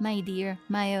now, my dear,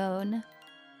 my own.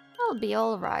 I'll be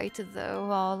alright,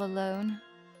 though, all alone.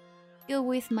 Go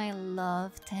with my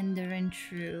love, tender and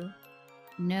true.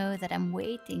 Know that I'm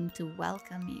waiting to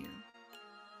welcome you.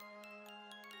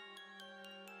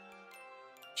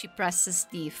 She presses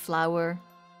the flower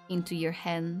into your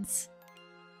hands.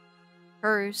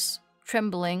 Hers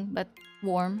trembling but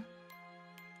warm.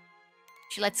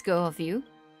 She lets go of you.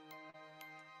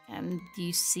 And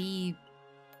you see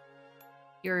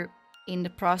you're in the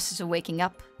process of waking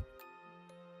up.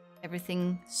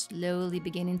 Everything slowly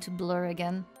beginning to blur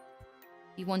again.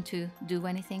 You want to do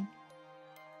anything?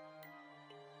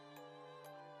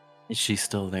 Is she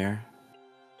still there?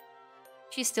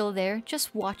 She's still there,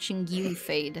 just watching you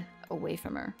fade away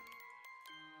from her.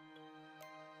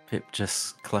 Pip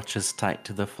just clutches tight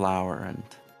to the flower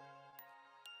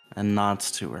and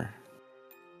nods to her.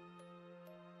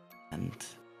 And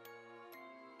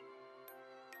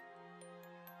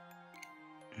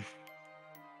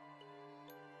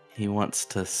he wants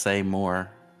to say more,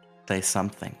 say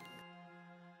something.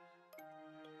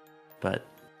 But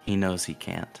he knows he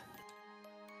can't.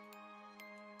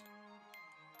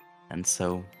 And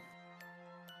so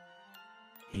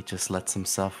he just lets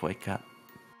himself wake up.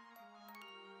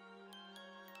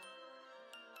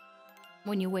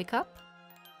 When you wake up,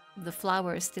 the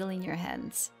flower is still in your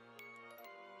hands.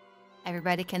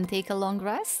 Everybody can take a long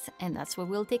rest, and that's where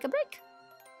we'll take a break.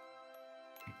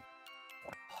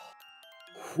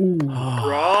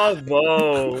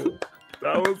 Bravo!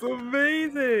 That was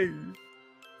amazing!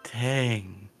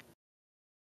 Dang.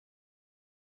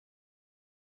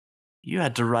 You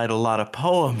had to write a lot of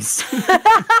poems.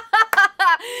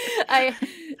 I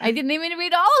didn't even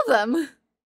read all of them.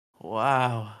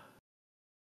 Wow.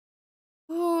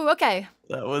 Ooh, okay.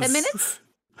 That was 10 minutes?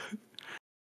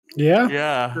 Yeah.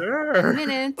 Yeah. 10 Sure.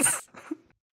 minutes.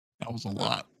 That was a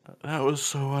lot. That was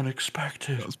so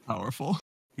unexpected. That was powerful.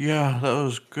 Yeah, that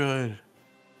was good.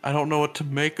 I don't know what to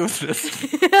make of this.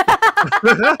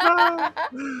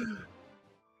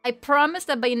 I promise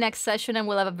that by next session I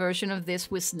will have a version of this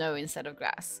with snow instead of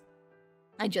grass.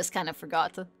 I just kind of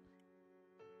forgot.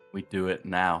 We do it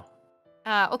now.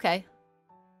 Okay.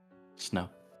 Snow.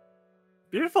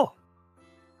 Beautiful.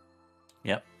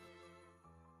 Yep.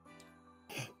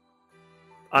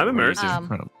 I'm immersed.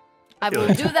 Incredible. I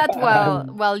will do that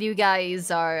while you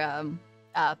guys are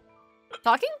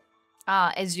talking.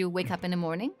 As you wake up in the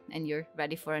morning and you're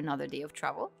ready for another day of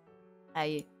travel.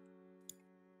 I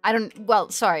don't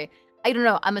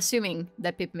know. I'm assuming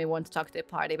that Pip may want to talk to the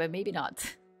party, but maybe not.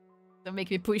 Don't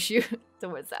make me push you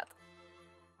towards that.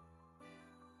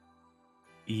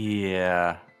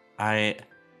 Yeah. I'm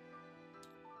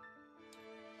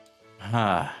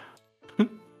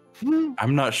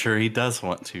not sure he does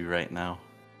want to right now.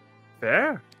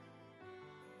 Fair.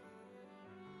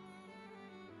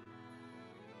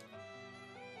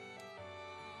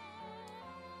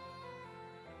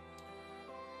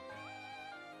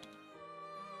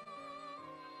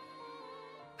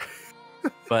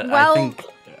 But Well- I think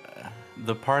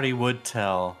the party would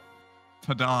tell.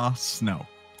 Ta-da, snow.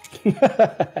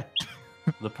 The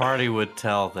party would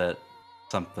tell that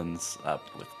something's up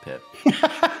with Pip.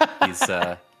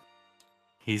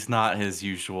 He's not his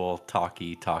usual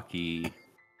talky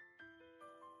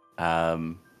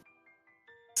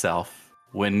self.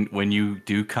 When you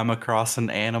do come across an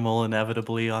animal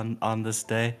inevitably on this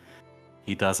day,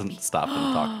 he doesn't stop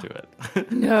and talk to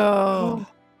it. No.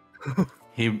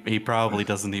 He probably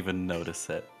doesn't even notice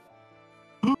it.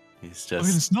 He's Look at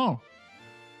the just snow.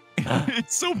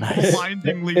 It's so Nice.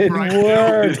 blindingly It bright.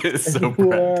 worked. It is so It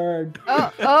bright. worked.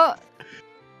 Oh.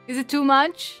 Is it too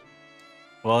much?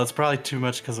 Well, it's probably too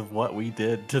much because of what we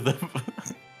did to the.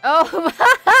 Oh.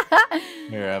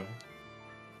 Here,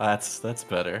 that's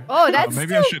better. Oh, that's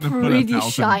maybe I still shouldn't have put pretty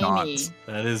 1,000 shiny. dots.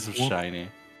 That is Whoop. shiny.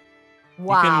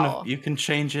 Wow. You can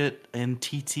change it in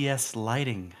TTS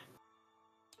lighting.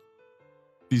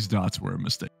 These dots were a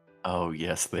mistake. Oh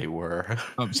yes, they were.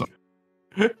 I'm sorry.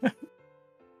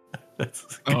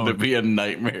 That's gonna be a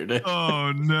nightmare to.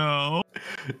 Oh no.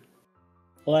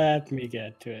 Let me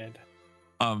get to it.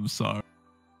 I'm sorry.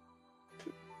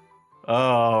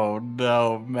 Oh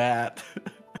no, Matt.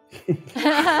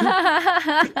 I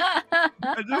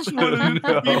just wanted it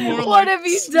to be more What like have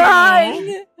you snow.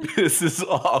 done? This is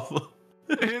awful.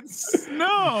 It's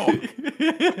snow.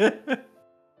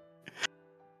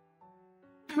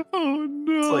 Oh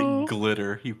no. It's like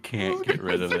glitter. You can't get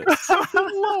rid of it.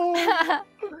 I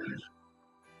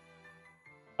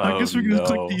Oh, guess we're gonna no.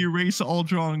 click the erase all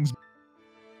drawings.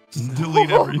 Just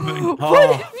delete everything. What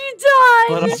Oh, have you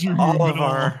done? but Just remove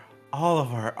it all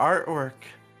of our artwork.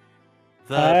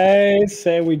 The, I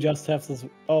say we just have this.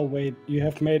 Oh wait, you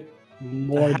have made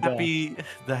more dots.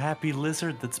 the happy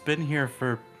lizard that's been here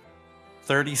for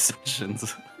 30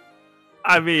 sessions.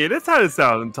 I mean, it's had its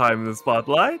own time in the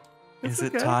spotlight. Is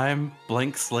It's it okay. time?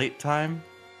 Blank slate time?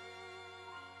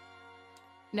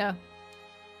 No,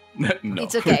 No.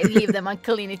 it's okay. Leave them. I'll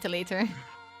clean it later.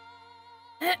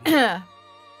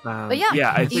 But yeah,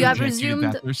 yeah, I you think have Can't do resumed.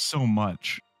 that. There's so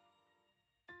much.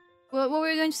 What were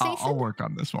you going to say? I'll Sid? work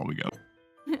on this while we go.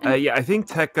 yeah, I think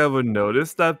Tekka would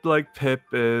notice that like Pip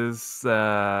is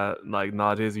like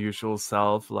not his usual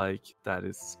self. Like that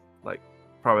is like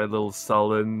probably a little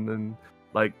sullen and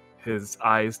like his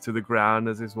eyes to the ground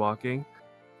as he's walking.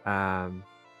 I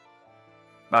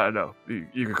don't know.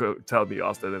 You can tell me,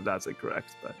 Austin, if that's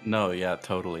incorrect. But No, yeah,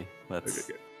 totally. That's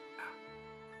okay, good.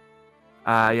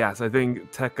 Yes, I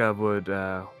think Tekka would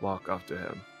walk up to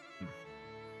him.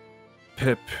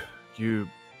 Pip, you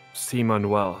seem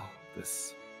unwell.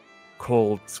 This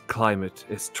cold climate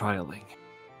is trialing.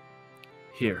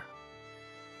 Here,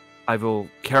 I will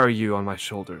carry you on my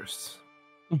shoulders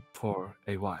for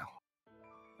a while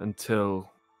until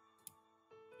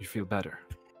you feel better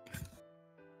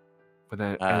with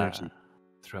that energy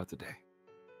throughout the day.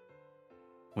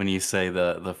 when you say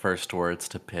the first words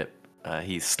to Pip,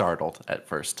 he's startled at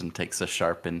first and takes a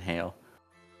sharp inhale.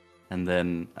 And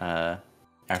then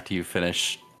after you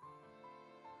finish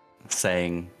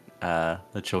saying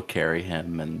that you'll carry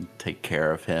him and take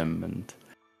care of him and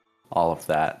all of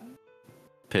that,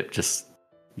 Pip just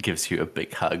gives you a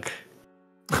big hug.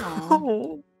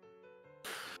 Aw.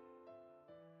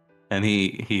 And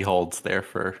he holds there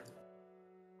for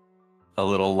a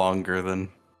little longer than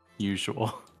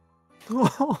usual.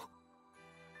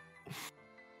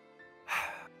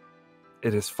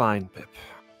 It is fine, Pip.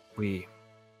 We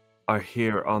are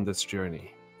here on this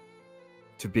journey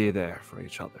to be there for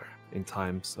each other in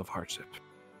times of hardship.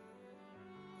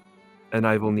 And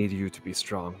I will need you to be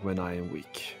strong when I am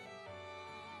weak.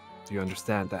 Do you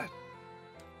understand that?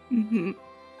 Mm-hmm.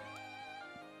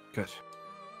 Good.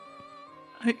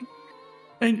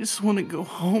 I just want to go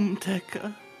home,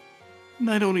 Tekka. And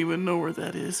I don't even know where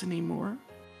that is anymore.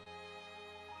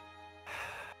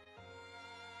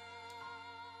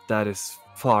 That is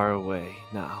far away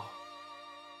now.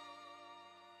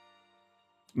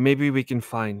 Maybe we can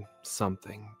find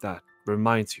something that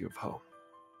reminds you of home.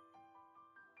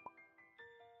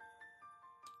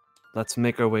 Let's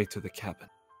make our way to the cabin.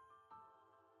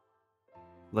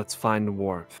 Let's find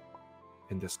warmth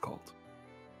in this cold.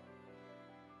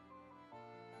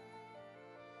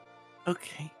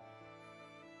 Okay.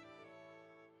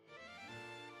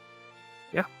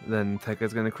 Yeah, then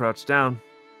Tekka's gonna crouch down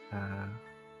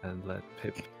and let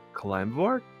Pip climb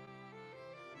aboard.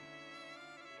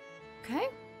 Okay.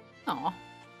 Aw.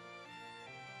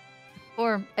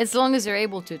 Or as long as you're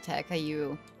able to, Tekka,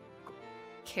 you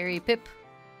carry Pip.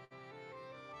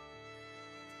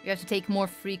 You have to take more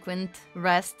frequent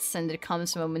rests, and there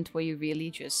comes a moment where you really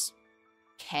just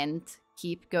can't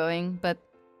keep going, but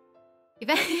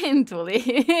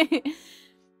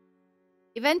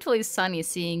eventually Sunny,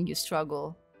 seeing you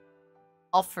struggle,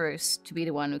 offers to be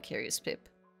the one who carries Pip.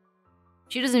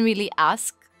 She doesn't really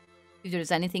ask if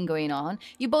there's anything going on.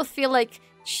 You both feel like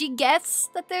she gets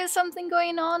that there's something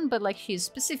going on, but like she's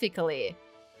specifically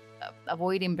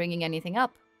avoiding bringing anything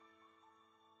up.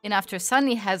 And after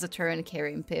Sunny has a turn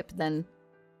carrying Pip, then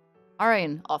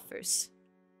Arian offers.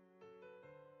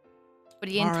 For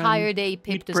the Arian, entire day,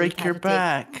 Pip You'd doesn't break your hesitate.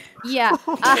 back. Yeah.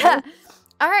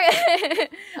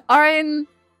 Arian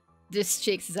just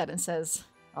shakes his head and says,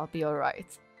 "I'll be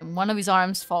alright." And one of his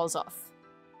arms falls off.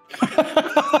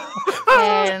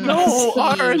 And No,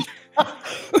 Arian.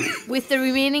 with the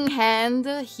remaining hand,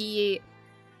 he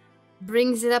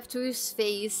brings it up to his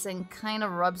face and kind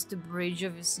of rubs the bridge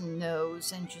of his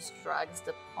nose and just drags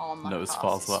the palm Nose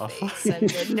across falls his off. face, and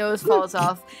the nose falls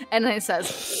off. And then he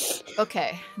says,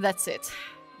 "Okay, that's it.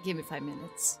 Give me 5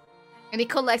 minutes." And he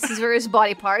collects his various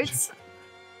body parts,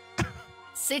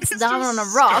 sits down on a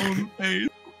rock.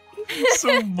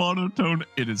 So monotone.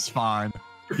 It is fine.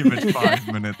 Give it 5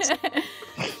 minutes.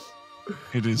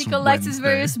 It is He collects his Wednesday.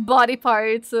 various body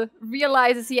parts,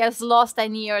 realizes he has lost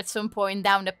an ear at some point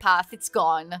down the path. It's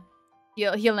gone.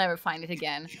 He'll never find it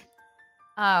again.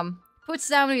 Puts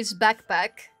down his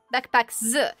backpacks.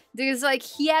 There's like,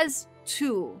 he has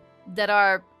two that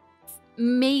are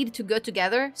made to go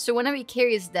together. So whenever he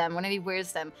carries them, whenever he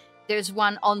wears them, there's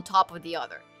one on top of the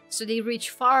other. So they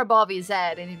reach far above his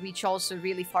head and they reach also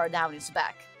really far down his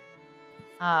back.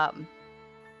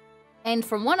 And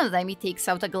from one of them, he takes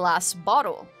out a glass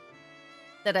bottle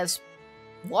that has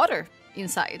water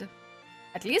inside.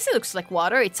 At least it looks like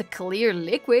water. It's a clear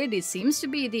liquid. It seems to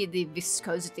be the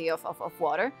viscosity of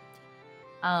water.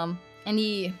 And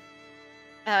he...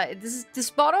 this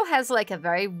bottle has like a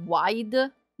very wide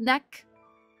neck.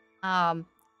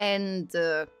 And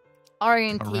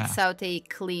Arian takes out a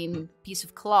clean piece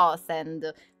of cloth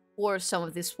and pours some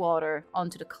of this water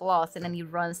onto the cloth. And then he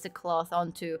runs the cloth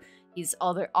onto his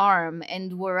other arm.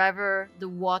 And wherever the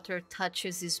water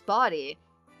touches his body,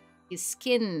 his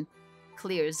skin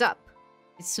clears up.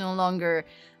 It's no longer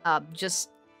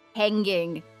just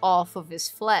hanging off of his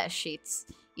flesh.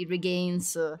 It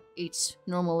regains its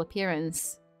normal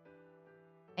appearance.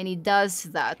 And he does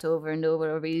that over and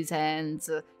over his hands,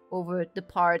 over the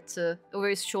part over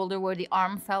his shoulder where the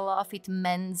arm fell off. It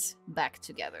mends back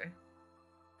together.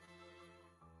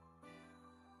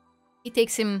 It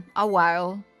takes him a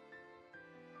while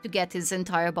to get his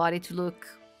entire body to look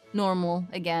normal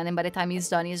again. And by the time he's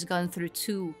done, he's gone through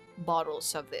 2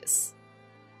 bottles of this.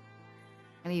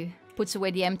 And he puts away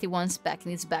the empty ones back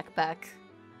in his backpack.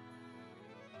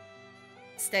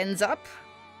 Stands up.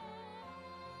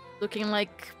 Looking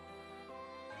like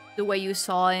the way you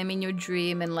saw him in your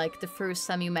dream and like the first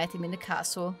time you met him in the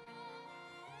castle.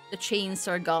 The chains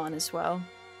are gone as well.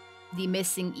 The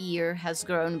missing ear has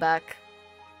grown back.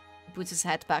 He puts his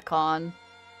hat back on.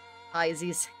 Ties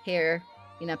his hair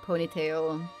in a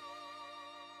ponytail.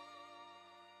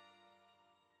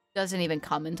 Doesn't even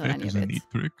comment on any of it. That is a neat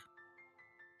trick.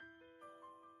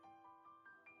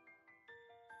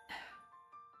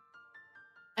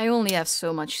 I only have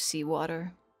so much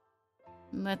seawater.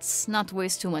 Let's not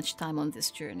waste too much time on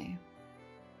this journey.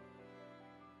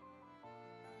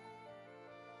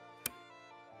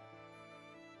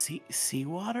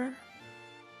 Seawater?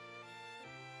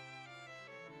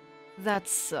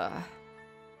 That's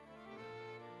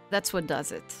what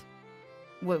does it.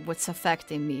 What's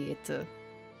affecting me,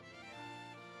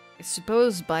 I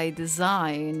suppose by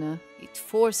design, it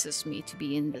forces me to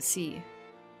be in the sea.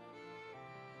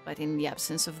 But in the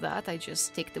absence of that, I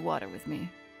just take the water with me.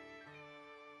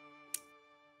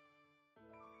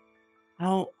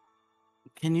 How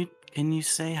can you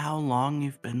say how long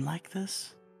you've been like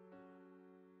this?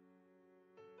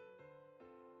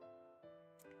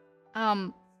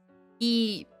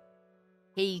 He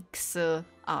takes a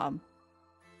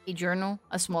journal,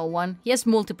 a small one. He has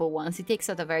multiple ones. He takes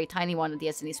out a very tiny one that he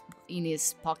has in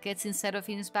his pockets instead of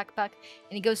in his backpack,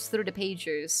 and he goes through the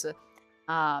pages.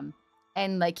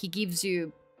 And like he gives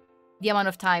you the amount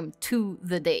of time to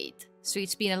the date. So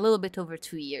it's been a little bit over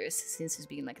 2 years since it's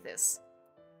been like this.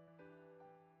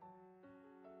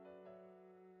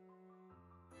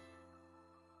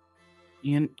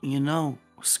 You know,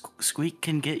 Squeak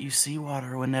can get you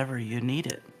seawater whenever you need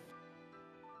it.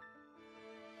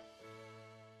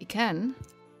 He can?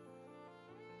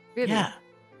 Really? Yeah.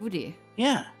 Would he?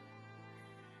 Yeah.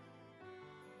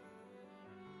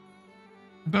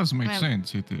 It does make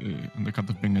sense. On the cut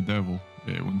of being a devil,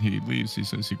 when he leaves, he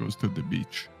says he goes to the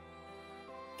beach.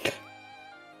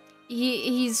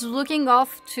 He's looking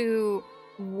off to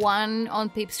one on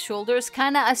Pip's shoulders,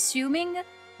 kind of assuming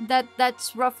that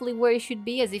that's roughly where he should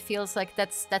be, as he feels like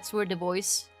that's where the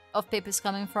voice of Pip is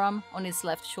coming from, on his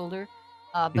left shoulder.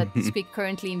 But Squeak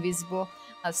currently invisible,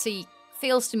 so he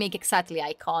fails to make exactly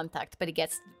eye contact, but he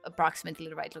gets approximately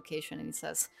the right location, and he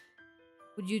says,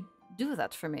 "Would you do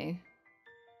that for me?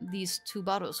 These 2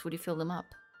 bottles, would you fill them up?"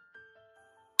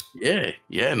 Yeah,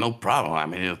 no problem. I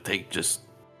mean, it'll take just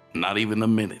not even a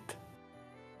minute.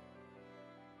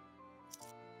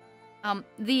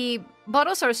 The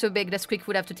bottles are so big that Squeak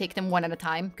would have to take them one at a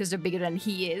time, because they're bigger than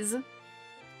he is.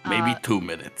 Maybe 2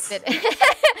 minutes.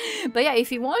 But yeah, if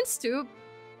he wants to,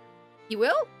 he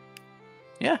will.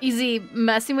 Yeah. Is he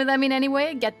messing with them in any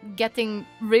way? Getting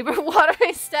river water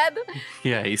instead?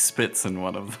 Yeah, he spits in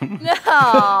one of them.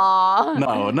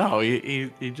 No. No,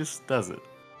 he just does it.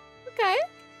 Okay.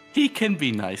 He can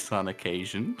be nice on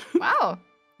occasion. Wow.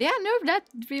 Yeah, no, that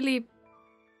really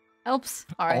helps.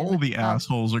 All the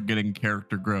assholes are getting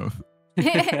character growth.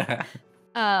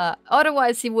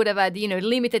 Otherwise, he would have had,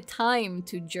 limited time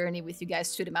to journey with you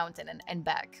guys to the mountain and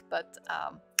back. But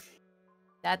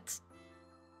that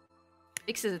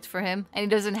fixes it for him, and he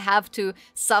doesn't have to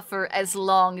suffer as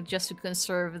long just to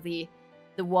conserve the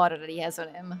water that he has on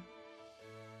him.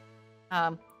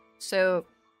 So,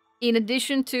 in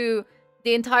addition to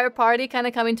the entire party kind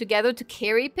of coming together to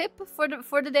carry Pip for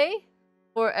the day,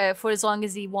 for as long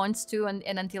as he wants to, and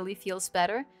until he feels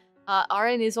better,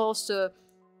 Aren is also.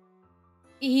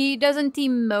 He doesn't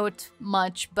emote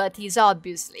much, but he's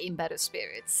obviously in better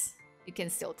spirits. You can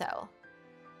still tell.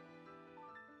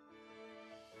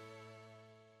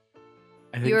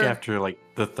 I think You're- after like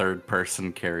the third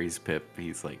person carries Pip,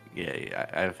 he's like, yeah,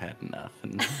 I've had enough,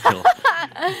 and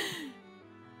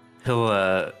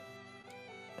he'll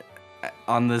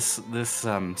on this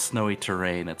snowy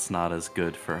terrain, it's not as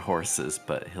good for horses,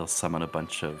 but he'll summon a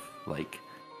bunch of like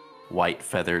white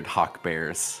feathered hawk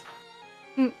bears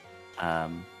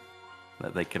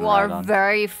that they can Who ride are on.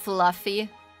 very fluffy.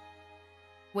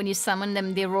 When you summon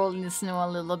them, they roll in the snow a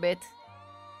little bit.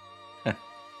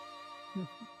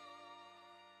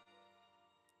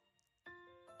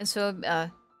 And so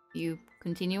you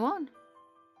continue on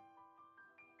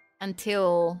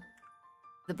until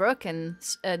the broken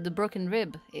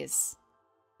rib is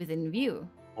within view.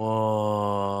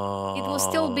 Whoa! It will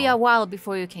still be a while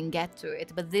before you can get to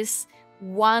it, but this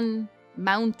one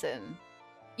mountain,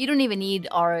 you don't even need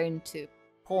Aaron to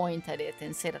point at it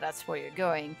and say that that's where you're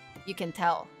going. You can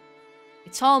tell.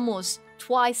 It's almost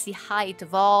twice the height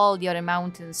of all the other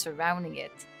mountains surrounding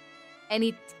it. And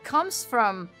it comes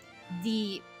from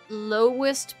the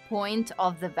lowest point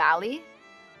of the valley,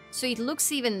 so it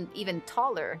looks even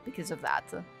taller because of that.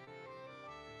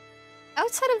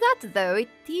 Outside of that, though, it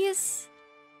is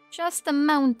just a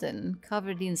mountain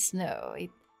covered in snow.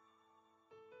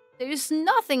 There's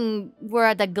nothing where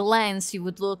at a glance you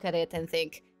would look at it and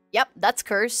think, yep, that's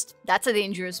cursed, that's a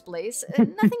dangerous place.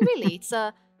 Nothing really. It's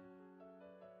a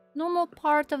normal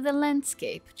part of the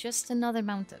landscape, just another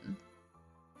mountain.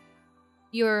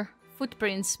 Your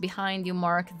footprints behind you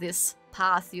mark this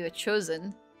path you have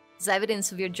chosen as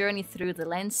evidence of your journey through the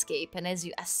landscape, and as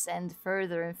you ascend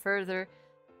further and further,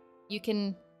 you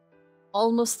can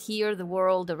almost hear the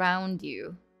world around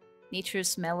you,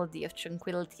 nature's melody of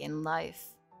tranquility and life.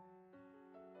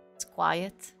 It's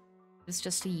quiet. It's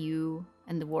just you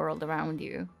and the world around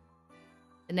you.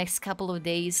 The next couple of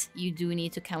days, you do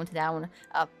need to count down.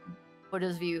 For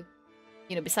those of you,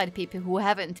 beside people who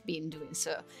haven't been doing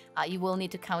so, you will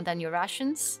need to count down your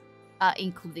rations,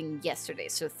 including yesterday,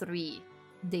 so 3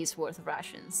 days worth of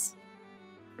rations.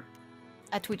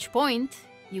 At which point,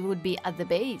 you would be at the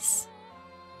base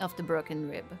of the broken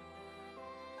rib.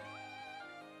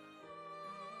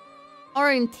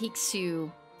 Orin takes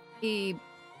you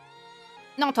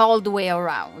not all the way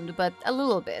around, but a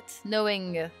little bit,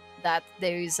 knowing that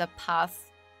there is a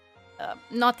path,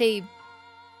 not a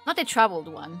traveled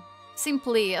one,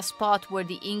 simply a spot where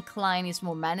the incline is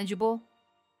more manageable,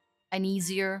 an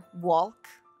easier walk,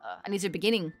 an easier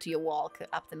beginning to your walk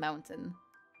up the mountain.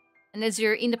 And as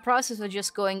you're in the process of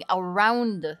just going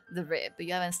around the rib,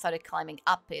 you haven't started climbing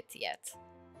up it yet,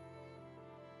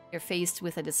 you're faced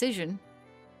with a decision.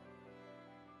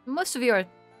 Most of you are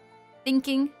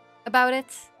thinking about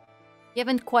it. You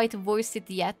haven't quite voiced it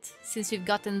yet, since you've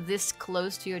gotten this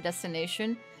close to your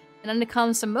destination, and then there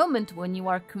comes a moment when you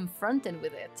are confronted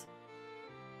with it.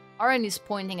 Aaron is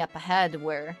pointing up ahead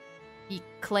where he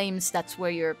claims that's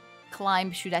where your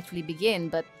climb should actually begin,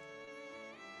 but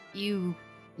you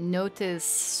notice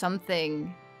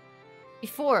something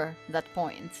before that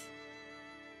point.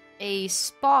 A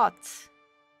spot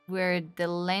where the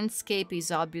landscape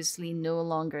is obviously no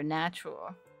longer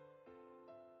natural.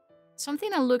 Something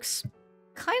that looks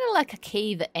kind of like a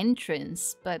cave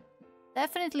entrance, but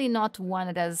definitely not one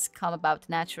that has come about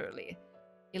naturally.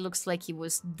 It looks like it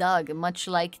was dug, much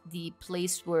like the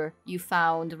place where you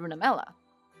found Runamela.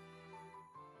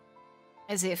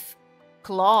 As if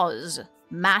claws,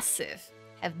 massive,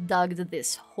 have dug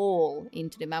this hole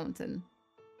into the mountain.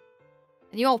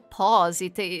 And you all pause.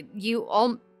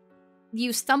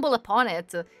 You stumble upon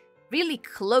it really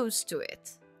close to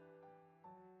it.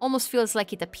 Almost feels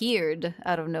like it appeared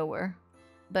out of nowhere.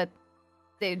 But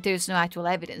there's no actual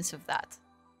evidence of that.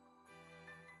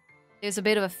 There's a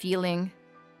bit of a feeling,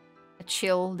 a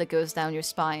chill that goes down your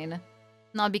spine.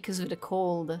 Not because of the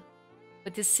cold,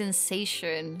 but this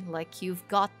sensation like you've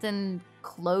gotten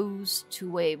close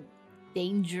to a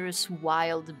dangerous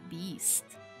wild beast.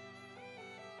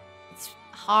 It's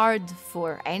hard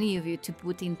for any of you to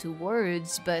put into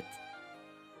words, but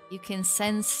you can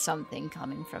sense something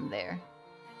coming from there.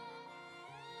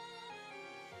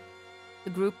 The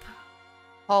group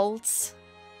halts.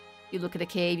 You look at the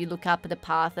cave, you look up at the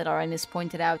path that Aaron has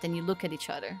pointed out, and you look at each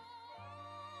other.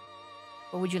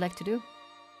 What would you like to do?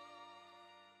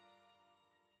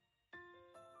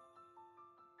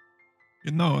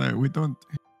 We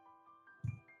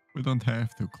don't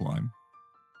have to climb.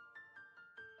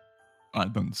 I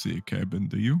don't see a cabin,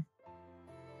 do you?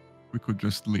 We could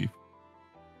just leave.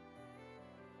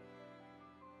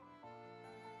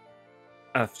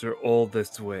 After all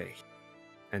this way,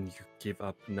 and you give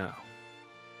up now.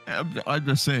 I'm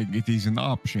just saying it is an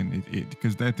option,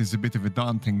 because that is a bit of a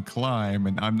daunting climb,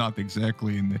 and I'm not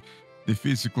exactly in the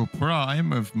physical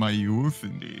prime of my youth,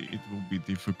 and it will be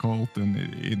difficult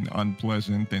and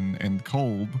unpleasant and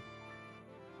cold.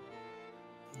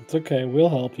 It's okay. We'll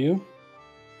help you.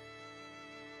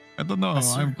 I don't know.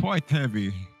 Professor? I'm quite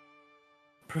heavy.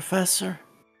 Professor,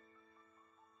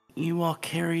 you all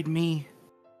carried me.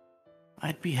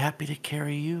 I'd be happy to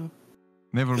carry you.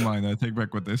 Never mind. I take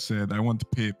back what I said. I want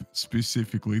Pip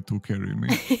specifically to carry me.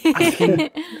 I can,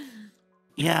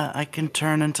 yeah, I can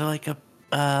turn into like a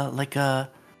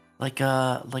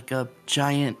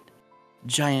giant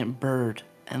bird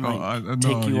and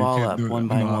take you all up one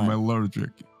by one. I'm allergic.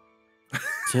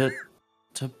 To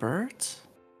birds?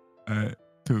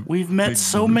 To We've met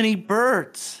so birds. many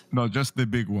birds. No, just the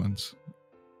big ones.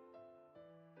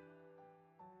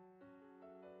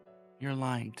 You're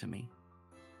lying to me.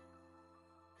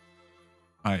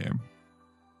 I am.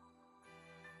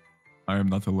 I am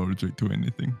not allergic to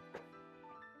anything.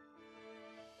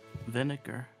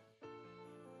 Vinegar.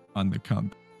 On the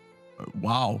count.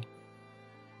 Wow.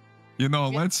 You know,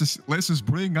 let's just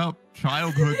bring up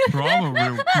childhood trauma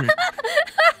real quick.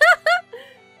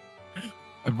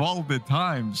 Of all the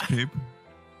times, Pip.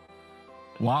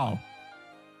 Wow.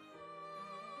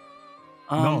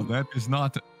 No, that is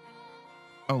not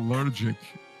allergic.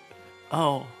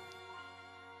 Oh.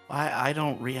 I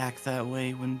don't react that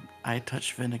way when I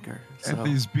touch vinegar. So. It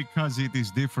is because it is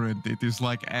different. It is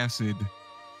like acid.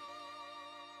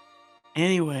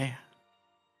 Anyway,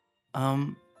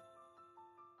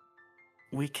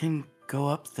 we can go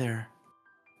up there,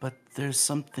 but there's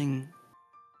something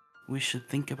we should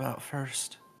think about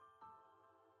first.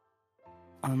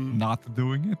 Not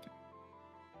doing it?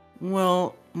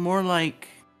 Well, more like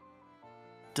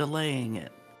delaying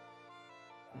it.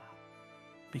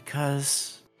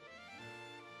 Because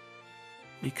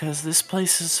this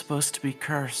place is supposed to be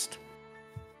cursed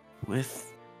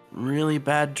with really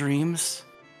bad dreams.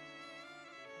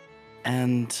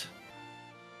 And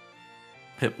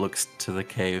Pip looks to the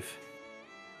cave.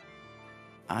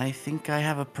 I think I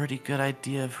have a pretty good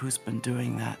idea of who's been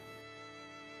doing that.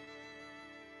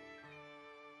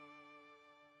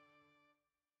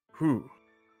 Who?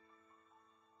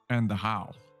 And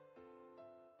how?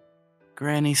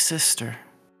 Granny's sister.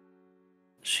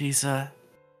 She's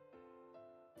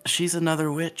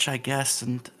another witch, I guess,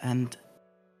 and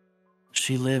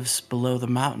she lives below the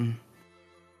mountain.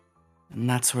 And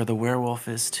that's where the werewolf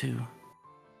is too.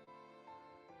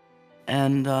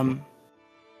 And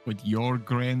But your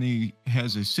granny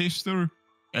has a sister,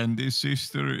 and this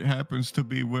sister happens to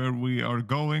be where we are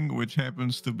going, which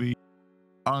happens to be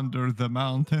under the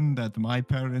mountain that my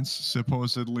parents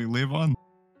supposedly live on.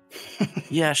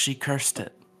 yeah, she cursed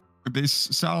it. This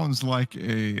sounds like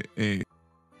a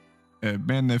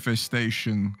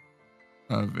manifestation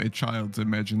of a child's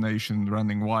imagination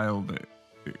running wild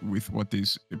with what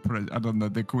is I don't know,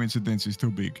 the coincidence is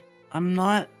too big. I'm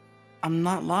not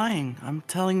lying. I'm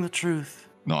telling the truth.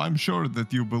 No, I'm sure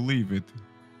that you believe it.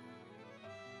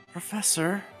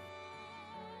 Professor,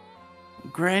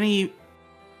 Granny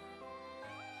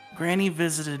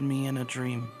visited me in a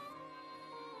dream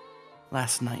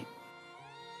last night.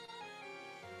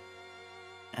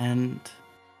 And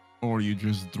or you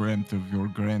just dreamt of your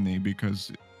granny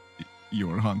because you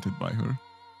were haunted by her.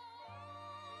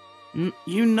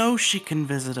 You know she can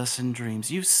visit us in dreams.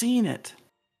 You've seen it.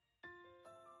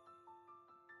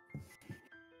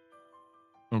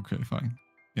 Okay, fine.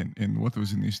 And what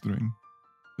was in this dream?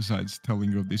 Besides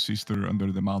telling you of this sister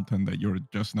under the mountain that you're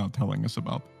just now telling us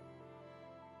about.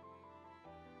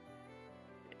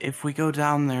 If we go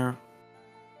down there,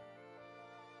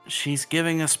 she's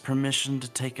giving us permission to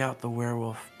take out the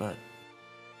werewolf, but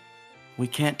we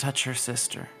can't touch her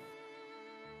sister.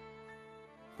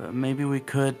 But maybe we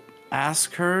could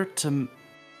ask her to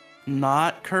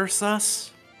not curse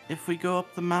us if we go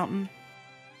up the mountain.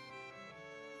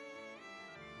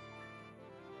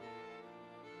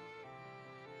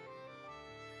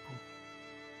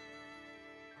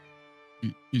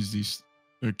 Is this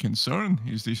a concern?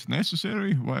 Is this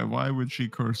necessary? Why would she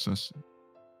curse us?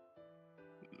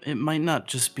 It might not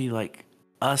just be like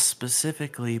us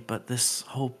specifically, but this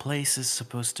whole place is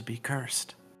supposed to be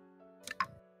cursed.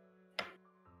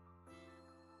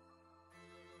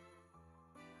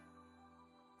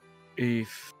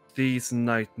 If these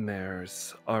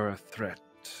nightmares are a threat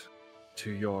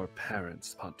to your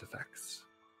parents, Pontifex,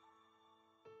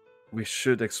 we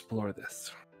should explore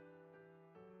this.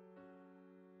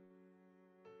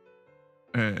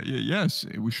 Yes,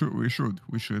 we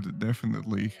should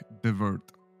definitely divert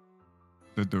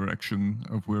the direction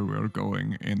of where we are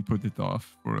going and put it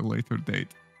off for a later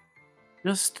date.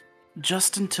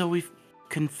 Just until we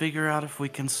can figure out if we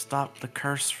can stop the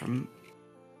curse from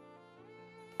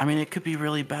I mean, it could be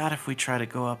really bad if we try to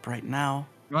go up right now.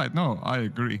 Right, no, I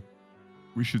agree.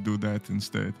 We should do that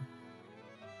instead.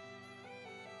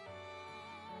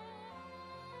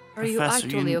 Are you Professor,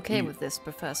 actually okay you- with this,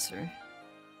 Professor?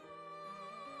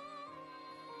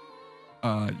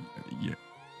 Yeah.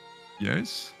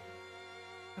 Yes?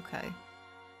 Okay.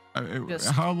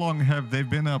 Just- How long have they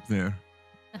been up there?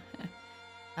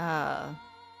 I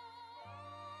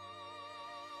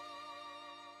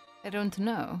don't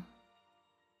know.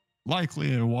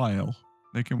 Likely a while.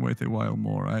 They can wait a while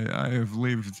more. I have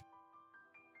lived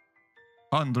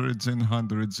hundreds and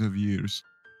hundreds of years.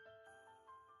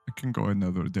 I can go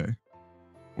another day,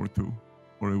 or two,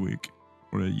 or a week,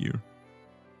 or a year.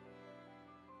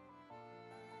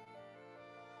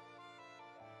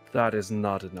 That is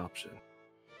not an option.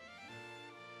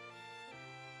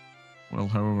 Well,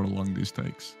 however long this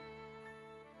takes.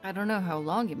 I don't know how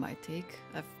long it might take.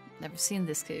 I've never seen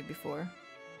this cave before.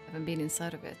 Haven't been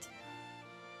inside of it.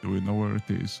 Do we know where it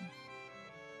is?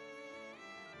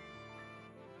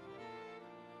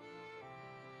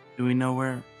 Do we know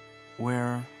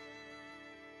where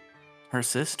her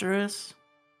sister is?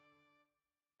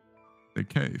 The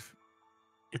cave.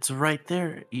 It's right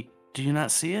there. Do you not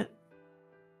see it?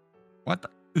 What?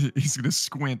 He's gonna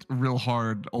squint real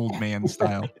hard, old man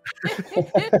style.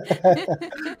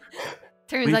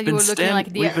 Turns out you were looking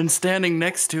like the. We've been standing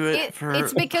next to it for.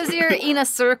 It's because you're in a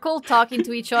circle talking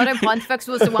to each other. Pontifex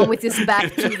was the one with his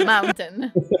back to the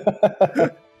mountain.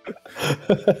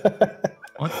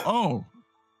 What? Oh,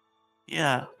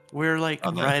 Yeah, we're like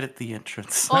Oh, no. right at the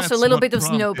entrance. Also, a that's little what bit of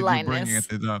snow prompted you bringing blindness.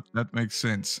 it up. That makes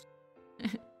sense.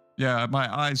 Yeah,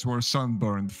 my eyes were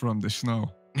sunburned from the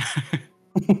snow.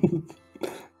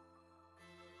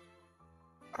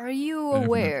 Are you Definitely.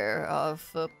 aware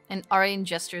of, and Arian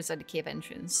gestures at the cave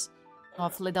entrance,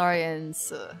 of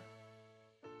Ledarian's,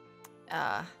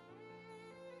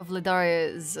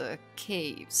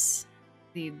 caves,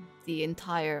 the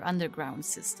entire underground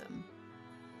system?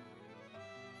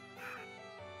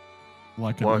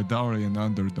 Like a What? Ledarian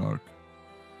Underdark.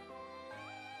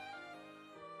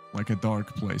 Like a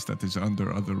dark place that is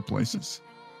under other places.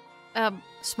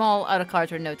 Small out of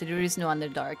character note: there is no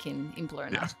Underdark in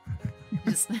Plurna. Yeah.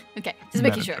 Just just making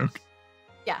Not a sure. joke.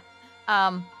 Yeah.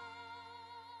 I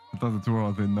thought that's where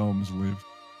all the gnomes live.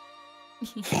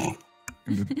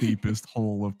 In the deepest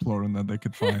hole of Plurna they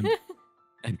could find.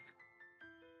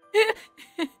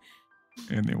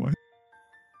 Anyway,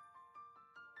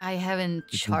 I haven't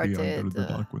it will be charted. under the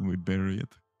dock when we bury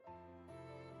it.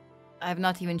 I have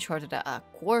not even charted a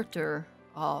quarter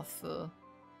of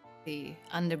the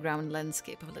underground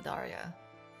landscape of Ledaria.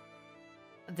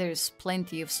 There's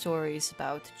plenty of stories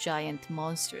about giant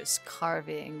monsters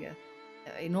carving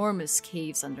enormous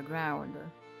caves underground.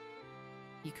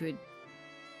 You could...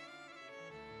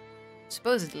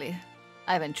 Supposedly,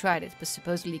 I haven't tried it, but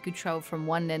supposedly you could travel from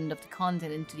one end of the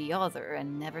continent to the other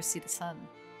and never see the sun.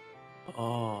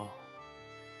 Oh.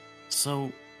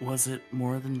 So, was it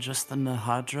more than just the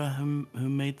Nahadra who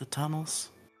made the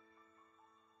tunnels?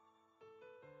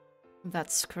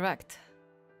 That's correct.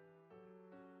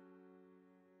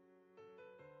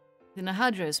 The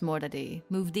Nahadra is more that they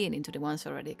moved into the ones that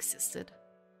already existed.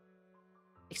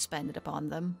 Expanded upon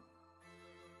them.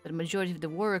 But the majority of the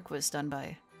work was done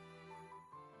by...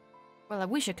 Well, I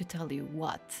wish I could tell you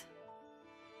what.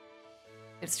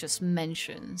 It's just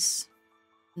mentions.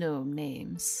 No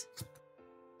names.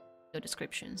 No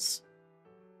descriptions.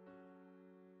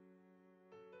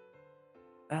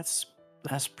 That's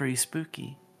pretty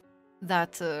spooky.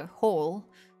 That hole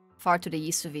far to the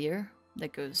east of here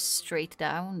that goes straight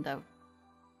down, that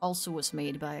also was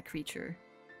made by a creature.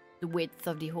 The width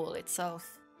of the hole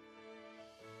itself.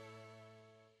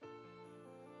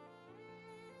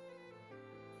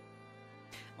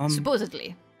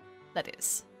 Supposedly, that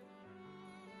is.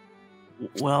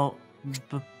 Well,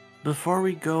 before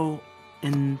we go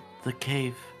in the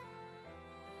cave,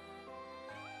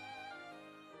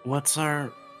 what's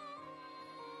our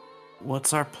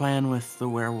plan with the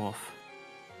werewolf?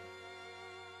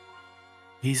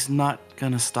 He's not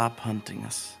gonna stop hunting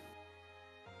us.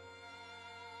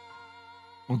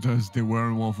 Well, does the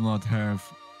werewolf not have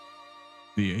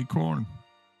the acorn?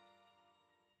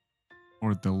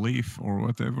 Or the leaf, or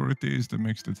whatever it is that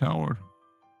makes the tower?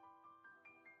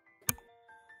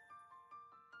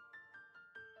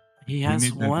 He has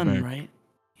need that one, back. right?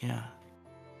 Yeah.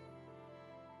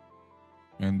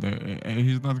 And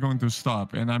he's not going to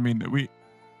stop. And I mean, we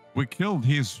killed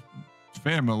his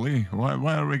family.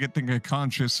 Why are we getting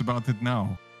conscious about it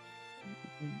now?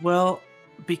 Well,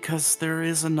 because there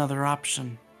is another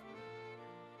option.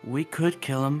 We could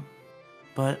kill him,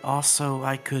 but also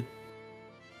I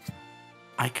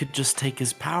I could just take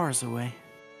his powers away.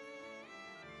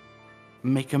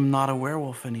 Make him not a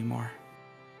werewolf anymore.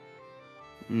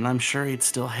 And I'm sure he'd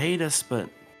still hate us, but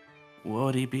what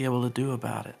would he be able to do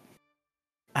about it?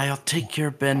 I'll take your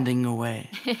bending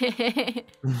away.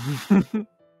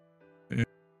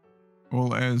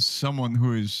 Well, as someone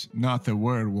who is not a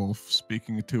werewolf,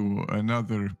 speaking to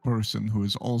another person who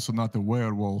is also not a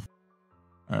werewolf,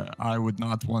 I would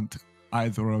not want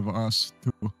either of us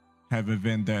to have a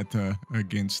vendetta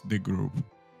against the group.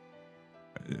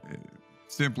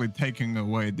 Simply taking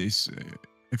away this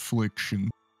affliction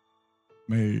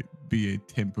may be a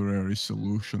temporary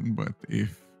solution, but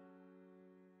if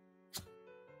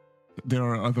there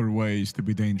are other ways to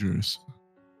be dangerous.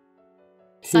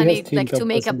 Sunny, like, to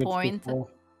make a point.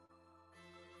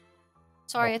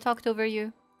 Sorry, I talked over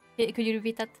you. Could you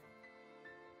repeat that?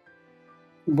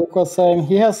 Book was saying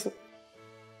he has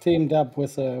teamed up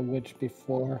with a witch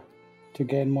before to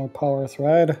gain more powers,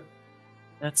 right?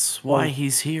 That's why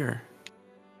he's here.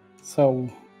 So,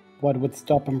 what would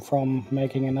stop him from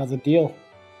making another deal?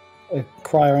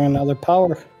 Acquiring another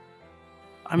power?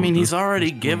 I mean, he's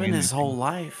already given his whole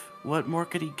life. What more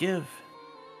could he give?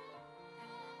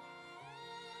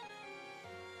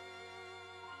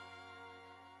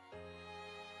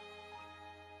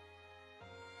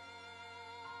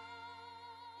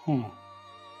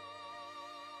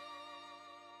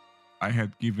 I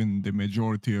had given the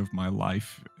majority of my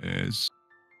life as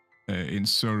in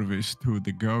service to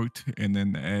the goat, and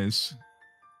then as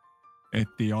a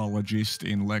theologist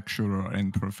and lecturer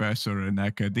and professor in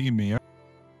academia.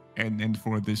 And then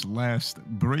for this last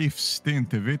brief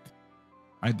stint of it,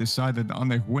 I decided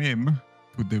on a whim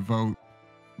to devote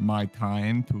my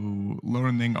time to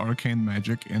learning arcane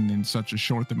magic, and in such a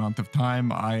short amount of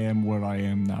time, I am where I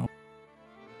am now.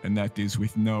 And that is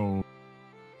with no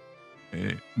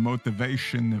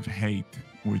motivation of hate,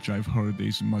 which I've heard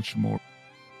is much more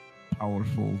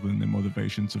powerful than the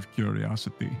motivations of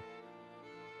curiosity.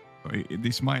 So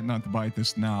this might not bite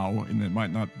us now, and it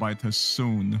might not bite us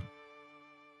soon.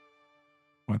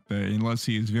 But unless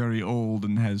he is very old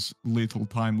and has little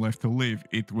time left to live,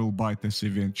 it will bite us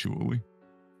eventually.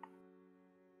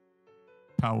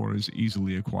 Power is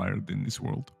easily acquired in this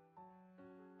world.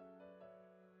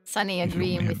 Sunny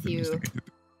agreeing with you.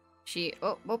 She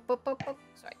sorry,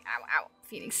 ow,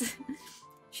 Phoenix.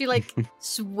 She like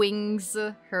swings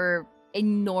her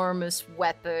enormous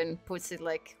weapon, puts it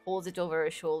like, holds it over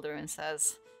her shoulder and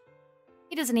says,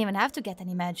 "He doesn't even have to get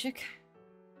any magic.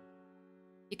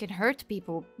 You can hurt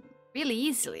people really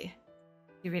easily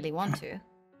if you really want to."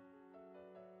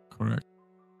 Correct.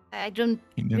 I don't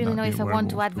really know if I want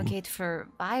to advocate for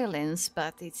violence,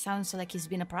 but it sounds like he's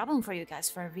been a problem for you guys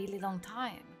for a really long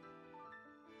time.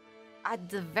 At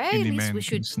the very least, we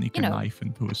should, sneak a knife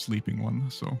into a sleeping one,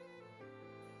 so...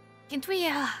 Can't we,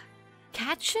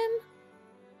 catch him?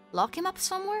 Lock him up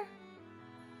somewhere?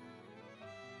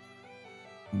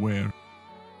 Where?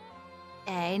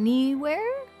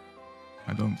 Anywhere?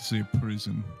 I don't see a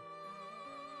prison.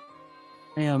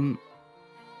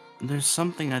 There's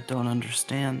something I don't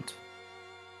understand.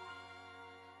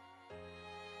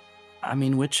 I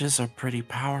mean, witches are pretty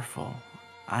powerful.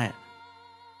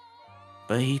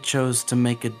 But he chose to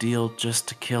make a deal just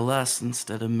to kill us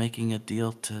instead of making a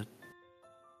deal to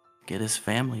get his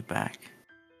family back.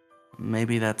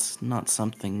 Maybe that's not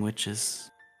something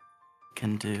witches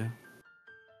can do.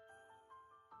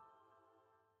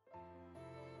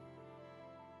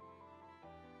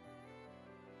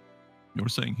 You're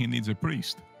saying he needs a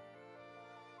priest?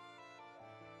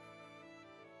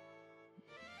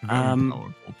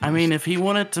 I mean, if he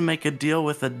wanted to make a deal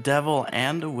with a devil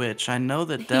and a witch, I know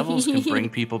that devils can bring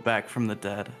people back from the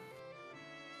dead.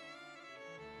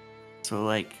 So,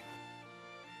 like,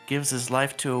 gives his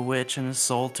life to a witch and his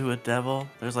soul to a devil.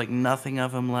 There's, like, nothing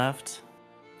of him left.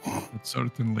 It's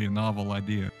certainly a novel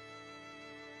idea.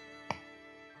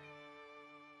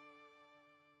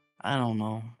 I don't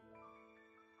know.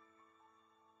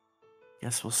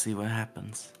 Guess we'll see what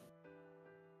happens.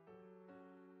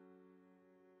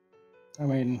 I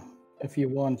mean, if you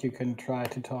want, you can try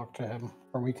to talk to him,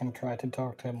 or we can try to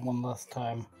talk to him one last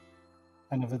time.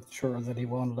 And if it's sure that he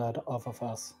won't let off of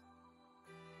us,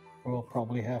 we'll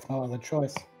probably have no other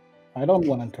choice. I don't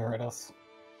want him to hurt us.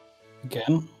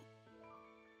 Again?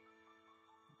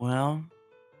 Well,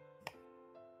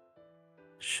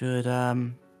 should I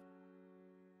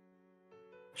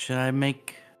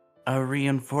make a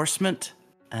reinforcement?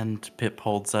 And Pip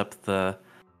holds up the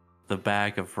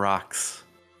bag of rocks.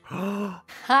 Huh?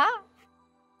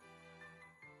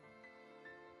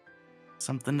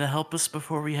 Something to help us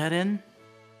before we head in?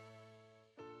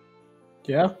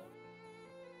 Yeah.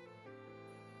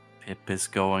 Pip is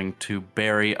going to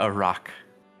bury a rock.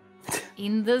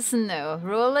 In the snow.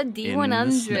 Roll a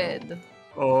D100.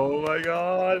 Oh my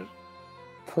god.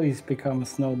 Please become a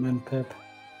snowman, Pip.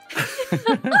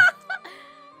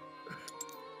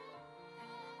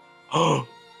 Oh,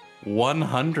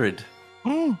 100.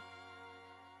 Oh,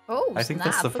 I think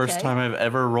that's the snap, first okay. time I've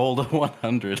ever rolled a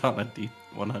 100 on a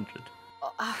D100.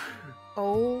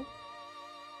 Oh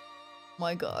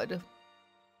my god.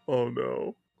 Oh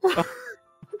no.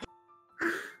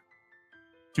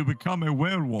 To become a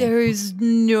werewolf. There is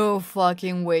no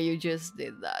fucking way you just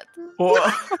did that.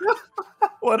 What?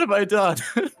 What have I done?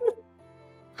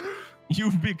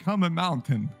 You've become a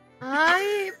mountain.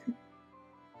 I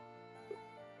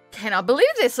cannot believe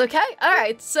this, okay?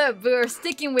 Alright, so we're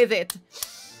sticking with it.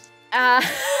 What are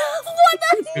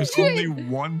There's you only doing?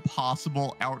 one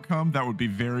possible outcome that would be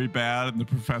very bad, and the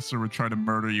professor would try to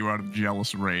murder you out of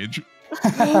jealous rage.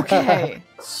 Okay,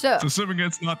 so So assuming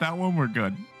it's not that one, we're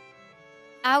good.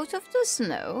 out of the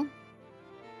snow,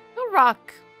 a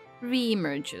rock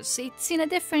re-emerges. It's in a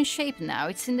different shape now.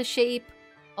 It's in the shape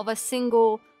of a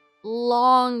single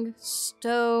long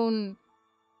stone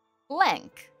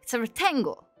plank. It's a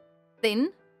rectangle,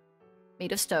 thin,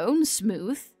 made of stone,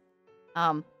 smooth,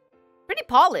 pretty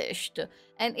polished,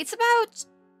 and it's about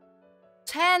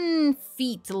 10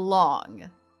 feet long.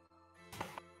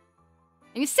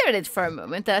 And you stare at it for a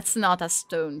moment. That's not a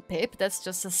stone pip, that's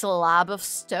just a slab of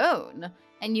stone.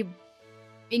 And you,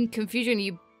 in confusion,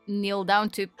 you kneel down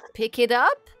to pick it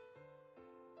up.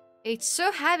 It's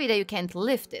so heavy that you can't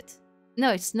lift it.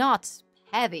 No, it's not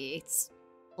heavy, it's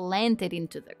planted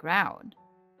into the ground.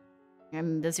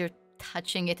 And as you're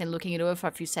touching it and looking it over for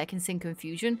a few seconds in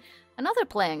confusion, another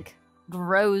plank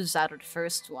grows out of the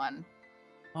first one.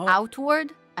 Oh.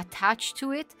 Outward, attached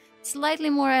to it, slightly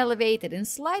more elevated and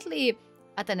slightly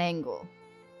at an angle.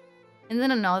 And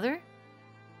then another,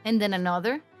 and then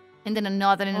another, and then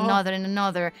another, and another, and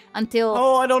another, until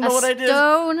Oh, I don't know what I a did.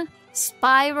 stone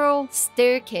spiral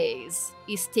staircase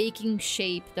is taking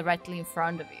shape directly in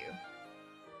front of you.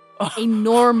 Oh.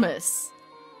 Enormous.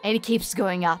 And it keeps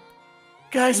going up.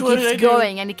 Guys, And what it did I keeps do?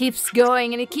 going, and it keeps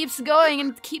going, and it keeps going,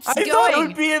 and it keeps I going. thought it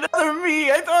would be another me.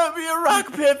 I thought it would be a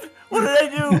rock pip. What did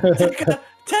I do?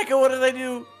 Tekka, what did I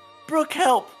do? Brooke,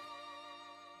 help.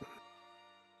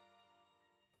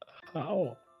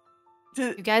 How?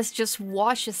 You guys just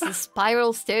watch as the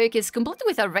spiral staircase, completely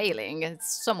with a railing,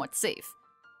 it's somewhat safe,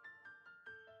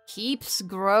 keeps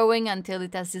growing until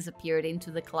it has disappeared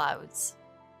into the clouds.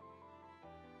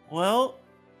 Well,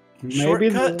 Maybe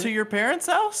shortcut the- to your parents'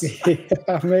 house?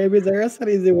 Yeah, maybe there is an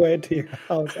easy way to your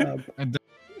house. And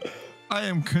I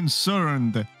am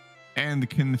concerned and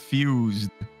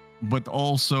confused, but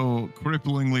also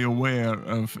cripplingly aware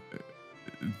of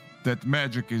that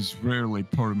magic is rarely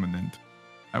permanent.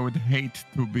 I would hate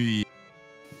to be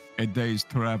a day's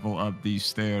travel up these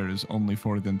stairs only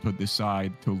for them to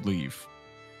decide to leave.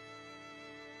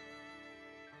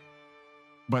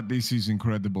 But this is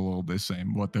incredible all the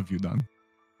same. What have you done?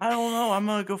 I don't know. I'm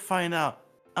gonna go find out.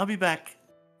 I'll be back.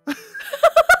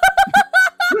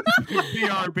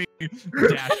 BRB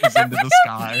dashes into the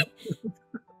sky.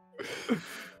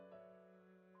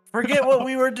 Forget what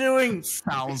we were doing.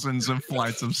 Thousands of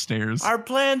flights of stairs. Our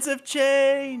plans have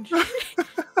changed.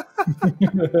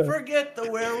 Forget the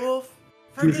werewolf.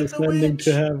 Forget Jesus the ascending witch.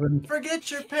 to heaven. Forget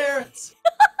your parents.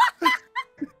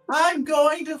 I'm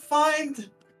going to find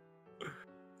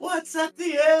what's at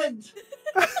the end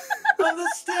of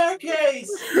the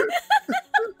staircase.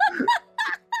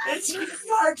 It's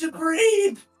hard to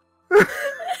breathe.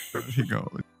 There you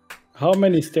go. How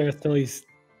many stairs till he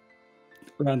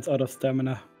runs out of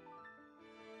stamina?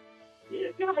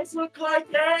 You guys look like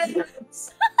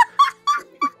ants.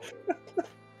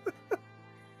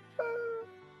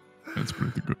 That's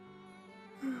pretty good.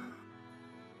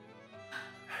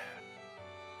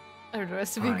 Are the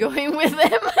rest of you Fine. going with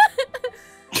them?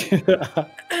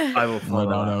 I will Let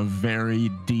follow. out a very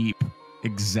deep,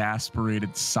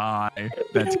 exasperated sigh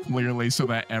that's clearly so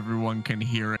that everyone can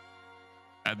hear it.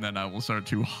 And then I will start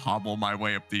to hobble my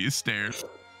way up these stairs.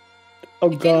 Oh I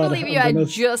can't god. believe you I'm had gonna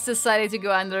just decided to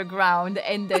go underground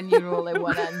and then you roll a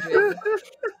 100.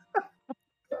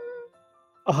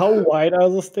 How wide are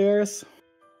the stairs?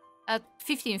 At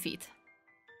 15 feet.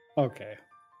 Okay.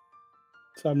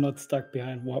 So I'm not stuck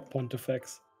behind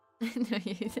Pontifex.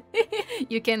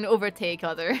 You can overtake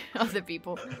other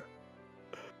people.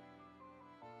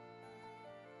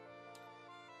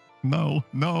 No,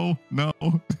 no, no.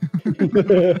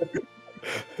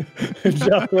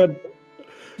 Just when,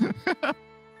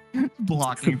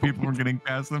 Blocking people from getting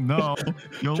past them. No,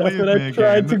 you'll just leave when me I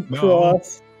tried again. to No.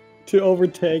 cross, to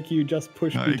overtake you, just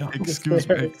push me down the Excuse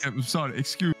me. stairs. I'm sorry.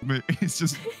 Excuse me. He's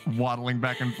just waddling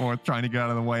back and forth, trying to get out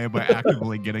of the way by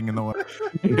actively getting in the way.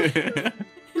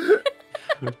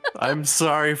 I'm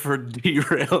sorry for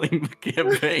derailing the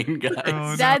campaign, guys. Oh,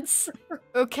 no. That's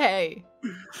okay.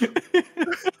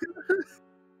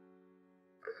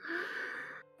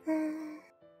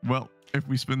 Well, if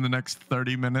we spend the next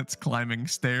 30 minutes climbing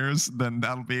stairs, then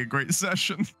that'll be a great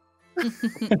session.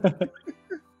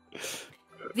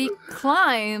 The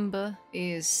climb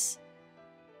is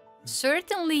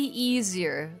certainly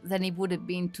easier than it would have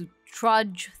been to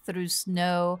trudge through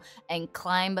snow and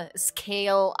climb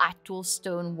scale actual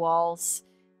stone walls.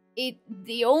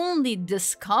 The only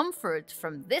discomfort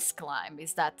from this climb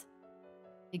is that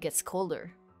it gets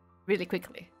colder really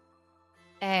quickly.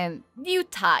 And you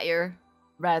tire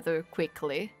rather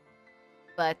quickly,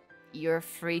 but you're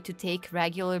free to take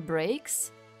regular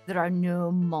breaks. There are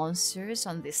no monsters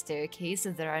on this staircase,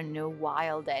 there are no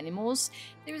wild animals,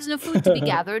 there is no food to be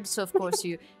gathered, so of course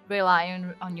you rely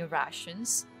on your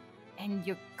rations. And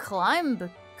your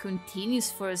climb continues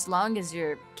for as long as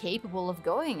you're capable of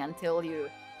going until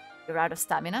you're out of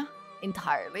stamina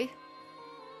entirely.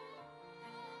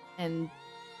 And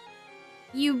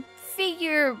you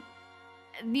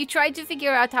try to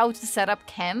figure out how to set up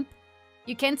camp.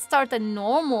 You can't start a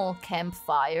normal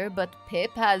campfire, but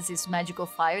Pip has his magical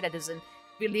fire that doesn't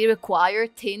really require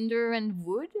tinder and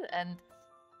wood, and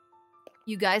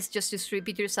you guys just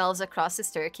distribute yourselves across the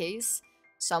staircase,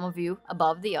 some of you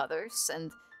above the others,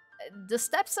 and the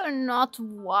steps are not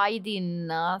wide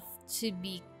enough to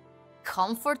be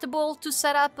comfortable to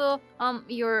set up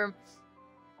your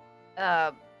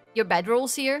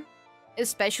bedrolls here,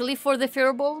 especially for the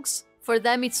firbolgs. For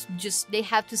them, it's just they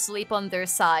have to sleep on their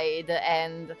side,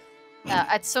 and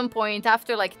at some point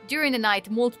after, during the night,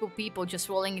 multiple people just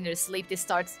rolling in their sleep, they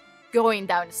start going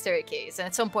down the staircase, and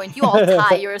at some point you all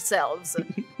tie yourselves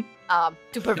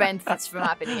to prevent this from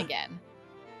happening again.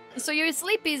 So your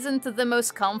sleep isn't the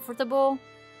most comfortable,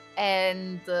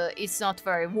 and it's not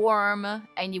very warm,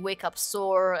 and you wake up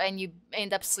sore, and you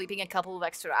end up sleeping a couple of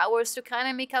extra hours to kind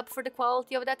of make up for the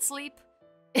quality of that sleep.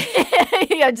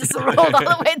 Yeah, just rolled all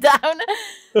the way down.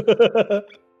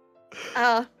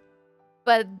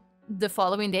 But the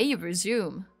following day you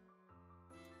resume,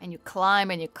 and you climb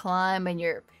and you climb, and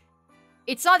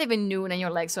it's not even noon and your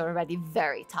legs are already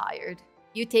very tired.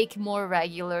 You take more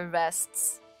regular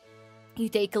rests. You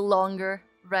take longer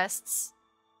rests.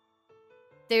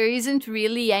 There isn't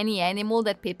really any animal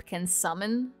that Pip can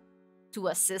summon to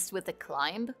assist with the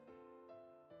climb.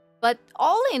 But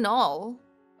all in all,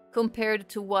 compared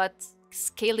to what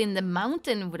scaling the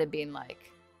mountain would have been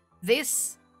like,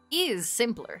 this is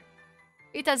simpler.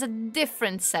 It has a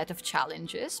different set of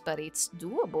challenges, but it's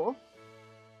doable.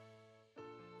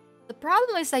 The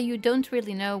problem is that you don't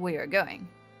really know where you're going,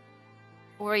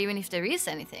 or even if there is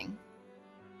anything,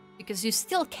 because you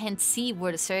still can't see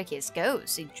where the staircase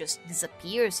goes. It just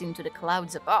disappears into the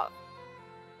clouds above.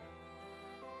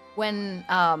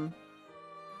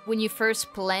 When you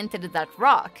first planted that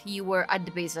rock, you were at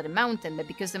the base of the mountain, but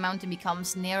because the mountain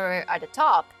becomes narrower at the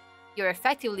top, you're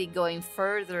effectively going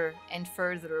further and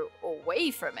further away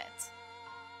from it.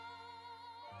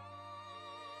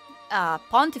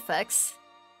 Pontifex,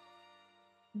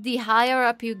 the higher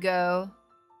up you go,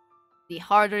 the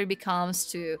harder it becomes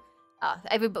to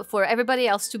for everybody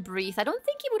else to breathe. I don't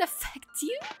think it would affect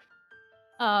you.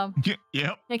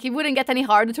 Yep. Like, it wouldn't get any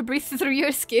harder to breathe through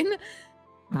your skin.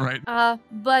 Right.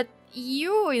 But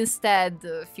you instead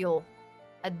feel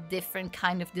a different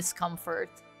kind of discomfort.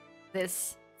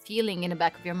 This feeling in the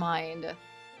back of your mind.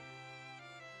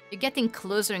 You're getting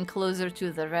closer and closer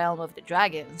to the realm of the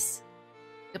dragons.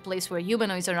 The place where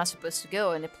humanoids are not supposed to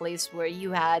go, and the place where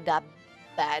you had a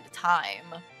bad time.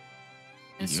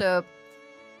 And so,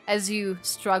 as you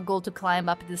struggle to climb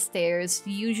up the stairs,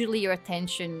 usually your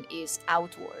attention is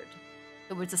outward,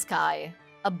 towards the sky,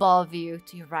 above you,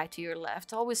 to your right, to your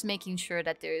left, always making sure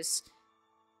that there's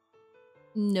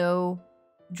no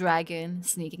dragon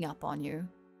sneaking up on you.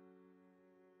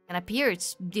 And up here,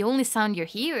 the only sound you're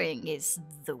hearing is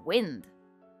the wind.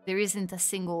 There isn't a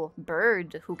single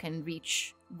bird who can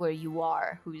reach where you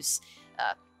are, whose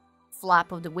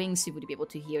flap of the wings you would be able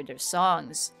to hear their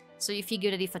songs. So you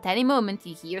figure that if at any moment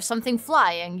you hear something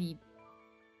flying,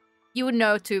 you would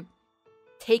know to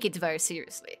take it very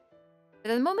seriously.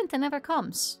 But at the moment, it never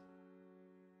comes.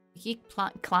 You keep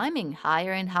climbing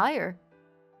higher and higher.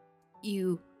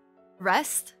 You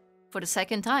rest for the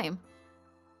second time.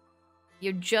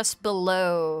 You're just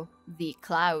below the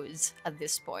clouds at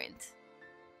this point.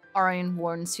 Arian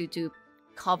warns you to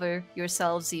cover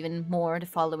yourselves even more the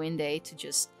following day, to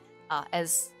just,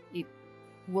 as you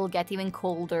will get even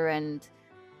colder and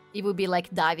it would be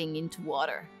like diving into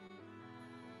water.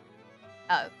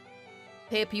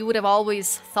 Pip, you would have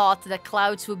always thought that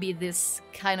clouds would be this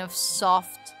kind of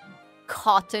soft,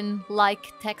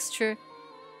 cotton-like texture.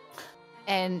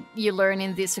 And you learn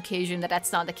in this occasion that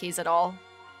that's not the case at all.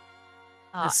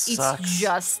 It's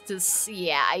just,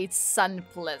 yeah, it's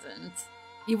unpleasant.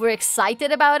 You were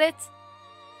excited about it,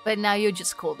 but now you're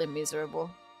just cold and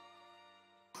miserable.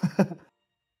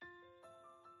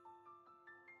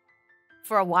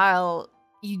 For a while,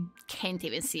 you can't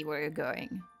even see where you're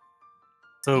going.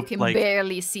 So, You can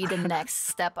barely see the next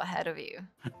step ahead of you.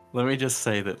 Let me just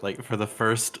say that, like, for the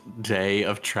first day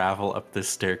of travel up this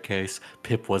staircase,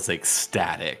 Pip was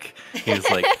ecstatic. He was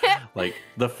like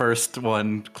the first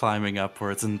one climbing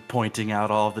upwards and pointing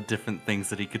out all the different things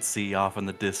that he could see off in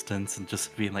the distance and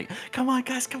just being like, "Come on,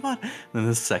 guys, come on!" And then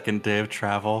the second day of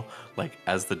travel, like,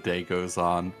 as the day goes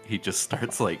on, he just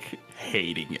starts like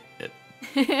hating it.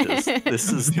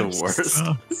 This is the worst.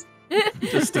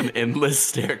 Just an endless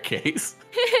staircase.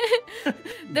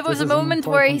 There was a moment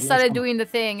where he started doing the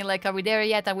thing, like, are we there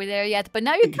yet? Are we there yet? But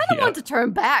now you kind of want to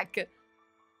turn back.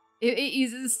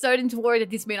 He's starting to worry that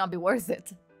this may not be worth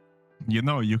it. You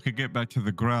know, you could get back to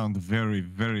the ground very,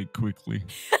 very quickly.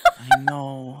 I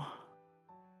know.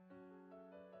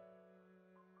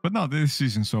 But no, this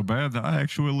isn't so bad. I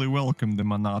actually welcome the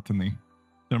monotony.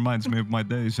 It reminds me of my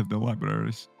days at the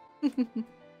libraries.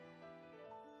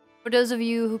 For those of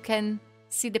you who can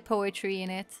see the poetry in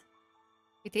it,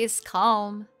 it is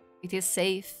calm, it is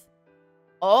safe.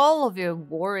 All of your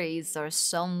worries are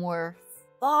somewhere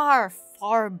far,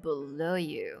 far below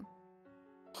you.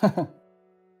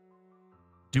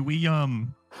 Do we,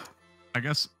 I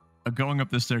guess, going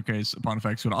up the staircase,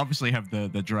 Pontifex would obviously have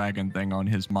the dragon thing on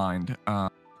his mind,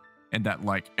 and that,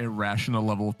 like, irrational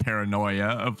level of paranoia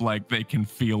of, like, they can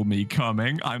feel me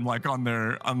coming. I'm, like, on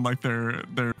their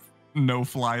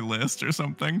no-fly list or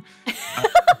something.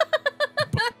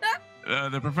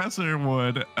 The professor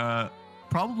would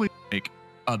probably, like,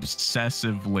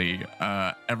 obsessively,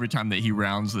 every time that he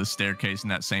rounds the staircase in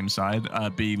that same side,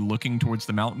 be looking towards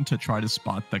the mountain to try to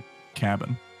spot the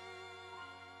cabin.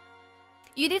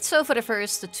 You did so for the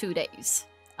first 2 days.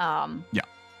 Yeah.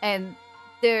 And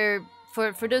there,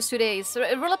 for those 2 days,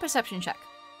 roll a perception check.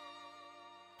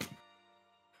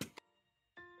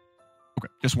 Okay,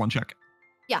 just one check.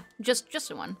 Yeah, just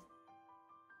the one.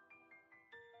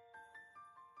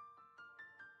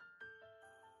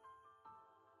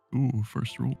 Ooh,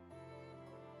 first roll.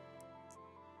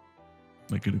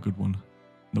 Make it a good one.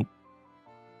 Nope.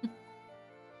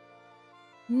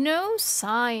 No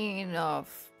sign of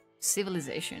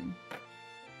civilization.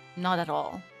 Not at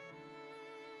all.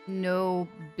 No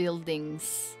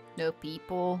buildings, no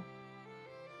people.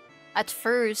 At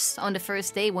first, on the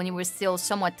first day, when you were still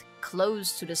somewhat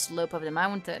close to the slope of the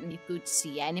mountain, you could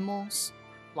see animals,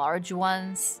 large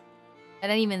ones,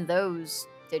 and then even those,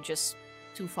 they're just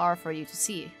too far for you to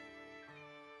see.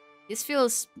 This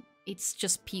feels, it's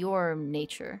just pure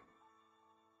nature.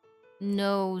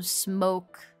 No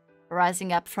smoke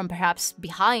rising up from perhaps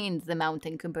behind the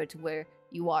mountain compared to where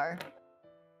you are.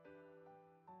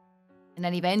 And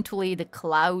then eventually the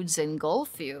clouds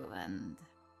engulf you and...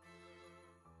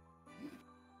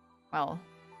 well,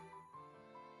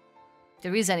 if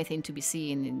there is anything to be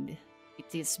seen, and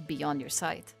it is beyond your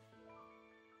sight.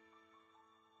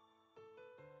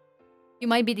 You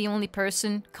might be the only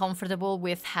person comfortable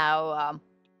with how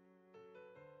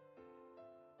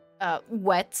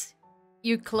wet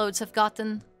your clothes have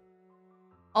gotten.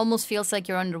 Almost feels like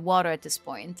you're underwater at this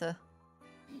point.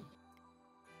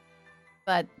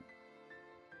 But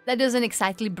that doesn't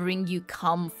exactly bring you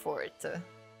comfort.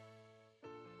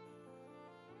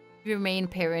 You remain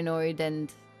paranoid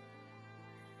and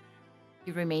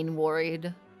you remain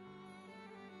worried.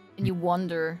 And you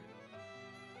wonder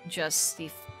just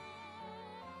if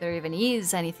there even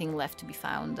is anything left to be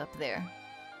found up there.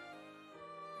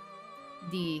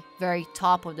 The very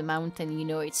top of the mountain, you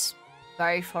know it's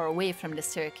very far away from the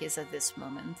staircase at this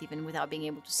moment, even without being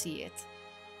able to see it.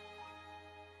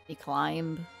 You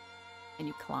climb, and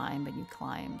you climb, and you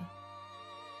climb.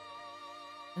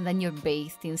 And then you're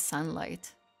bathed in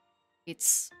sunlight.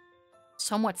 It's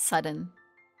somewhat sudden.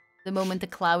 The moment the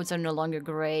clouds are no longer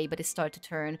gray, but they start to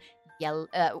turn yellow,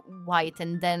 white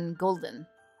and then golden.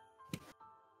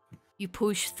 You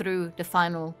push through the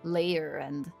final layer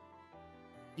and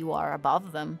you are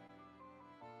above them.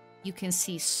 You can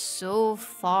see so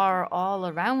far all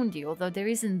around you, although there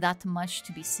isn't that much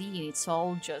to be seen. It's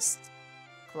all just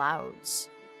clouds.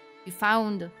 You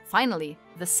found, finally,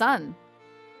 the sun.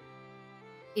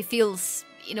 It feels,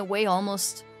 in a way,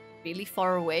 almost really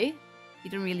far away. You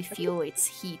don't really feel its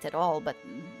heat at all, but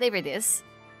there it is.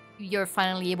 You're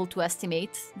finally able to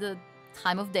estimate the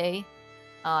time of day.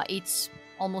 It's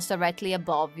almost directly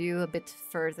above you, a bit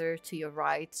further to your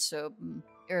right, so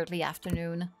early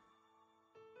afternoon.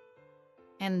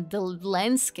 And the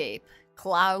landscape,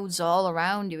 clouds all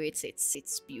around you,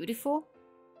 it's beautiful.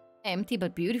 Empty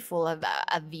but beautiful,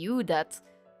 a view that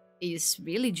is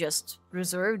really just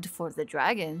reserved for the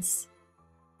dragons.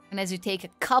 And as you take a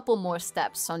couple more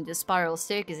steps on the spiral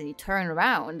staircase and you turn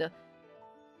around,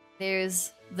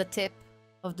 there's the tip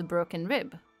of the broken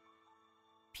rib,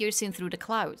 piercing through the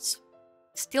clouds,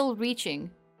 still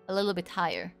reaching a little bit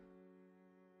higher.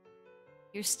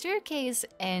 Your staircase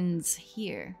ends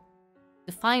here.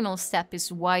 The final step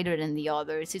is wider than the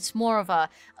others. It's more of a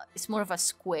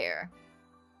square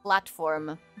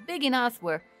platform, big enough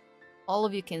where all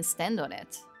of you can stand on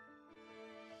it.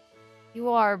 You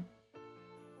are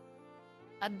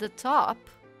at the top.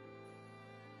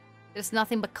 There's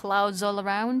nothing but clouds all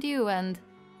around you, and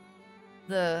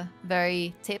the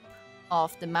very tip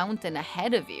of the mountain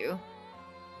ahead of you,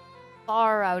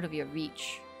 far out of your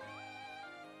reach.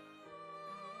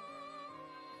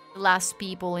 The last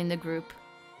people in the group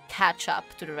catch up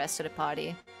to the rest of the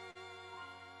party.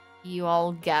 You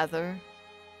all gather,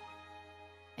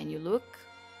 and you look.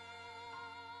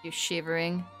 You're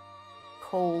shivering,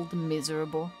 cold,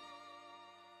 miserable.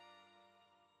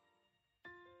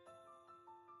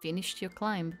 Finished your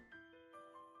climb.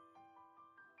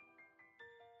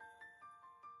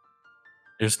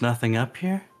 There's nothing up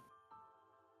here?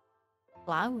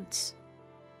 Clouds.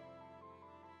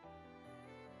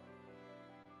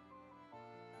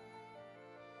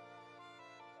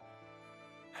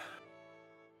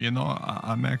 You know,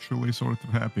 I'm actually sort of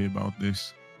happy about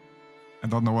this. I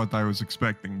don't know what I was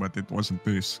expecting, but it wasn't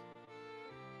this.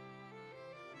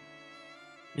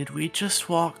 Did we just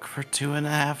walk for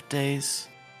 2.5 days,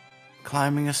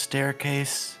 climbing a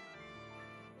staircase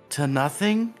to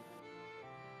nothing?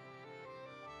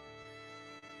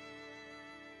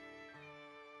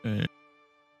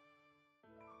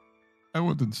 I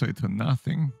wouldn't say to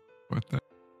nothing, but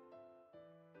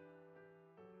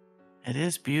It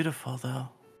is beautiful, though.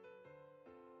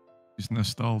 it's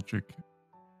nostalgic.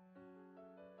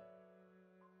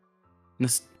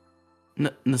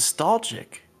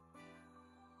 Nostalgic?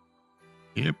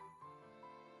 Yep.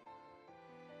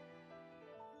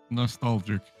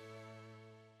 Nostalgic.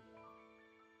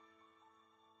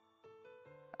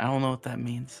 I don't know what that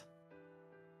means.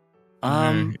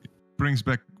 It brings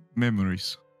back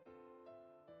memories.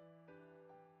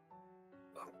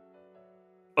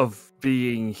 Of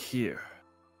being here.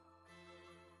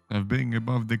 Of being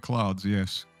above the clouds,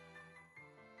 yes.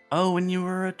 Oh, when you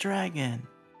were a dragon.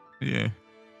 Yeah.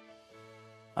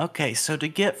 Okay, so to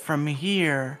get from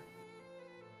here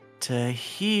to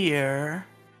here...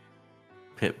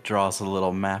 Pip draws a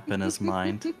little map in his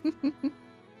mind.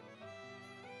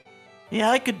 Yeah,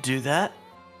 I could do that.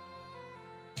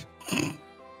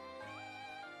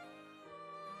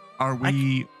 Are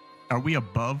we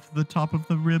above the top of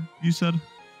the rib, you said?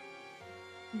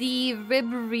 The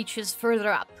rib reaches further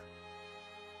up,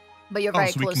 but you're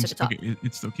very close to the top. Okay,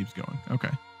 it still keeps going. Okay.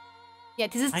 Yeah,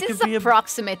 this I is could be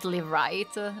approximately right.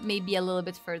 Maybe a little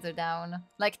bit further down.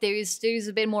 Like there is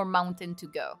a bit more mountain to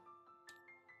go.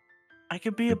 I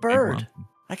could be a Big bird. mountain.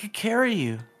 I could carry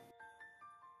you.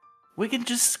 We can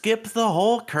just skip the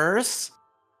whole curse,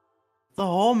 the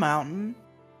whole mountain,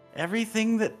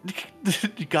 everything that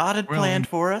God had planned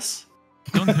for us.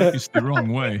 Don't take this the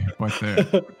wrong way, but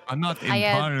I'm not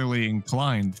entirely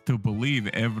inclined to believe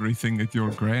everything that your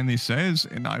granny says,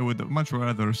 and I would much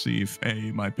rather see if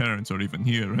A, my parents are even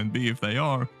here, and B, if they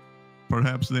are,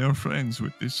 perhaps they are friends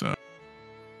with this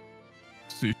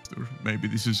sister. Maybe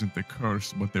this isn't a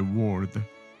curse, but a ward.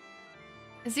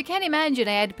 As you can imagine,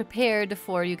 I had prepared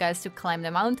for you guys to climb the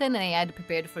mountain, and I had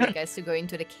prepared for you guys to go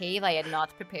into the cave. I had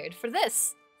not prepared for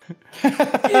this. You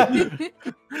can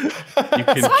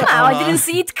Somehow I didn't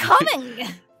see it coming.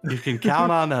 You can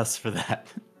count on us for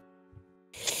that.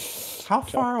 How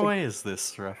far away is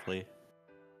this, roughly?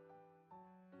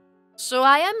 So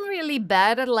I am really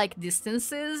bad at like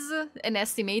distances and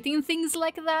estimating things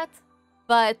like that.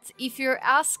 But if you're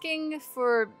asking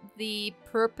for the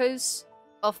purpose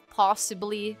of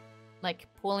possibly like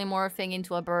polymorphing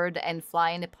into a bird and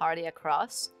flying the party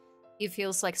across, it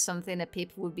feels like something that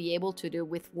people would be able to do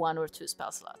with 1 or 2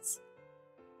 spell slots.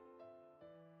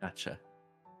 Gotcha.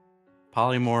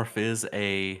 Polymorph is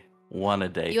a 1 a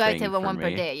day. You have to thing have a for 1 per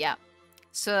me. day, yeah.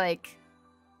 So like,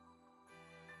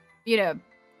 you know,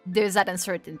 there's that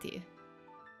uncertainty.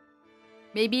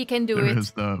 Maybe you can do There it.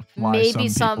 is the fly Maybe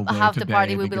some people there half the today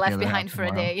party will be to left get it out behind for a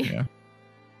tomorrow. day. Yeah.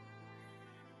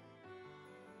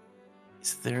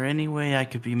 Is there any way I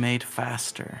could be made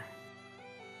faster?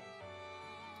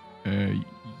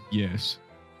 Yes.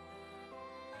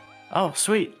 Oh,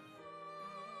 sweet.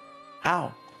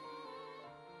 How?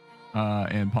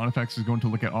 And Pontifex is going to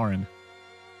look at Arin.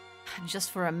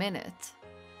 Just for a minute.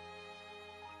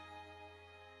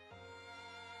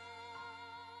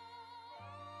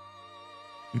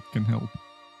 It can help.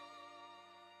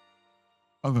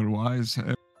 Otherwise,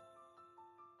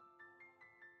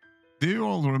 do you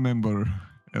all remember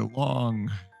a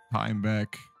long time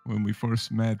back when we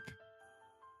first met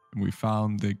and we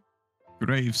found the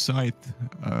grave site,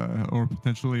 or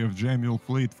potentially of Jamil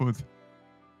Fleetfoot,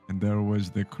 and there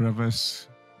was the crevice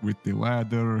with the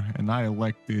ladder, and I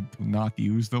elected to not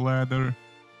use the ladder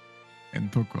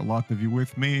and took a lot of you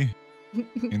with me,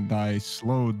 and I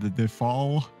slowed the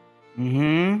fall.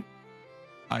 Mm-hmm.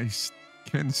 I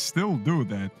can still do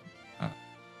that.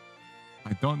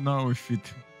 I don't know if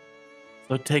it...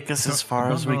 So take us as far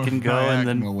don't as we know can if go and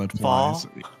diagonal then it fall? was.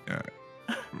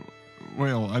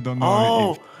 Well, I don't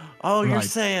know Oh, you're right.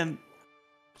 saying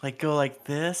like go like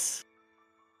this?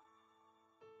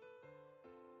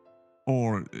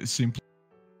 or simply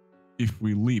if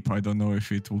we leap. I don't know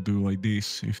if it will do like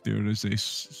this, if there is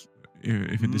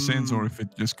if it descends or if it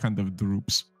just kind of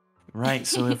droops. Right,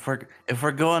 so if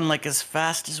we're going like as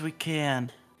fast as we can,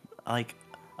 like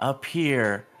up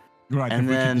here, Right, and if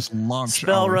we can then just launch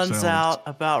spell runs ourselves. out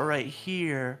about right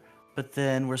here, but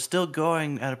then we're still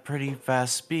going at a pretty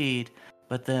fast speed,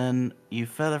 but then you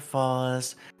feather fall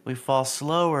us, we fall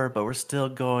slower, but we're still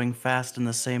going fast in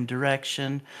the same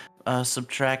direction,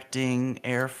 subtracting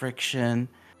air friction.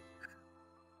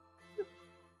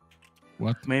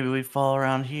 What? Maybe we fall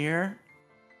around here.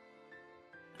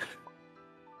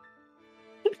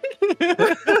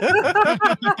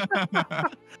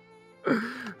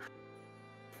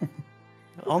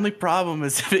 The only problem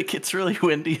is if it gets really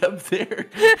windy up there,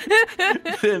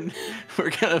 then we're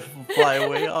gonna fly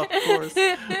way off course.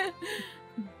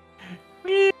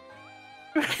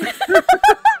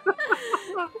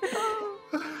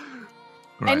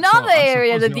 Right, Another so I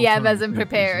area suppose that the DM hasn't alternative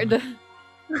prepared.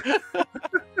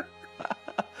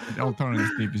 The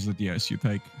alternative is that yes, you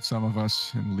take some of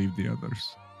us and leave the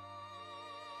others.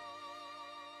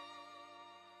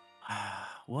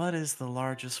 What is the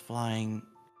largest flying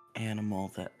animal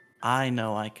that I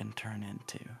know I can turn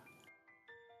into?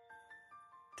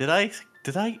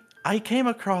 I came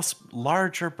across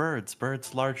larger birds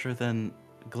larger than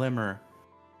Glimmer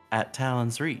at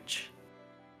Talonsreach.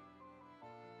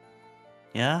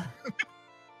 Yeah?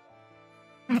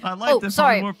 I like this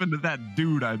sorry. morph into that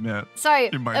dude I met. Sorry.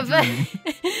 In my dream.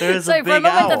 There's Sorry, a for a big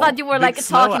moment I owl, thought you were big like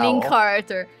snow talking in owl.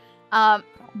 character.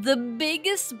 The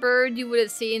biggest bird you would have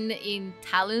seen in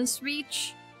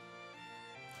Talonsreach.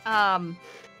 Roll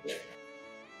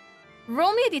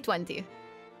me a d20.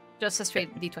 Just a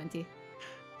straight d20.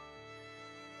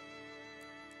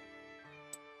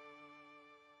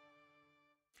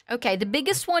 Okay, the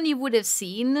biggest one you would have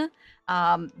seen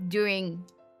during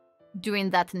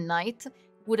that night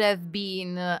would have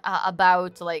been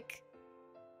about like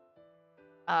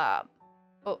oh,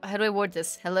 how do I word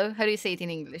this? Hello? How do you say it in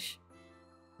English?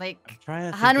 Like I'm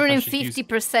trying to think if I should use-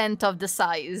 150% of the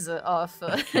size of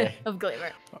Okay. of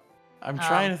Glimmer. I'm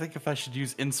trying to think if I should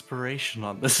use inspiration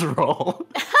on this roll.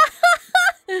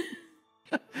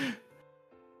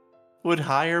 Would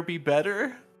higher be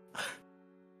better?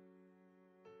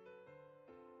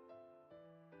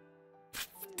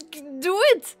 Do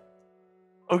it!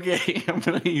 Okay, I'm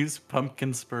gonna use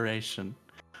pumpkinspiration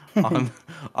on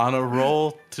a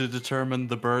roll to determine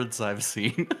the birds I've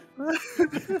seen.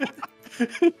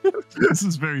 This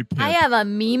is very pimp. I have a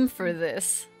meme for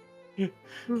this.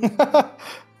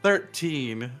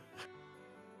 13.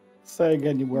 Say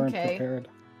again, you weren't Okay. prepared.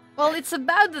 Well, it's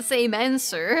about the same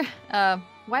answer. Why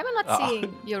am I not Oh.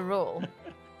 seeing your roll?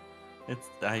 It's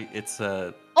a. Oh, it's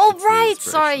the right!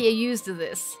 inspiration. Sorry, I used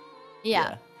this.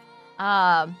 Yeah.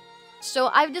 So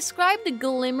I've described the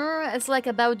Glimmer as like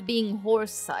about being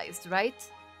horse-sized, right?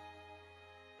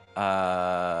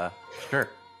 Sure.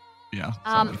 Yeah.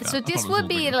 something like that. So I thought this it was a would little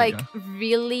be bigger, like yeah.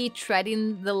 really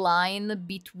treading the line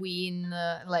between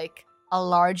like a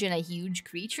large and a huge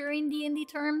creature in D&D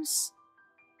terms.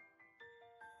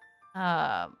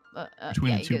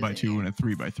 Between yeah, a 2x2 and a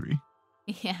 3x3.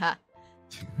 Yeah.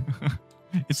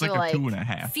 It's So, like a 2.5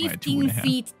 by a 15 2.5.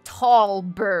 feet tall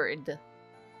bird.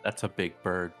 That's a big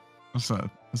bird. That's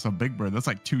a big bird. That's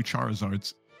like 2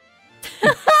 Charizards.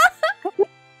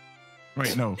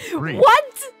 Wait, no, 3.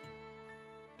 What?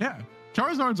 Yeah,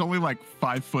 Charizard's only like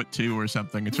 5'2" or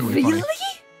something. It's really, Really?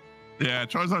 funny. Yeah,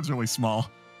 Charizard's really small.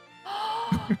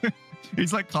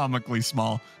 He's like comically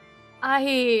small.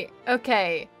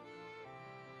 Okay.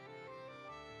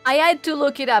 I had to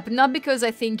look it up, not because I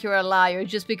think you're a liar,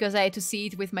 just because I had to see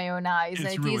it with my own eyes. It's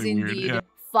and it really is weird, indeed yeah.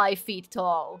 5 feet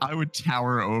tall. I would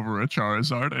tower over a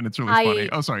Charizard, and it's really funny.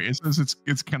 Oh, sorry. It says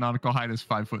its canonical height is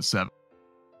 5'7". So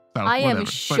I am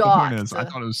whatever. But the point is, I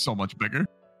shocked. thought it was so much bigger.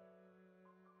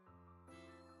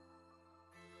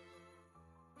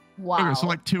 Wow. Anyway, so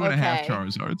like 2.5 okay.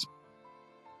 Charizards.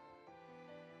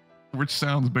 Which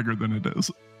sounds bigger than it is.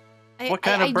 What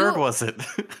kind of bird was it?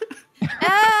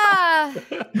 Ah!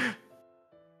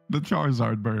 The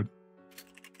Charizard bird.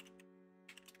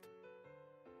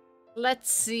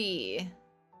 Let's see.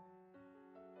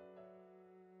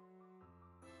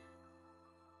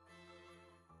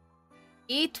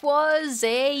 It was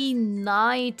a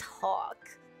Nighthawk.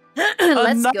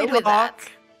 Let's go with that.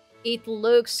 It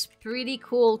looks pretty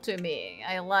cool to me.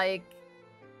 I like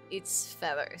its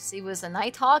feathers. It was a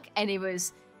Nighthawk, and it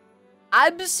was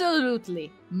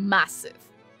absolutely massive.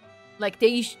 Like,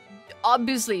 they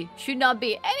obviously should not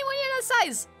be anywhere near that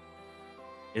size.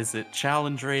 Is it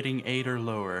challenge rating 8 or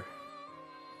lower?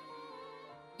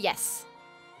 Yes.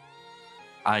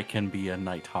 I can be a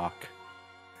Nighthawk.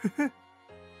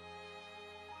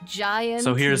 Giant.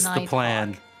 So here's Nighthawk. the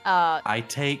plan.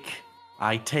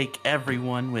 I take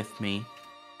everyone with me,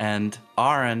 and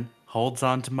Aaron holds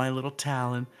onto my little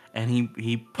talon, and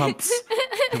he pumps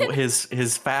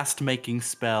his fast making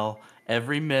spell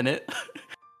every minute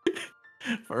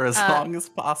for as long as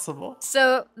possible.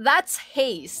 So that's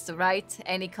haste, right?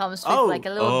 And it comes with like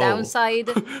a little downside,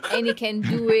 and he can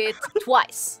do it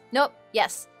twice. Nope.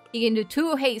 Yes, he can do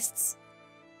 2 hastes.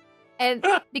 And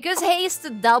because haste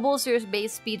doubles your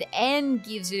base speed and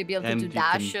gives you the ability to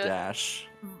dash,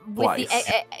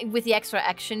 with the extra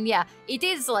action, yeah, it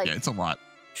is like it's a lot.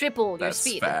 Triple your That's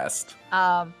speed. Fast.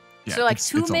 Yeah, so like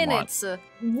 2 minutes,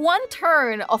 1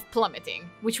 turn of plummeting,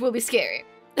 which will be scary.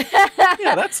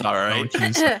 Yeah, that's all right.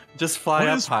 Oh, just fly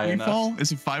up high enough. Fall?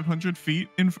 Is it 500 feet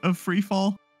of free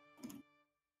fall?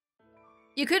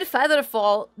 You could feather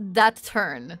fall that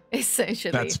turn,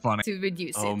 essentially. That's funny. To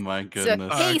reduce it. Oh my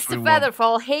goodness. So haste to feather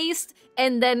fall, haste,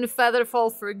 and then feather fall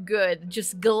for good,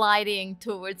 just gliding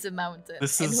towards the mountain.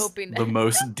 This and is hoping the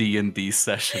most D&D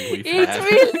session we've it had.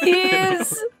 really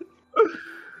is.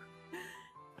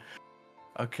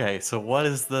 Okay, so what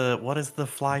is the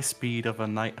fly speed of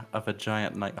a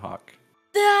giant Nighthawk?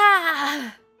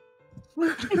 Ah!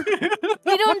 You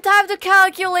don't have to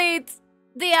calculate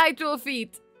the actual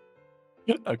feet.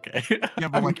 Okay. Yeah,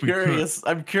 but I'm curious.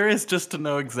 I'm curious just to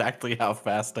know exactly how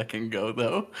fast I can go,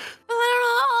 though.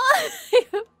 I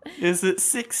don't know. Is it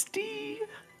 60?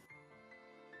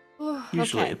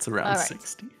 Usually Okay. it's around All right.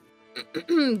 60.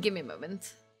 Give me a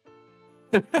moment.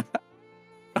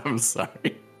 I'm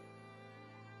sorry.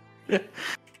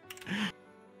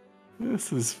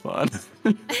 This is fun.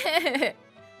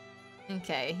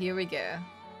 Okay, here we go.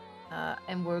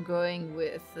 And we're going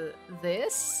with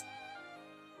this.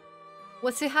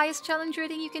 What's the highest challenge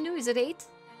rating you can do? Is it 8?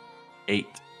 8.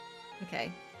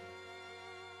 Okay.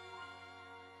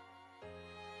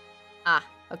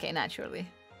 Okay, naturally.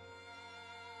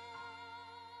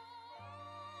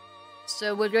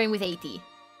 So we're going with 80.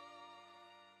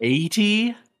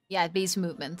 80? Yeah, base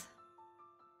movement.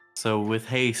 So with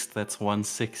haste, that's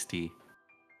 160.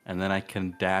 And then I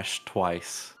can dash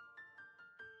twice.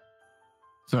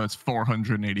 So it's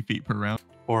 480 feet per round.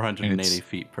 480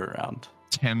 feet per round.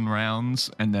 10 rounds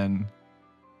and then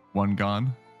 1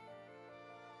 gone.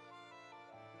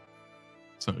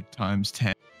 So times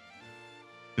 10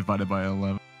 divided by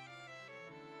 11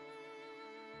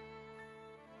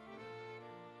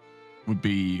 would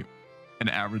be an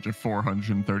average of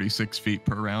 436 feet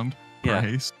per round per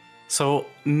haste. So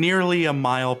nearly a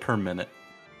mile per minute.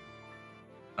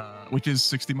 Which is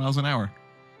 60 miles an hour.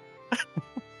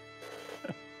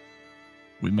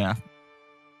 We math.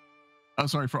 Oh,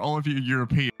 sorry, for all of you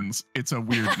Europeans, it's a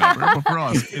weird number, but for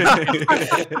us,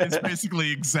 it's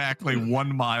basically exactly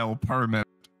 1 mile per minute.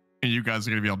 And you guys are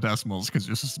going to be all decimals because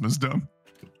your system is dumb.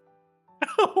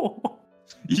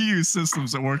 You use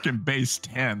systems that work in base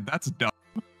 10. That's dumb.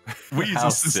 We use a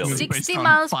system that's 60 based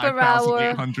miles on per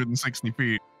hour 5,860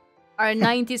 feet. are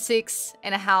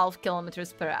 96.5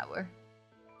 kilometers per hour.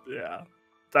 Yeah,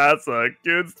 that's a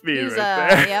good speed He's right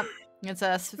there. Yep, it's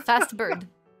a fast bird.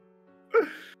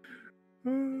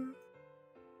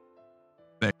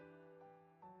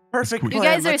 Perfect. You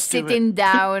guys are sitting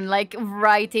down, like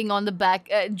writing on the back,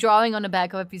 drawing on the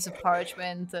back of a piece of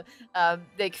parchment,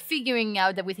 like figuring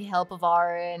out that with the help of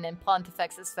Aaron and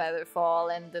Pontifex's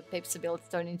featherfall and the Pip's ability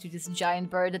to turn into this giant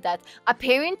bird, that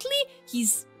apparently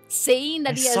he's saying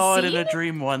that I he has saw seen. it in a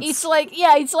dream once. It's like,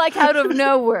 yeah, it's like out of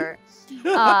nowhere.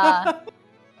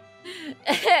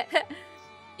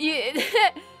 You,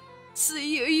 so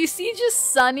you see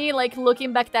just Sunny like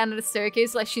looking back down at the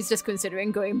staircase, like she's just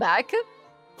considering going back.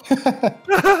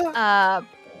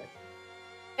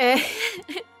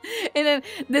 And then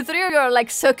the three of you are like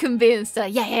so convinced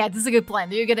that yeah, this is a good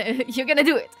plan. You're gonna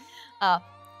do it.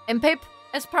 And Pip,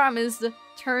 as promised,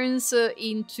 turns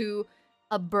into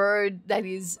a bird that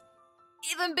is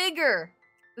even bigger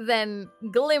than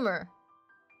Glimmer.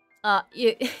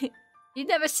 You've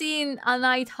never seen a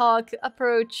nighthawk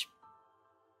approach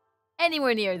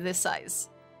anywhere near this size.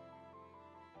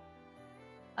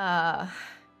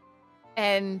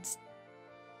 And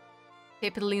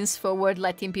Pip leans forward,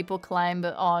 letting people climb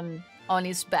on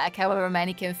his back, however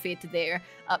many can fit there.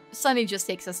 Sunny just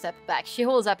takes a step back. She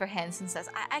holds up her hands and says,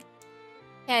 I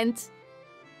can't.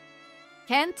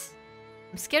 I'm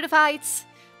scared of heights.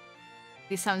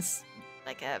 This sounds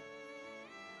like a...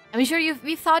 I'm sure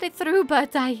we've thought it through,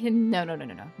 but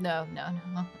no.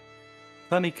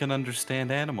 Sunny can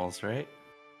understand animals, right?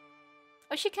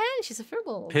 Oh, she can. She's a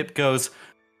furball. Pip goes...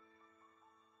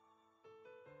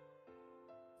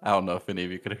 I don't know if any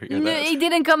of you could hear No, that. it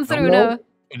didn't come through, no. no.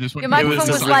 Your microphone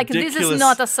was like, this is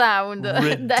not a sound.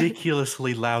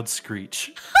 Ridiculously loud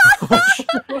screech.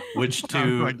 which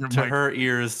to her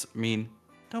ears mean,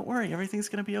 don't worry, everything's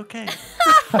gonna be okay.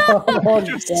 Oh,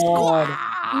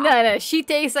 God. No, she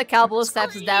takes a couple of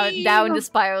steps down the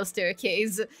spiral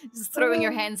staircase, just throwing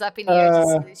her hands up in the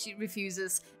air. She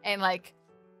refuses, and like,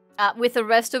 with the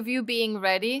rest of you being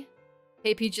ready,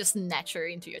 Pip, you just snatch her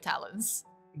into your talons.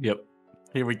 Yep.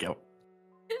 Here we go.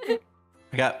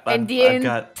 And the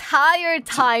entire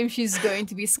time she's going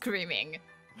to be screaming.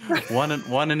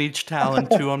 One in each talon,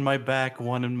 2 on my back,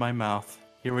 1 in my mouth.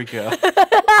 Here we go.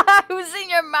 Who's in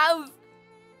your mouth?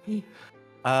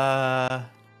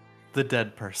 The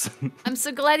dead person. I'm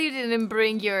so glad you didn't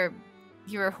bring your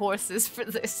horses for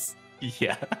this.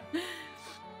 Yeah.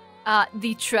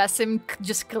 The Tresem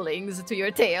just clings to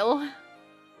your tail.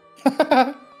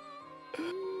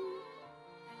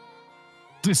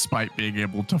 Despite being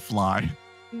able to fly.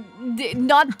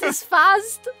 Not this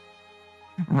fast.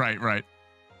 Right.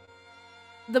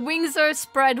 The wings are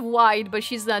spread wide, but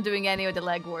she's not doing any of the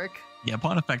legwork. Yeah,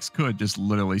 Pontifex could just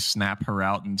literally snap her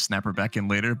out and snap her back in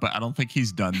later, but I don't think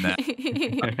he's done that.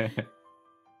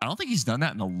 I don't think he's done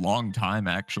that in a long time,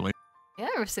 actually. Yeah,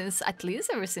 ever since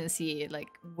he like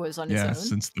was on his own. Yeah,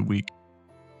 since the week.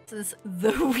 Since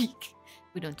the week.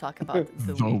 We don't talk about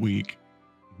the week.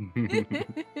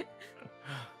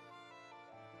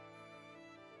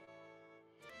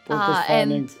 Brooke is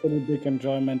finding pretty big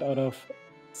enjoyment out of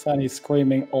Sunny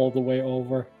screaming all the way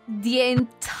over. The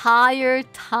entire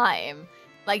time.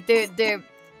 Like the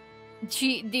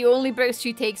only breaks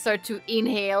she takes are to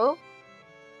inhale.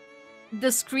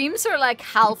 The screams are like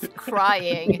half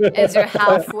crying as you're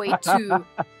halfway to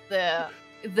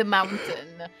the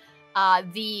mountain.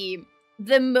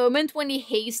 The moment when the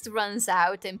haste runs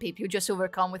out and Pip, you just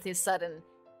overcome with his sudden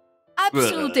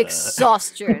absolute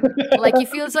exhaustion. Like it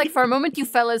feels like for a moment you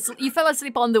fell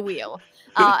asleep on the wheel.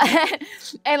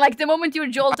 And like the moment you're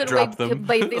jolted awake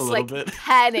by this like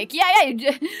panic.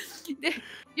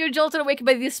 You're jolted awake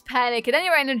by this panic, and then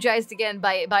you're energized again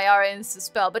by Aren's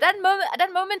spell. But at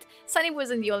that moment, Sunny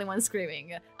wasn't the only one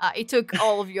screaming. It took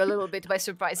all of you a little bit by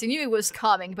surprise. You knew it was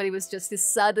coming, but it was just this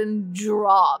sudden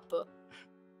drop.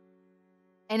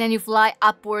 And then you fly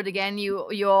upward again.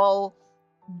 You all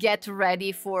get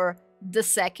ready for the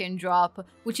second drop,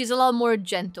 which is a lot more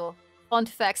gentle.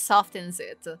 Pontifex softens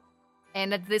it.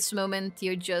 And at this moment,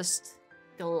 you're just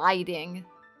gliding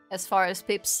as far as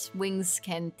Pip's wings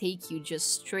can take you,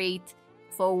 just straight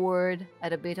forward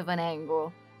at a bit of an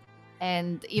angle.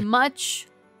 And in much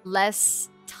less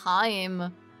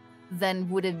time than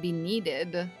would have been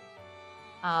needed.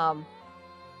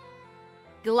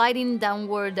 Gliding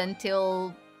downward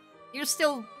until you're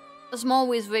still a small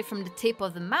ways away from the tip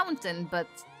of the mountain, but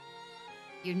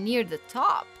you're near the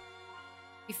top.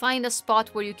 You find a spot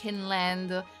where you can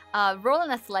land. Roll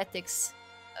an athletics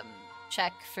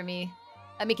check for me.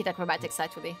 Make it acrobatics,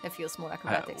 actually. That feels more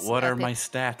acrobatics. What are my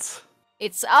stats?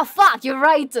 It's... Oh, fuck! You're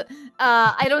right!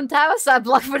 I don't have a stat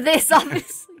block for this,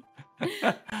 obviously.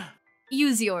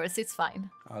 Use yours. It's fine.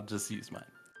 I'll just use mine.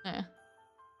 Yeah.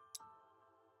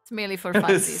 It's merely for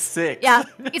funsies. 6. Yeah,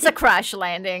 it's a crash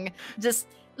landing. Just,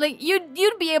 like, you'd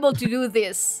be able to do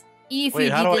this if you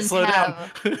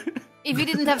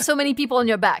didn't have so many people on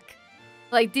your back.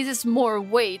 Like, this is more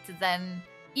weight than,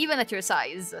 even at your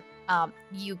size,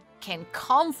 you can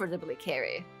comfortably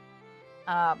carry.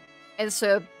 And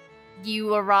so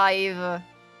you arrive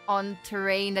on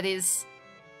terrain that is...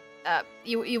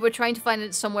 you were trying to find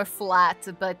it somewhere flat,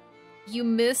 but you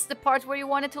missed the part where you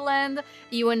wanted to land.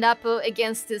 You end up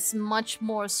against this much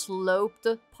more sloped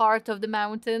part of the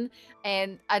mountain,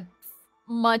 and at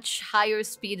much higher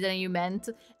speed than you meant,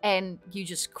 and you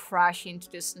just crash into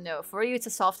the snow. For you, it's a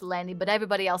soft landing, but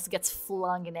everybody else gets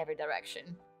flung in every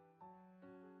direction.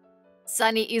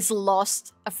 Sunny is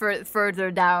lost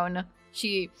further down.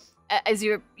 She, as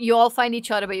you all find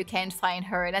each other, but you can't find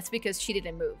her, and that's because she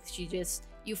didn't move.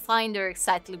 You find her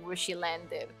exactly where she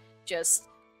landed, just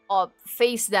up,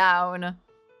 face down,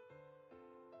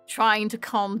 trying to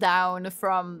calm down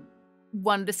from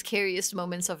one of the scariest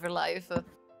moments of her life.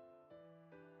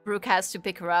 Brooke has to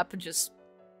pick her up and just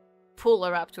pull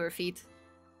her up to her feet.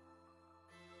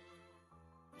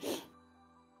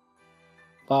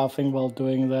 Laughing while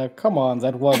doing that. Come on,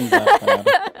 that wasn't that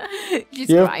bad. You've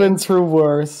crying. been through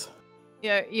worse.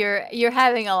 You're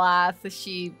having a laugh.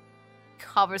 She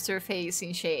covers her face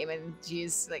in shame, and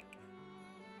she's like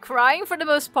crying for the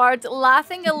most part,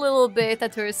 laughing a little bit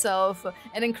at herself,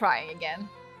 and then crying again.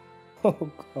 Oh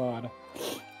god.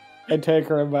 I take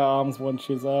her in my arms once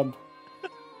she's up.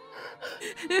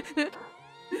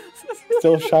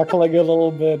 Still chuckling a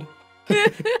little bit.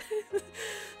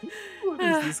 What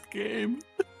is this game?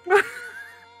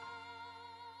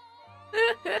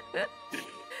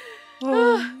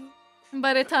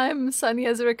 By the time Sunny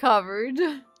has recovered,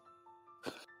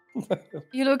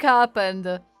 you look up and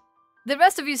the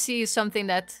rest of you see something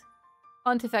that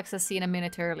Pontifex has seen a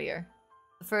minute earlier.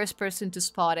 The first person to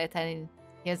spot it, and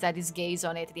he has had his gaze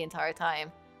on it the entire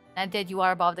time. Now that you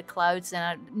are above the clouds,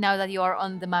 and now that you are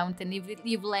on the mountain,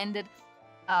 you've landed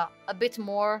a bit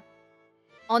more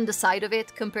on the side of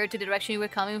it compared to the direction you were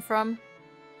coming from.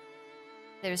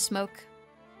 There's smoke.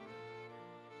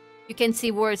 You can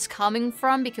see where it's coming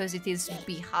from because it is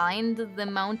behind the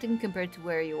mountain compared to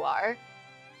where you are.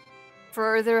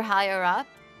 Further higher up,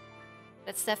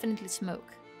 that's definitely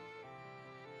smoke.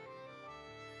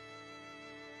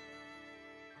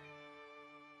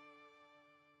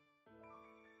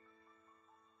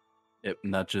 It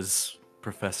nudges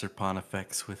Professor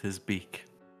Pontifex with his beak.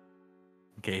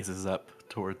 Gazes up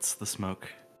towards the smoke.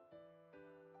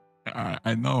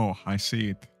 I know, I see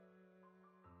it.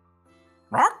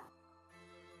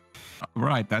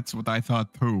 Right, that's what I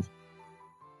thought too.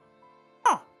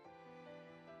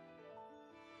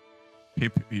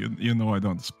 Pip, you know I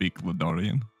don't speak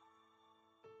Ledarian.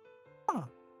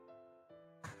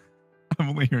 I'm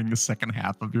only hearing the second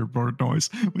half of your bird noise,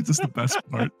 which is the best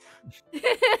part.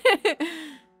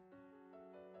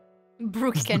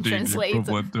 Brooke can translate. The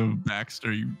equivalent of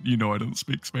Baxter, you know I don't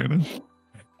speak Spanish.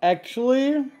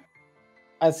 Actually,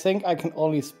 I think I can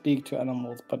only speak to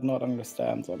animals, but not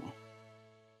understand them.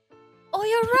 Oh,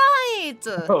 you're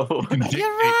right! Oh, You're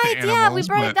right, yeah, we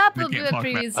brought it up a bit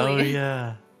previously. oh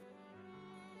yeah.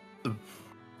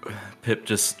 Pip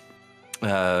just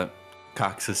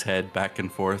cocks his head back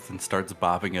and forth and starts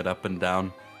bobbing it up and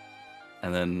down,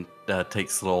 and then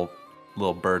takes little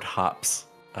bird hops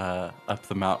up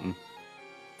the mountain,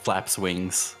 flaps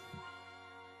wings.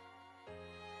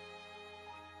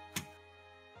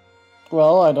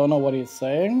 Well, I don't know what he's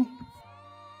saying,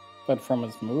 but from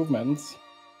his movements,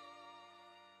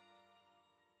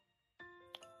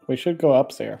 we should go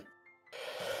up there.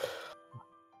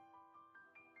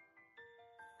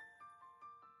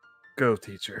 Go,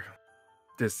 teacher.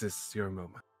 This is your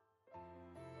moment.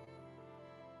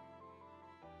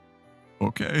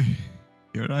 Okay,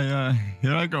 here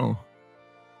I go.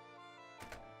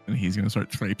 And he's gonna start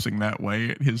traipsing that way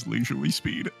at his leisurely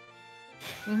speed.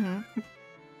 Mm-hmm.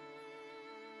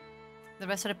 The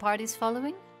rest of the party's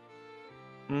following?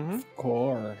 Mm-hmm. Of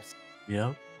course.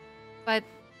 Yep. But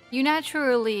you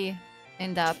naturally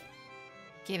end up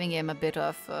giving him a bit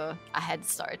of a head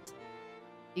start.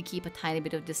 You keep a tiny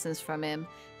bit of distance from him.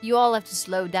 You all have to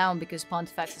slow down because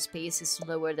Pontifex's pace is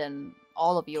slower than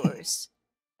all of yours.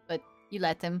 But you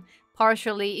let him.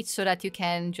 Partially, it's so that you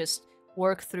can just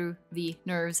work through the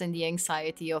nerves and the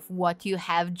anxiety of what you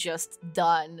have just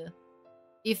done.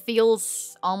 It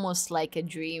feels almost like a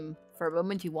dream. For a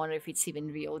moment, you wonder if it's even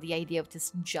real. The idea of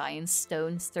this giant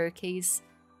stone staircase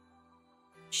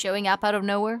showing up out of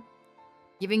nowhere,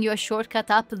 giving you a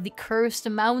shortcut up the cursed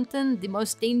mountain, the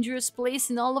most dangerous place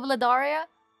in all of Ledaria.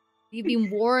 You've been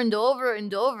warned over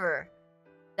and over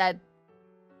that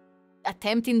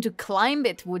attempting to climb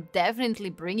it would definitely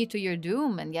bring you to your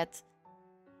doom, and yet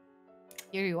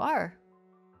here you are.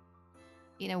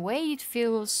 In a way, it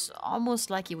feels almost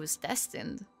like it was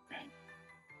destined.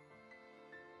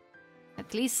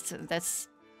 At least that's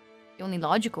the only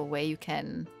logical way you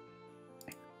can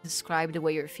describe the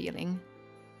way you're feeling.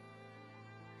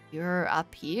 You're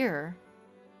up here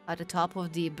at the top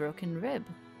of the broken rib.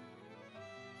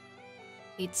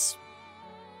 It's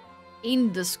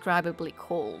indescribably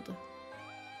cold.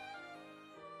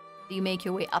 You make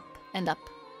your way up and up.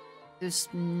 There's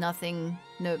nothing,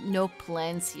 no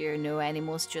plants here, no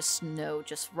animals, just snow,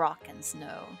 just rock and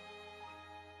snow.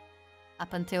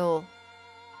 Up until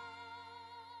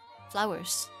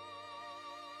flowers.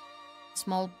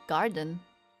 Small garden.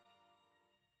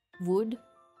 Wood.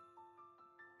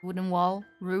 Wooden wall,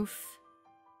 roof.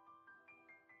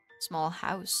 Small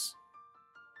house.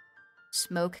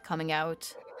 Smoke coming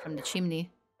out from the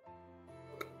chimney.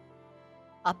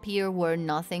 Up here where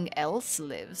nothing else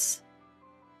lives.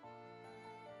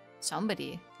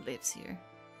 Somebody lives here.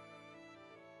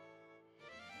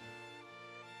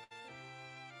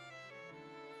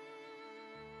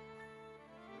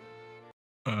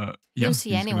 You don't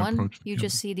see anyone. You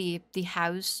just see the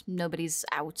house. Nobody's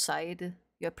outside.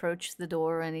 You approach the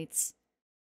door and it's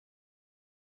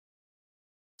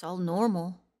all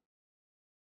normal.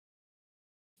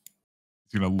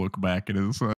 He's gonna look back at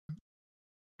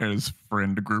his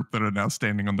friend group that are now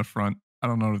standing on the front. I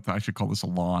don't know if I should call this a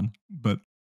lawn, but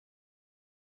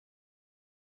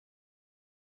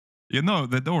you know,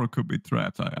 the door could be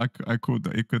trapped.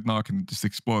 It could knock and just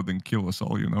explode and kill us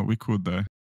all. You know, we could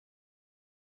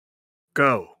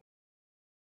Go.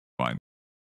 Fine.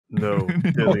 No.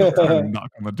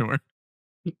 Knock on the door.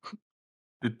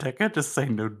 Did Tekka just say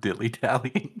no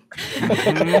dilly-dallying?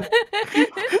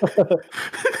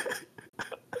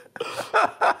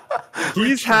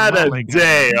 He's had a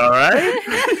day, all right?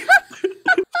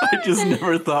 I just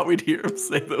never thought we'd hear him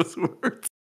say those words.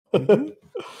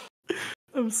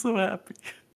 I'm so happy.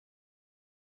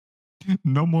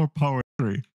 No more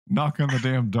poetry. Knock on the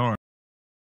damn door.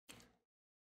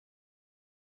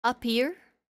 Up here,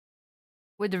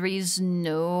 where there is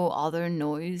no other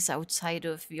noise outside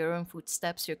of your own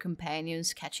footsteps, your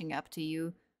companions catching up to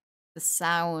you, the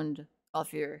sound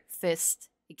of your fist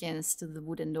against the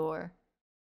wooden door.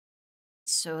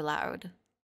 It's so loud.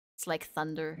 It's like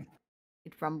thunder.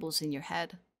 It rumbles in your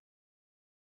head.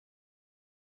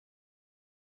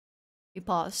 You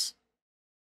pause.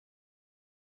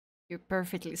 You're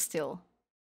perfectly still.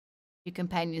 Your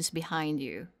companions behind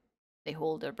you, they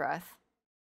hold their breath.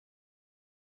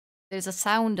 There's a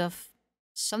sound of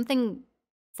something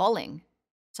falling,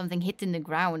 something hitting the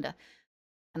ground,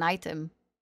 an item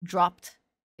dropped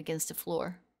against the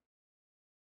floor.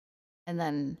 And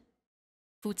then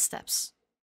footsteps,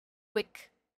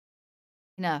 quick,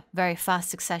 in a very fast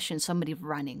succession, somebody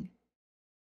running.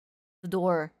 The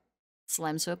door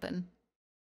slams open.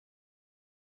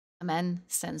 A man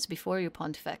stands before you,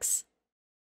 Pontifex.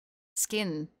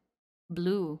 Skin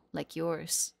blue like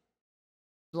yours.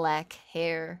 Black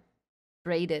hair,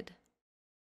 braided.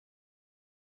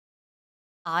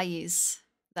 Eyes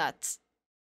that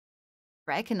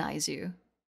recognize you.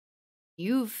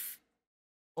 You've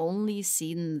only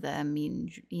seen them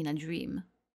in a dream.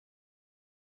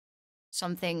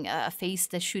 Something, a face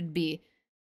that should be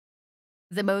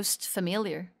the most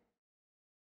familiar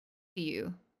to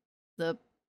you. The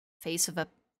face of a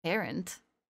parent.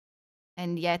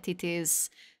 And yet it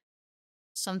is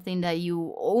something that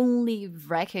you only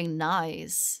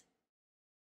recognize.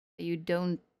 You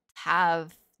don't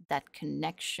have that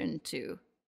connection to,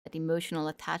 that emotional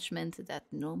attachment that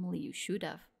normally you should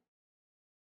have.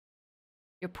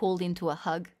 You're pulled into a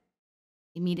hug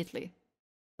immediately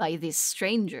by this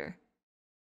stranger,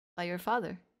 by your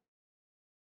father.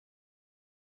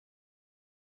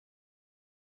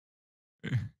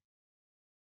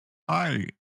 Hi,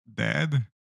 Dad.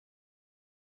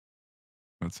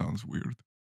 That sounds weird.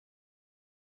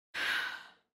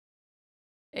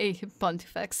 Hey,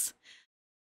 Pontifex.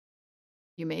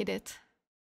 You made it.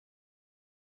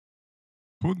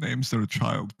 Who names their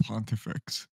child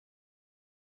Pontifex?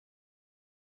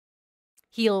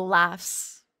 He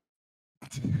laughs.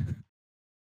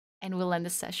 And we'll end the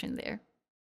session there.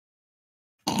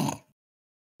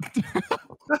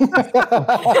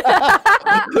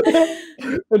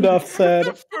 Enough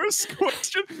said. First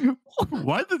question.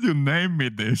 Why did you name me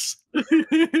this?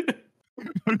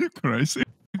 Are you crazy?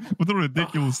 What a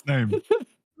ridiculous name.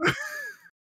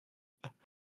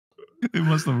 It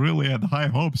must have really had high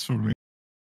hopes for me.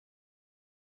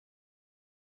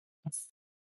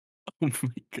 Oh my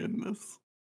goodness.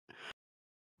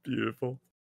 Beautiful.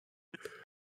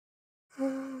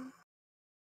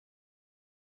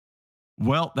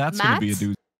 Well, that's going to be a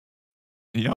doozy.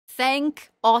 Yep. Thank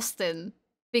Austin,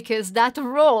 because that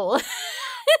roll,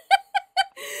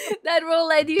 that roll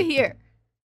led you here.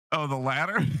 Oh, the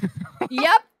ladder?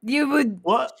 Yep, you would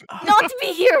What? not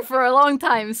be here for a long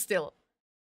time still.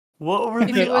 What were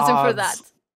If the it wasn't for odds that.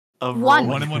 of One.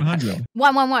 rolling 1 in 100.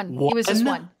 1. It was just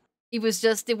One? 1. It was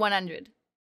just the 100.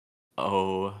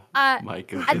 Oh Uh, my At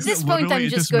goodness. this point, Literally, I'm it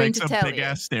just going makes to a tell big you.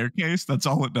 ass staircase. That's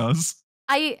all it does.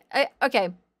 Okay.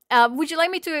 Would you like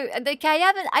me to? Like, I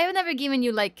have never given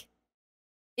you like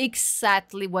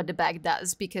exactly what the bag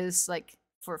does because like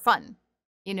for fun,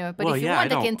 you know. But Well, if you yeah,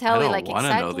 want, I can tell you don't like wanna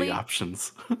know exactly. the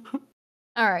options.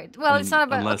 All right. Well, it's not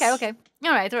about. Unless- Okay.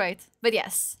 All right. But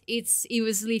yes, it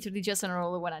was literally just on a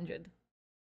roll of 100.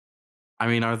 I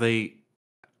mean, are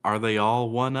they all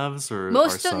one ofs or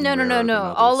Most are of some no. rarer than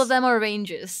All of others? them are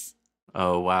ranges.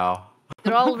 Oh wow.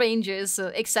 They're all ranges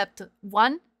except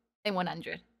 1 and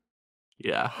 100.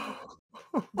 Yeah.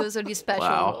 Those are the special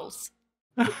Wow. rolls.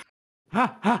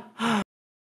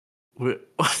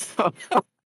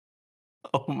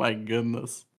 Oh my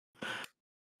goodness.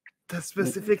 The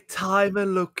specific time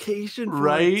and location for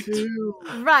Right? it too.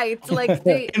 Right. Like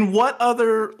the. In what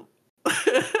other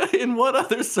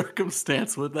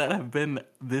circumstance would that have been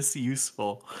this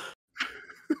useful?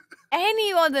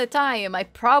 Any other time, I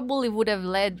probably would have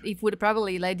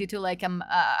probably led you to like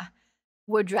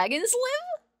where dragons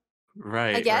live.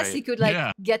 Right. I guess right. you could like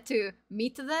Yeah. get to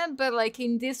meet them, but like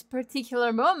in this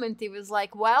particular moment, it was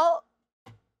like, well,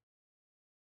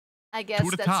 I guess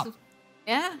to the that's top.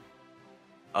 yeah.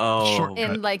 Oh. Shortcut.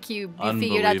 And like you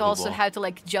figured out also Unbelievable. how to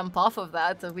like jump off of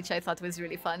that, which I thought was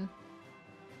really fun.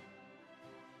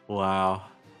 Wow.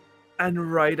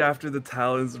 And right after the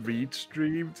Talonsreach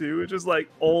stream too, it's just like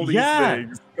all these Yeah,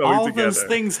 things going all together. those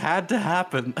things had to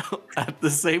happen at the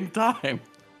same time.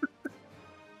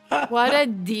 What a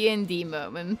D&D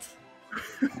moment!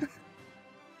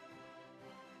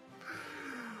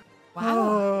 Wow.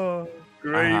 Oh,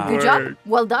 great Ah. Good work. job.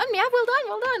 Well done. Yeah,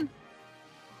 well done.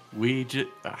 We just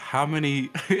how many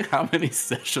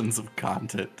sessions of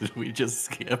content did we just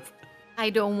skip? I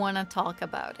don't want to talk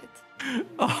about it.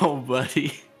 Oh,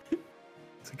 buddy.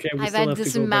 It's okay, we I've still had have to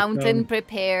this go back mountain down.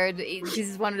 prepared. This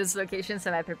is one of those locations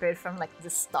that I prepared from like the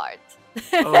start.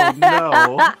 Oh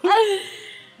no.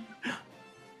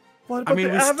 What I about mean,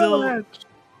 the we still- avalanche?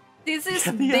 This is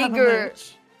Yeah, the bigger.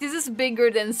 avalanche. This is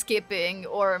bigger than skipping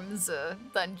Orm's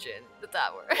dungeon, the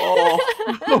tower.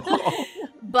 Oh.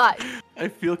 But I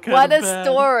feel kind what of a bad.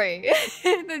 story!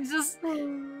 It's just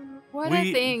what a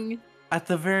We- thing. At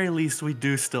the very least, we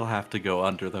do still have to go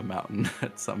under the mountain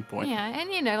at some point. Yeah, and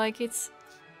you know, like it's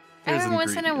There's every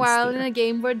once in a ingredients while in there. a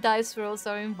game where dice rolls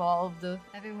are involved.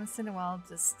 Every once in a while,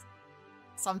 just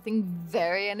something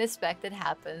very unexpected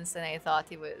happens, and I thought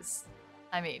it was,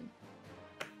 I mean,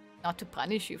 not to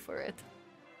punish you for it.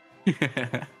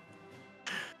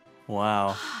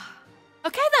 Wow.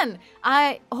 Okay then,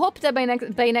 I hope that by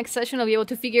next session I'll be able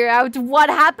to figure out what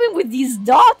happened with these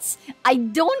dots. I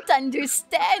don't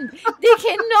understand. They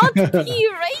cannot be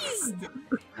erased.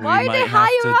 Why are they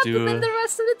higher up than the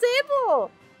rest of the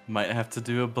table? Might have to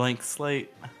do a blank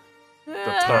slate. The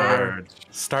Ah, purge.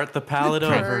 Start the palette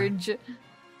over. purge.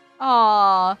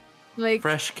 Aw, like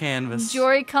Fresh canvas.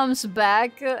 Jory comes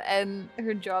back and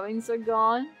her drawings are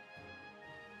gone.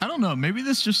 I don't know. Maybe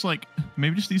this just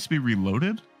needs to be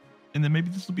reloaded, and then maybe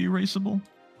this will be erasable.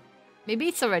 Maybe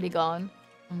it's already gone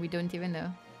and we don't even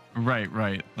know.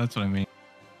 Right. That's what I mean.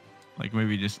 Like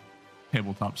maybe just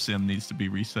tabletop sim needs to be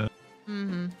reset.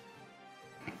 Mm-hmm.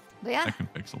 But yeah, That can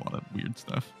fix a lot of weird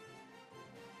stuff.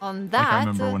 on Like that. I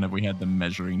remember whenever we had the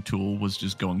measuring tool was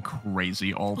just going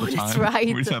crazy all the Oh, that's time. right.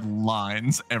 We just had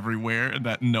lines everywhere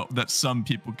that some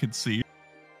people could see.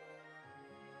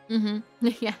 Mm-hmm.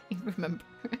 Yeah, I remember.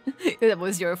 That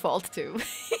was your fault too.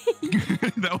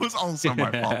 That was also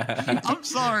my fault. I'm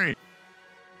sorry.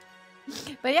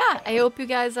 But yeah, I hope you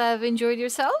guys have enjoyed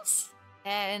yourselves.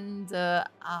 And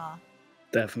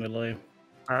Definitely.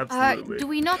 Absolutely. do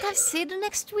we not have Sid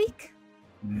next week?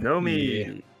 No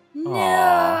me. Yeah.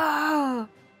 No.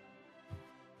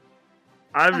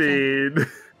 I Okay. mean,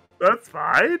 that's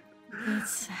fine.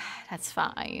 That's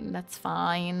fine. That's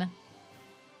fine.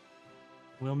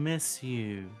 We'll miss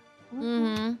you.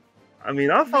 Mm-hmm. I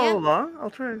mean, I'll follow Yeah. along. I'll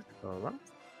try to follow along.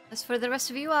 As for the rest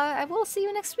of you, I will see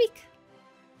you next week.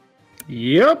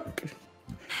 Yep.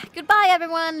 Goodbye,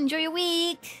 everyone. Enjoy your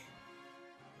week.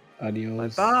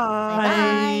 Adios.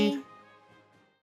 Bye. Bye.